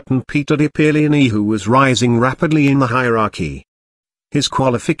 a certain Peter de Pierlini, who was rising rapidly in the hierarchy. His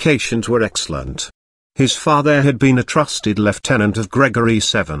qualifications were excellent. His father had been a trusted lieutenant of Gregory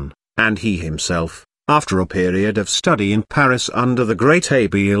VII, and he himself, after a period of study in Paris under the great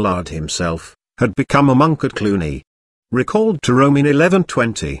Abélard himself, had become a monk at Cluny. Recalled to Rome in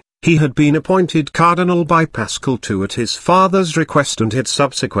 1120, he had been appointed cardinal by Paschal II at his father's request and had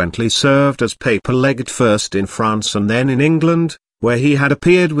subsequently served as papal legate first in France and then in England, where he had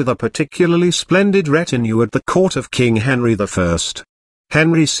appeared with a particularly splendid retinue at the court of King Henry I.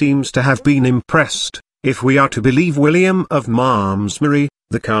 Henry seems to have been impressed. If we are to believe William of Malmesbury,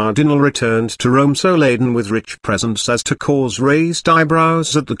 the cardinal returned to Rome so laden with rich presents as to cause raised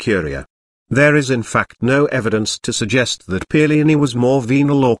eyebrows at the Curia. There is in fact no evidence to suggest that Pierini was more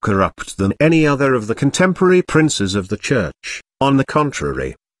venal or corrupt than any other of the contemporary princes of the Church. On the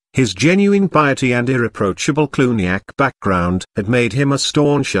contrary, his genuine piety and irreproachable Cluniac background had made him a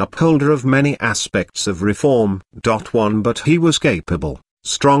staunch upholder of many aspects of reform. 1 But he was capable,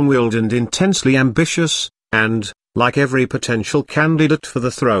 strong-willed and intensely ambitious, and, like every potential candidate for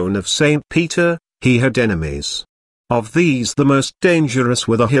the throne of St. Peter, he had enemies. Of these the most dangerous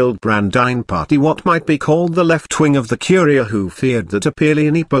were the Hildebrandine party, what might be called the left wing of the Curia, who feared that a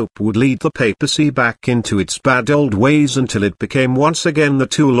Pierini pope would lead the papacy back into its bad old ways until it became once again the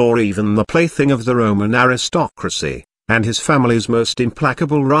tool or even the plaything of the Roman aristocracy, and his family's most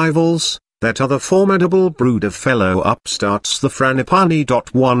implacable rivals, that other formidable brood of fellow upstarts, the Frangipani.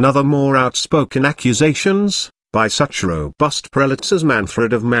 1 Other more outspoken accusations, by such robust prelates as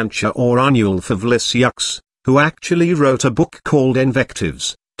Manfred of Mantua or Arnulf of Lisieux, who actually wrote a book called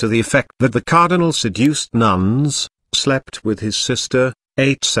Invectives, to the effect that the cardinal seduced nuns, slept with his sister,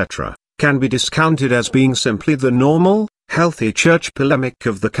 etc., can be discounted as being simply the normal, healthy church polemic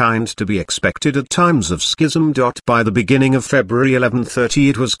of the kind to be expected at times of schism. By the beginning of February 1130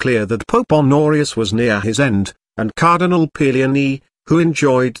 it was clear that Pope Honorius was near his end, and Cardinal Pierini, who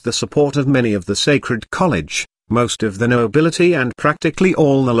enjoyed the support of many of the Sacred College, most of the nobility and practically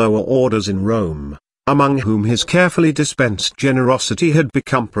all the lower orders in Rome, among whom his carefully dispensed generosity had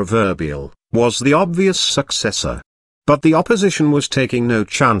become proverbial, was the obvious successor. But the opposition was taking no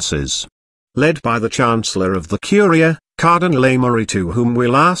chances. Led by the Chancellor of the Curia, Cardinal Aimeri, to whom we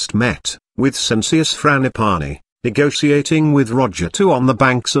last met, with Cencius Frangipani, negotiating with Roger II on the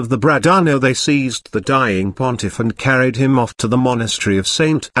banks of the Bradano, they seized the dying pontiff and carried him off to the monastery of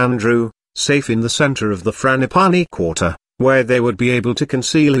St. Andrew, safe in the centre of the Frangipani quarter, where they would be able to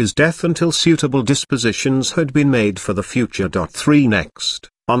conceal his death until suitable dispositions had been made for the future. 3 Next,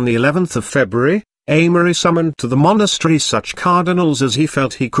 on the 11th of February, Aimeri summoned to the monastery such cardinals as he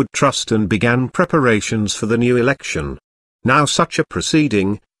felt he could trust and began preparations for the new election. Now such a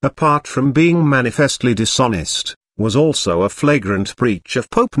proceeding, apart from being manifestly dishonest, was also a flagrant breach of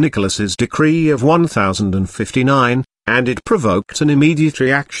Pope Nicholas's decree of 1059, and it provoked an immediate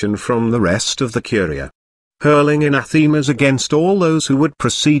reaction from the rest of the Curia. Hurling anathemas against all those who would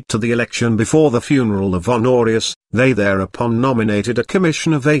proceed to the election before the funeral of Honorius, they thereupon nominated a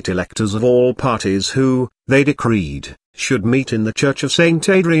commission of 8 electors of all parties who, they decreed, should meet in the church of St.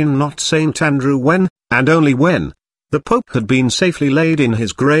 Adrian, not St. Andrew, when, and only when, the Pope had been safely laid in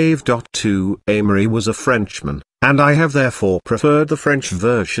his grave. 2 Aimeri was a Frenchman, and I have therefore preferred the French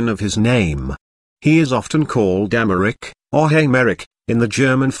version of his name. He is often called Améric, or Aymeric, in the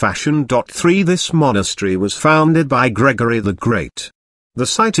German fashion. 3 This monastery was founded by Gregory the Great. The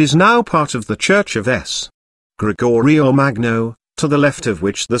site is now part of the Church of S. Gregorio Magno, to the left of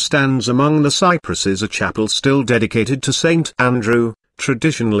which there stands among the cypresses a chapel still dedicated to St. Andrew,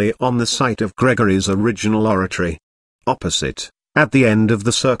 traditionally on the site of Gregory's original oratory. Opposite, at the end of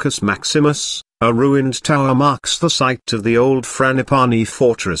the Circus Maximus, a ruined tower marks the site of the old Frangipani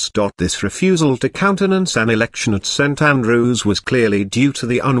fortress. This refusal to countenance an election at St. Andrews was clearly due to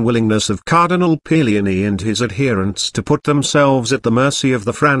the unwillingness of Cardinal Pierini and his adherents to put themselves at the mercy of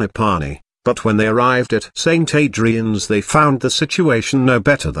the Frangipani, but when they arrived at St. Adrian's they found the situation no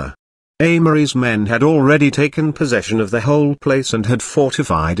better. The Aimeri's men had already taken possession of the whole place and had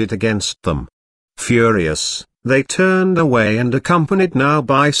fortified it against them. Furious, they turned away, and accompanied now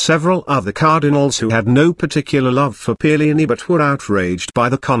by several other cardinals who had no particular love for Pierini but were outraged by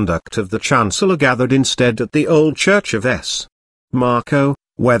the conduct of the Chancellor, gathered instead at the old church of S. Marco,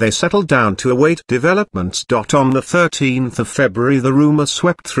 where they settled down to await developments. On the 13th of February the rumour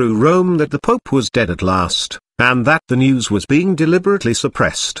swept through Rome that the Pope was dead at last, and that the news was being deliberately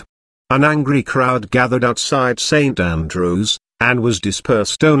suppressed. An angry crowd gathered outside St. Andrew's, and was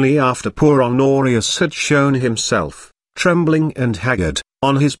dispersed only after poor Honorius had shown himself, trembling and haggard,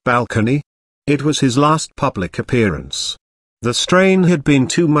 on his balcony. It was his last public appearance. The strain had been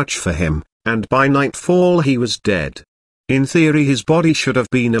too much for him, and by nightfall he was dead. In theory his body should have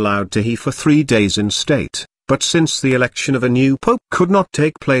been allowed to he for 3 days in state, but since the election of a new pope could not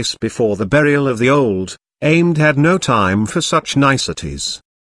take place before the burial of the old, Aimd had no time for such niceties.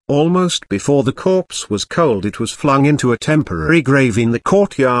 Almost before the corpse was cold it was flung into a temporary grave in the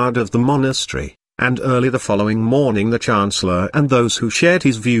courtyard of the monastery, and early the following morning the Chancellor and those who shared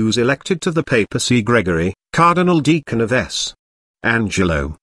his views elected to the papacy Gregory, Cardinal Deacon of S.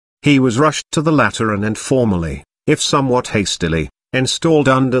 Angelo. He was rushed to the Lateran and formally, if somewhat hastily, installed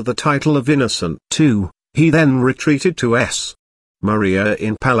under the title of Innocent II. He then retreated to S. Maria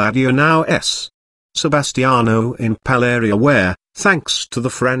in Palladio, now S. Sebastiano in Paleria, where, thanks to the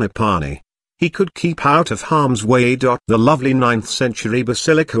Frangipani, he could keep out of harm's way. The lovely 9th century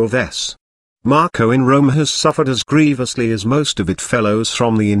Basilica of S. Marco in Rome has suffered as grievously as most of its fellows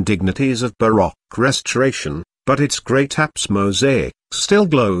from the indignities of Baroque restoration, but its great apse mosaic still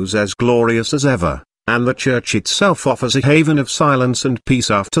glows as glorious as ever, and the church itself offers a haven of silence and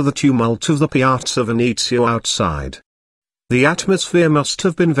peace after the tumult of the Piazza Venezia outside. The atmosphere must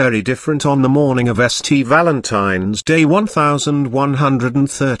have been very different on the morning of St. Valentine's Day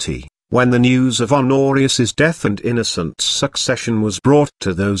 1130, when the news of Honorius's death and Innocent's succession was brought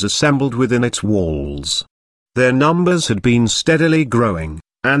to those assembled within its walls. Their numbers had been steadily growing,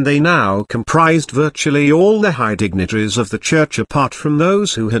 and they now comprised virtually all the high dignitaries of the church apart from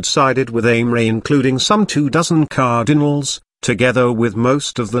those who had sided with Aimery, including some 24 cardinals, together with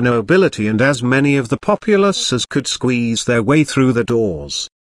most of the nobility and as many of the populace as could squeeze their way through the doors.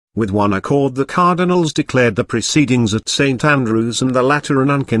 With one accord the cardinals declared the proceedings at St. Andrew's and the Lateran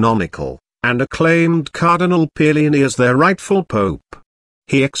uncanonical, and acclaimed Cardinal Pierlini as their rightful pope.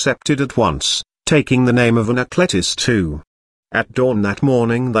 He accepted at once, taking the name of Anacletus too. At dawn that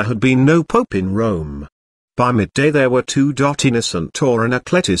morning there had been no pope in Rome. By midday there were two. Innocent or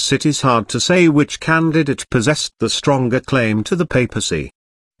Anacletus. It is hard to say which candidate possessed the stronger claim to the papacy.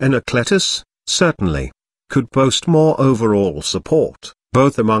 Anacletus, certainly, could boast more overall support,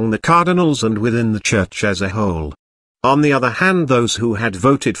 both among the cardinals and within the church as a whole. On the other hand, those who had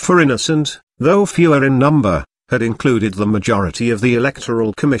voted for Innocent, though fewer in number, had included the majority of the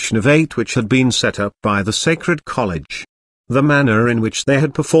electoral commission of 8 which had been set up by the Sacred College. The manner in which they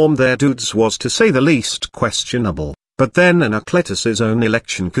had performed their duties was to say the least questionable, but then Anacletus's own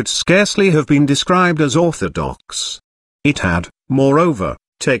election could scarcely have been described as orthodox. It had, moreover,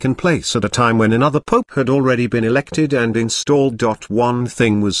 taken place at a time when another pope had already been elected and installed. One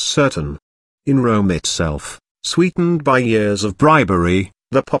thing was certain. In Rome itself, sweetened by years of bribery,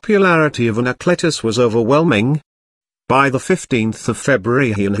 the popularity of Anacletus was overwhelming. By the 15th of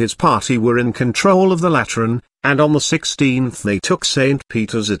February he and his party were in control of the Lateran, and on the 16th they took St.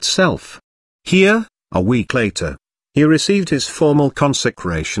 Peter's itself. Here, a week later, he received his formal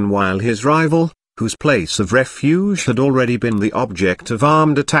consecration, while his rival, whose place of refuge had already been the object of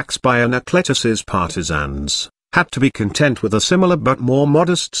armed attacks by Anacletus's partisans, had to be content with a similar but more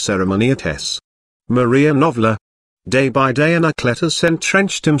modest ceremony at S. Maria Novella. Day by day Anacletus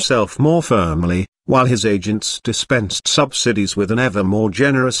entrenched himself more firmly, while his agents dispensed subsidies with an ever more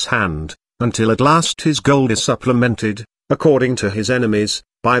generous hand, until at last his gold is supplemented, according to his enemies,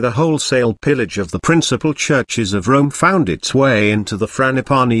 by the wholesale pillage of the principal churches of Rome found its way into the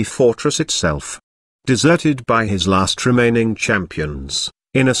Frangipani fortress itself. Deserted by his last remaining champions,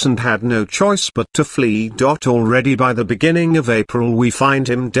 Innocent had no choice but to flee. Already by the beginning of April we find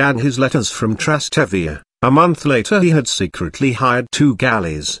him dad his letters from Trastevere. A month later he had secretly hired 2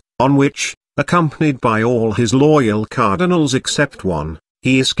 galleys, on which, accompanied by all his loyal cardinals except one,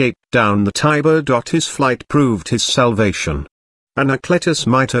 he escaped down the Tiber. His flight proved his salvation. Anacletus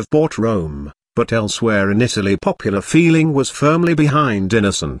might have bought Rome, but elsewhere in Italy popular feeling was firmly behind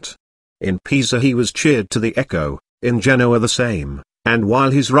Innocent. In Pisa he was cheered to the echo, in Genoa the same, and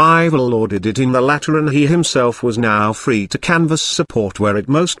while his rival lauded it in the Lateran he himself was now free to canvass support where it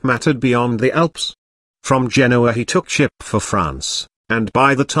most mattered beyond the Alps. From Genoa he took ship for France, and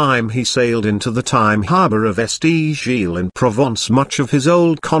by the time he sailed into the time harbour of St. Gilles in Provence much of his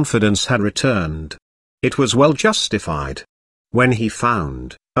old confidence had returned. It was well justified. When he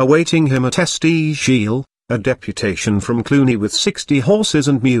found, awaiting him at St. Gilles, a deputation from Cluny with 60 horses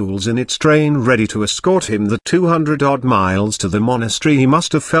and mules in its train ready to escort him the 200-odd miles to the monastery, he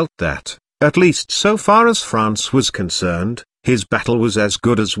must have felt that, at least so far as France was concerned, his battle was as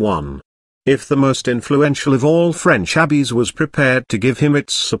good as won. If the most influential of all French abbeys was prepared to give him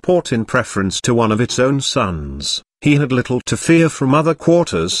its support in preference to one of its own sons, he had little to fear from other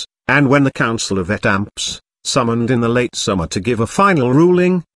quarters, and when the Council of Étampes, summoned in the late summer to give a final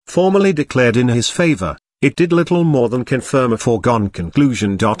ruling, formally declared in his favour, it did little more than confirm a foregone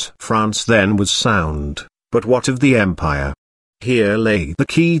conclusion. France then was sound, but what of the empire? Here lay the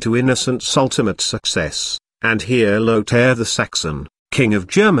key to Innocent's ultimate success, and here Lothair the Saxon, King of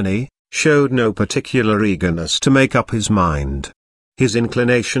Germany, showed no particular eagerness to make up his mind. His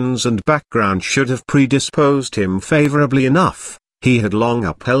inclinations and background should have predisposed him favorably enough. He had long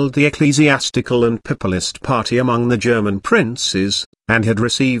upheld the ecclesiastical and papalist party among the German princes, and had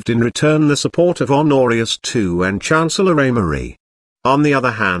received in return the support of Honorius II and Chancellor Aymery. On the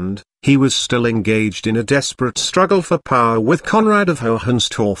other hand, he was still engaged in a desperate struggle for power with Conrad of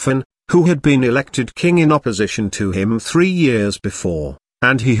Hohenstaufen, who had been elected king in opposition to him 3 years before,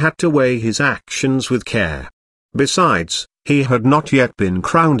 and he had to weigh his actions with care. Besides, he had not yet been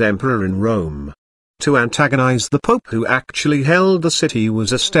crowned emperor in Rome. To antagonize the Pope who actually held the city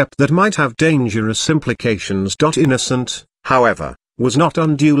was a step that might have dangerous implications. Innocent, however, was not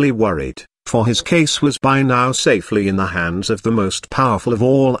unduly worried, for his case was by now safely in the hands of the most powerful of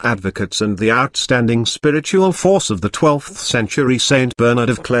all advocates and the outstanding spiritual force of the 12th century Saint Bernard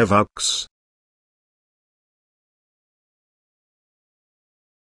of Clairvaux.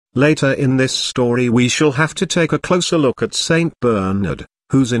 Later in this story we shall have to take a closer look at Saint Bernard,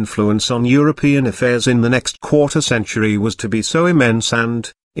 whose influence on European affairs in the next quarter century was to be so immense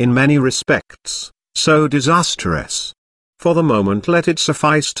and, in many respects, so disastrous. For the moment let it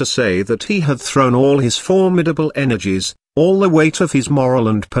suffice to say that he had thrown all his formidable energies, all the weight of his moral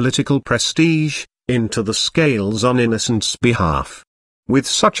and political prestige, into the scales on Innocent's behalf. With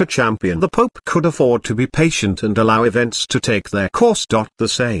such a champion the Pope could afford to be patient and allow events to take their course. The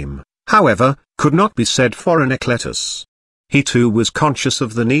same, however, could not be said for Anacletus. He too was conscious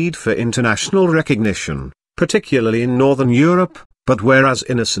of the need for international recognition, particularly in Northern Europe, but whereas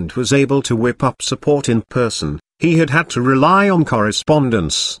Innocent was able to whip up support in person, he had had to rely on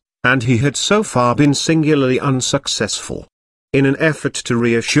correspondence, and he had so far been singularly unsuccessful. In an effort to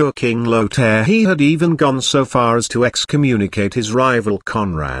reassure King Lothair he had even gone so far as to excommunicate his rival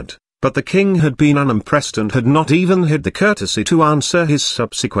Conrad, but the king had been unimpressed and had not even had the courtesy to answer his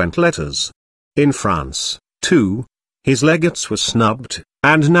subsequent letters. In France, too, his legates were snubbed,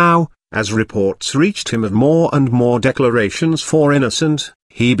 and now, as reports reached him of more and more declarations for Innocent,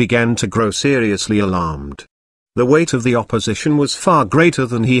 he began to grow seriously alarmed. The weight of the opposition was far greater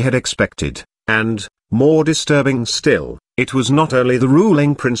than he had expected, and, more disturbing still, it was not only the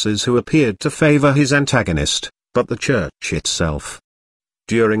ruling princes who appeared to favor his antagonist, but the Church itself.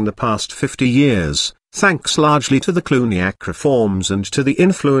 During the past 50 years, thanks largely to the Cluniac reforms and to the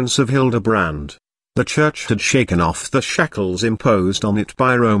influence of Hildebrand, the Church had shaken off the shackles imposed on it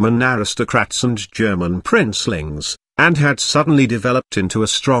by Roman aristocrats and German princelings, and had suddenly developed into a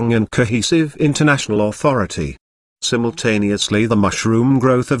strong and cohesive international authority. Simultaneously the mushroom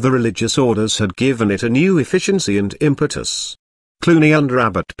growth of the religious orders had given it a new efficiency and impetus. Cluny under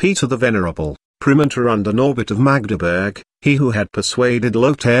Abbot Peter the Venerable, Primator under Norbert of Magdeburg, he who had persuaded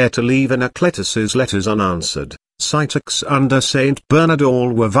Lothair to leave Anacletus's letters unanswered, Citeaux under Saint Bernard,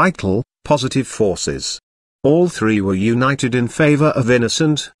 all were vital, positive forces. All three were united in favor of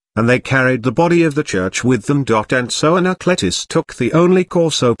Innocent, and they carried the body of the Church with them. And so Anacletus took the only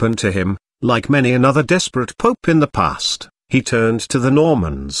course open to him. Like many another desperate pope in the past, he turned to the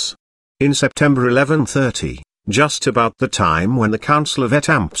Normans. In September 1130, just about the time when the Council of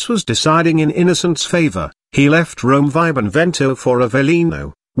Étampes was deciding in Innocent's favor, he left Rome via Benevento for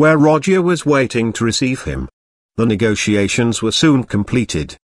Avellino, where Roger was waiting to receive him. The negotiations were soon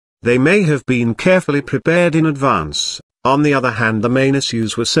completed. They may have been carefully prepared in advance. On the other hand, the main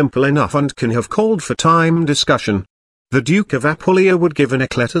issues were simple enough and can have called for time discussion. The Duke of Apulia would give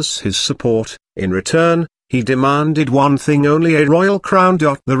Anacletus his support. In return, he demanded one thing only: a royal crown.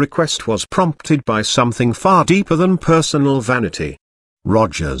 The request was prompted by something far deeper than personal vanity.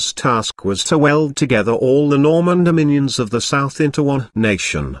 Roger's task was to weld together all the Norman dominions of the south into one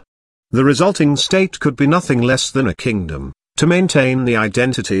nation. The resulting state could be nothing less than a kingdom. To maintain the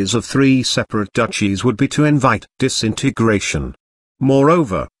identities of three separate duchies would be to invite disintegration.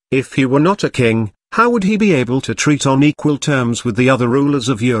 Moreover, if he were not a king, how would he be able to treat on equal terms with the other rulers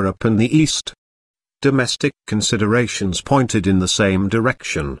of Europe and the East? Domestic considerations pointed in the same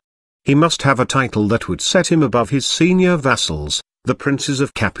direction. He must have a title that would set him above his senior vassals, the princes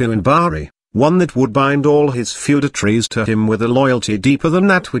of Capua and Bari, one that would bind all his feudatories to him with a loyalty deeper than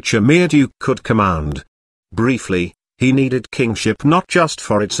that which a mere duke could command. Briefly, he needed kingship not just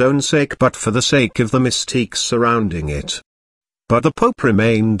for its own sake but for the sake of the mystique surrounding it. But the Pope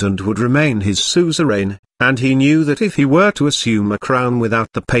remained and would remain his suzerain, and he knew that if he were to assume a crown without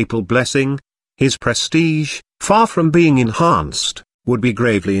the papal blessing, his prestige, far from being enhanced, would be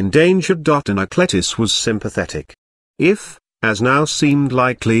gravely endangered. Anacletus was sympathetic. If, as now seemed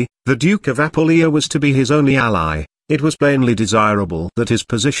likely, the Duke of Apulia was to be his only ally, it was plainly desirable that his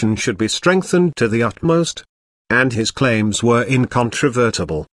position should be strengthened to the utmost. And his claims were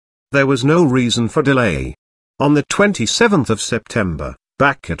incontrovertible. There was no reason for delay. On the 27th of September,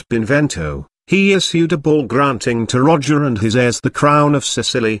 back at Benevento, he issued a bull granting to Roger and his heirs the crown of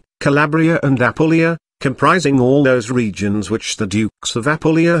Sicily, Calabria and Apulia, comprising all those regions which the Dukes of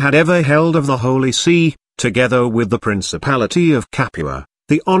Apulia had ever held of the Holy See, together with the Principality of Capua,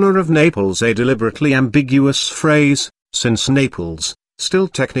 the honour of Naples, a deliberately ambiguous phrase, since Naples, still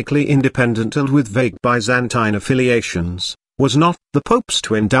technically independent and with vague Byzantine affiliations, was not the Pope's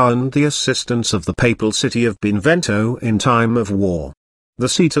to endow and the assistance of the papal city of Benevento in time of war. The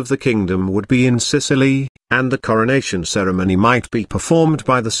seat of the kingdom would be in Sicily, and the coronation ceremony might be performed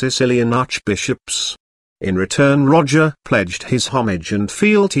by the Sicilian archbishops. In return Roger pledged his homage and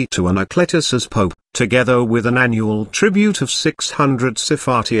fealty to Anacletus as pope, together with an annual tribute of 600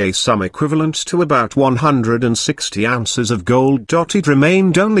 sephati, a sum equivalent to about 160 ounces of gold. It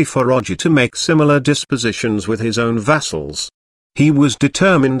remained only for Roger to make similar dispositions with his own vassals. He was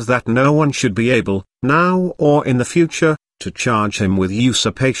determined that no one should be able, now or in the future, to charge him with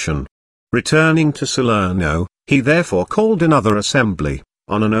usurpation. Returning to Salerno, he therefore called another assembly,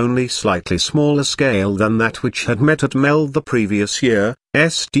 on an only slightly smaller scale than that which had met at Mel the previous year,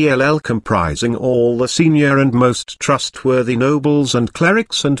 SDLL, comprising all the senior and most trustworthy nobles and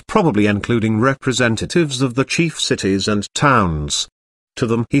clerics and probably including representatives of the chief cities and towns. To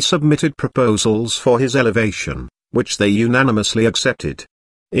them he submitted proposals for his elevation, which they unanimously accepted.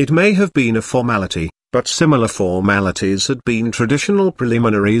 It may have been a formality, but similar formalities had been traditional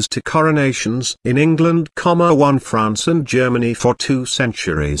preliminaries to coronations in England, France and Germany for 2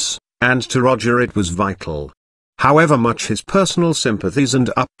 centuries, and to Roger it was vital. However much his personal sympathies and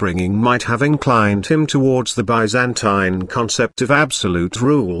upbringing might have inclined him towards the Byzantine concept of absolute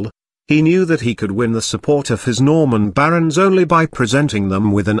rule, he knew that he could win the support of his Norman barons only by presenting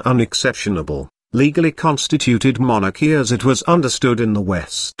them with an unexceptionable, legally constituted monarchy as it was understood in the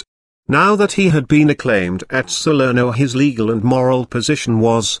West. Now that he had been acclaimed at Salerno, his legal and moral position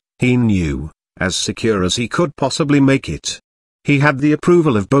was, he knew, as secure as he could possibly make it. He had the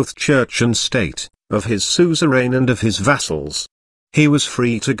approval of both church and state, of his suzerain and of his vassals. He was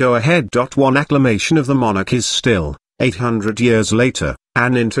free to go ahead. One acclamation of the monarch is still, 800 years later,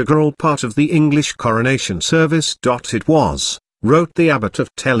 an integral part of the English coronation service. It was, wrote the abbot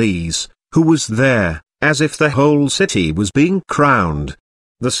of Tellez, who was there, as if the whole city was being crowned.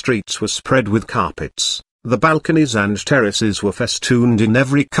 The streets were spread with carpets, the balconies and terraces were festooned in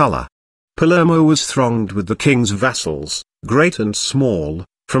every colour. Palermo was thronged with the king's vassals, great and small,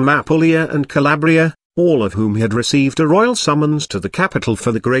 from Apulia and Calabria, all of whom had received a royal summons to the capital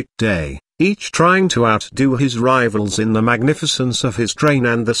for the great day, each trying to outdo his rivals in the magnificence of his train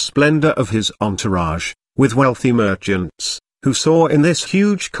and the splendour of his entourage, with wealthy merchants, who saw in this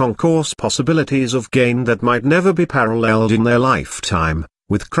huge concourse possibilities of gain that might never be paralleled in their lifetime,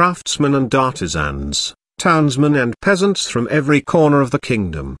 with craftsmen and artisans, townsmen and peasants from every corner of the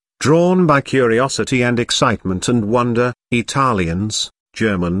kingdom, drawn by curiosity and excitement and wonder, Italians,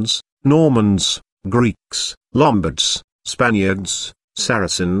 Germans, Normans, Greeks, Lombards, Spaniards,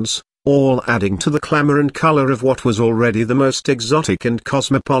 Saracens, all adding to the clamour and colour of what was already the most exotic and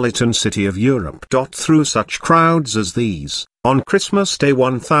cosmopolitan city of Europe. Through such crowds as these, on Christmas Day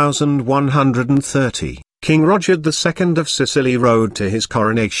 1130, King Roger II of Sicily rode to his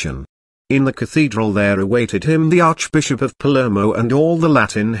coronation. In the cathedral there awaited him the Archbishop of Palermo and all the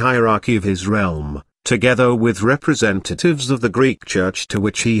Latin hierarchy of his realm, together with representatives of the Greek Church to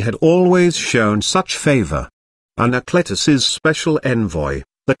which he had always shown such favour. Anacletus's special envoy,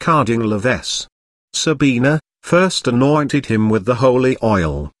 the Cardinal of S. Sabina, first anointed him with the holy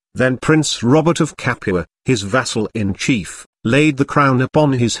oil, then Prince Robert of Capua, his vassal-in-chief, laid the crown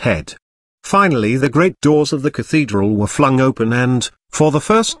upon his head. Finally the great doors of the cathedral were flung open and, for the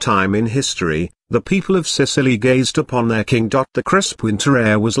first time in history, the people of Sicily gazed upon their king. The crisp winter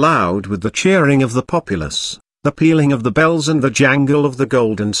air was loud with the cheering of the populace, the pealing of the bells and the jangle of the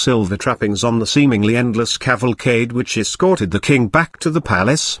gold and silver trappings on the seemingly endless cavalcade which escorted the king back to the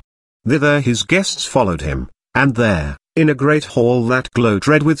palace. Thither his guests followed him, and there, in a great hall that glowed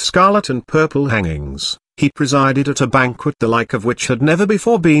red with scarlet and purple hangings, he presided at a banquet the like of which had never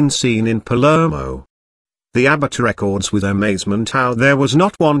before been seen in Palermo. The abbot records with amazement how there was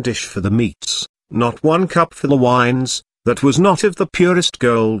not one dish for the meats, not one cup for the wines, that was not of the purest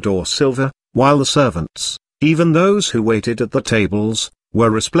gold or silver, while the servants, even those who waited at the tables, were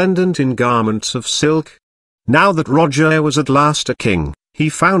resplendent in garments of silk. Now that Roger was at last a king, he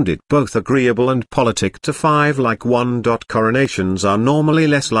found it both agreeable and politic to five like one. Coronations are normally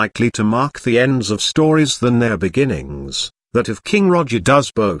less likely to mark the ends of stories than their beginnings. That of King Roger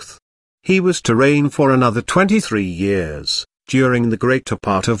does both. He was to reign for another 23 years, during the greater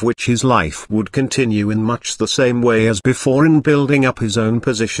part of which his life would continue in much the same way as before, in building up his own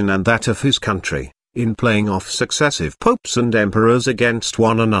position and that of his country, in playing off successive popes and emperors against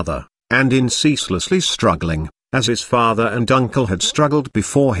one another, and in ceaselessly struggling, as his father and uncle had struggled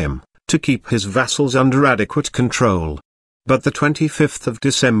before him, to keep his vassals under adequate control. But the 25th of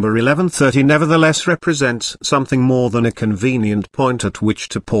December 1130 nevertheless represents something more than a convenient point at which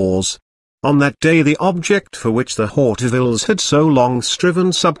to pause. On that day the object for which the Hautevils had so long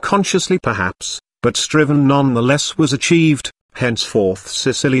striven, subconsciously perhaps, but striven none the less, was achieved. Henceforth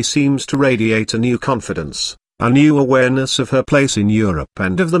Sicily seems to radiate a new confidence, a new awareness of her place in Europe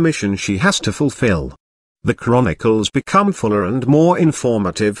and of the mission she has to fulfill. The chronicles become fuller and more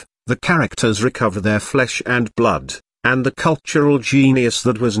informative, the characters recover their flesh and blood, and the cultural genius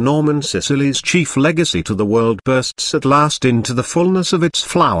that was Norman Sicily's chief legacy to the world bursts at last into the fullness of its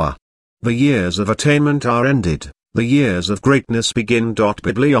flower. The years of attainment are ended, the years of greatness begin.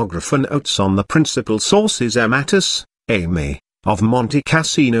 Bibliographer notes on the principal sources. Amatus, Amy, of Monte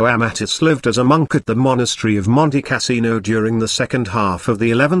Cassino. Amatus lived as a monk at the monastery of Monte Cassino during the second half of the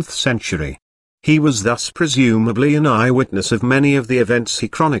 11th century. He was thus presumably an eyewitness of many of the events he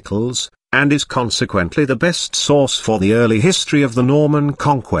chronicles, and is consequently the best source for the early history of the Norman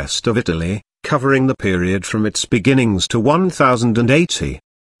conquest of Italy, covering the period from its beginnings to 1080.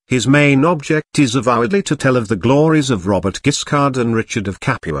 His main object is avowedly to tell of the glories of Robert Guiscard and Richard of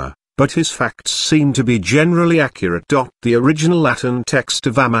Capua, but his facts seem to be generally accurate. The original Latin text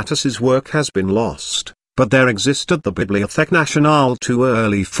of Amatus's work has been lost, but there exist at the Bibliothèque Nationale two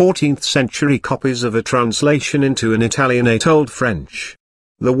early 14th century copies of a translation into an Italianate Old French.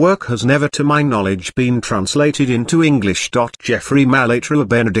 The work has never to my knowledge been translated into English. Geoffrey Malatre, a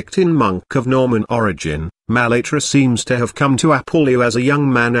Benedictine monk of Norman origin, Malatre seems to have come to Apulia as a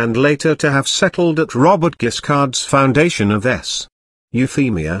young man and later to have settled at Robert Guiscard's foundation of S.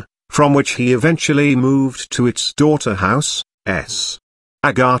 Euphemia, from which he eventually moved to its daughter house, S.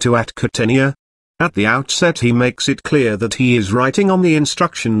 Agato at Catania. At the outset he makes it clear that he is writing on the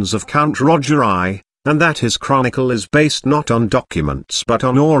instructions of Count Roger I, and that his chronicle is based not on documents but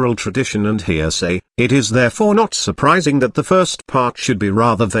on oral tradition and hearsay. It is therefore not surprising that the first part should be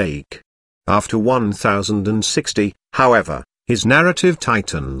rather vague. After 1060, however, his narrative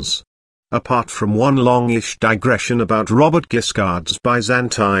tightens. Apart from one longish digression about Robert Guiscard's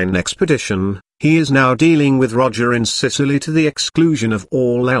Byzantine expedition, he is now dealing with Roger in Sicily to the exclusion of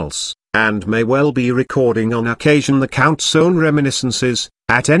all else, and may well be recording on occasion the Count's own reminiscences.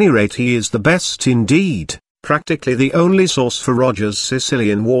 At any rate he is the best, indeed, practically the only source for Roger's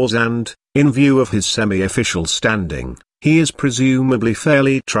Sicilian wars, and, in view of his semi-official standing, he is presumably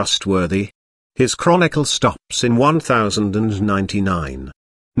fairly trustworthy. His chronicle stops in 1099.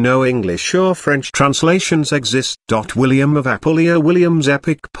 No English or French translations exist. William of Apulia. William's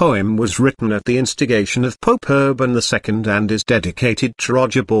epic poem was written at the instigation of Pope Urban II and is dedicated to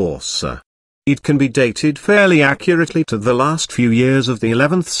Roger Borsa. It can be dated fairly accurately to the last few years of the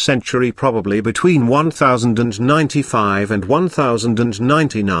 11th century, probably between 1095 and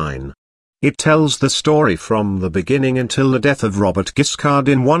 1099. It tells the story from the beginning until the death of Robert Guiscard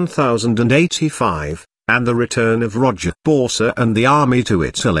in 1085, and the return of Roger Borsa and the army to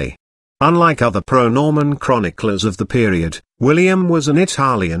Italy. Unlike other pro-Norman chroniclers of the period, William was an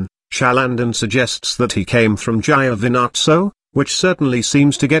Italian. Chalandon suggests that he came from Giovinazzo, which certainly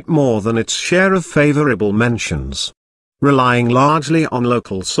seems to get more than its share of favorable mentions. Relying largely on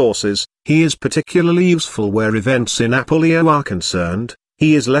local sources, he is particularly useful where events in Apulia are concerned.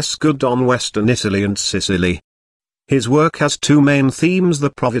 He is less good on Western Italy and Sicily. His work has two main themes: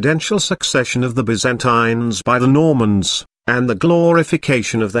 the providential succession of the Byzantines by the Normans, and the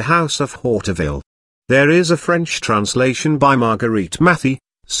glorification of the House of Hauteville. There is a French translation by Marguerite Mathy,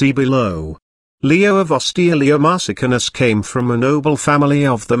 see below. Leo of Ostia. Leo Marsicanus came from a noble family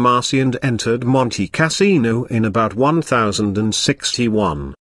of the Marsi and entered Monte Cassino in about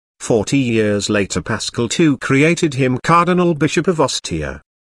 1061. 40 years later Pascal II created him Cardinal Bishop of Ostia.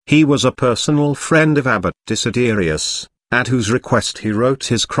 He was a personal friend of Abbot Desiderius, at whose request he wrote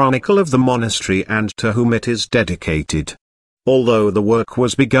his chronicle of the monastery and to whom it is dedicated. Although the work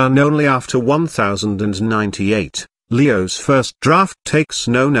was begun only after 1098, Leo's first draft takes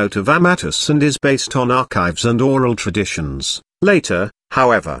no note of Amatus and is based on archives and oral traditions. Later,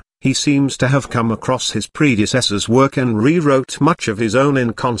 however, he seems to have come across his predecessor's work and rewrote much of his own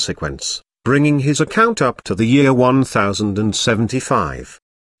in consequence, bringing his account up to the year 1075.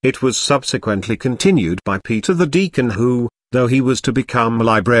 It was subsequently continued by Peter the Deacon who, though he was to become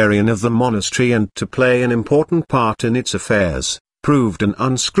librarian of the monastery and to play an important part in its affairs, proved an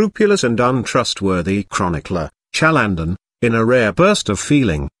unscrupulous and untrustworthy chronicler. Chalandon, in a rare burst of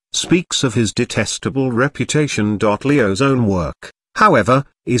feeling, speaks of his detestable reputation. Leo's own work, however,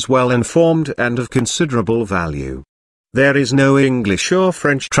 is well informed and of considerable value. There is no English or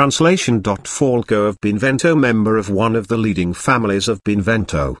French translation. Folco of Benevento, member of one of the leading families of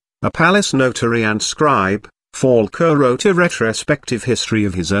Benevento, a palace notary and scribe, Folco wrote a retrospective history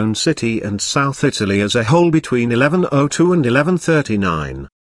of his own city and South Italy as a whole between 1102 and 1139.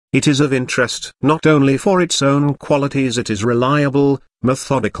 It is of interest not only for its own qualities. It is reliable,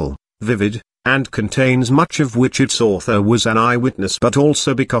 methodical, vivid, and contains much of which its author was an eyewitness, but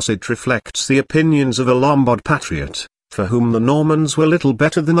also because it reflects the opinions of a Lombard patriot, for whom the Normans were little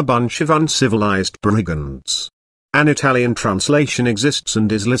better than a bunch of uncivilized brigands. An Italian translation exists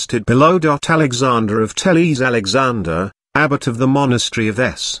and is listed below. Alexander of Tellese, Alexander, abbot of the monastery of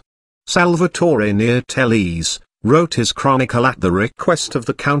S. Salvatore near Tellese, wrote his chronicle at the request of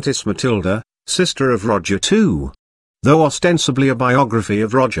the Countess Matilda, sister of Roger II. Though ostensibly a biography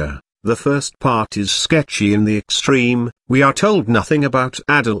of Roger, the first part is sketchy in the extreme. We are told nothing about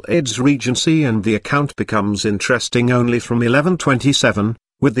Adelaide's regency, and the account becomes interesting only from 1127,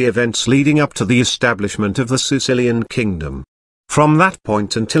 with the events leading up to the establishment of the Sicilian kingdom. From that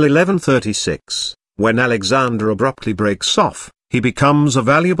point until 1136, when Alexander abruptly breaks off, he becomes a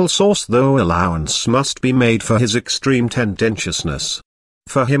valuable source, though allowance must be made for his extreme tendentiousness.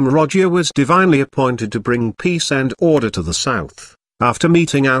 For him, Roger was divinely appointed to bring peace and order to the south, after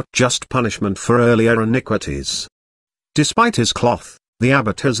meting out just punishment for earlier iniquities. Despite his cloth, the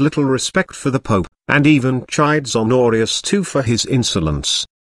abbot has little respect for the Pope, and even chides Honorius II for his insolence.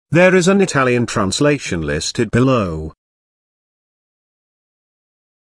 There is an Italian translation listed below,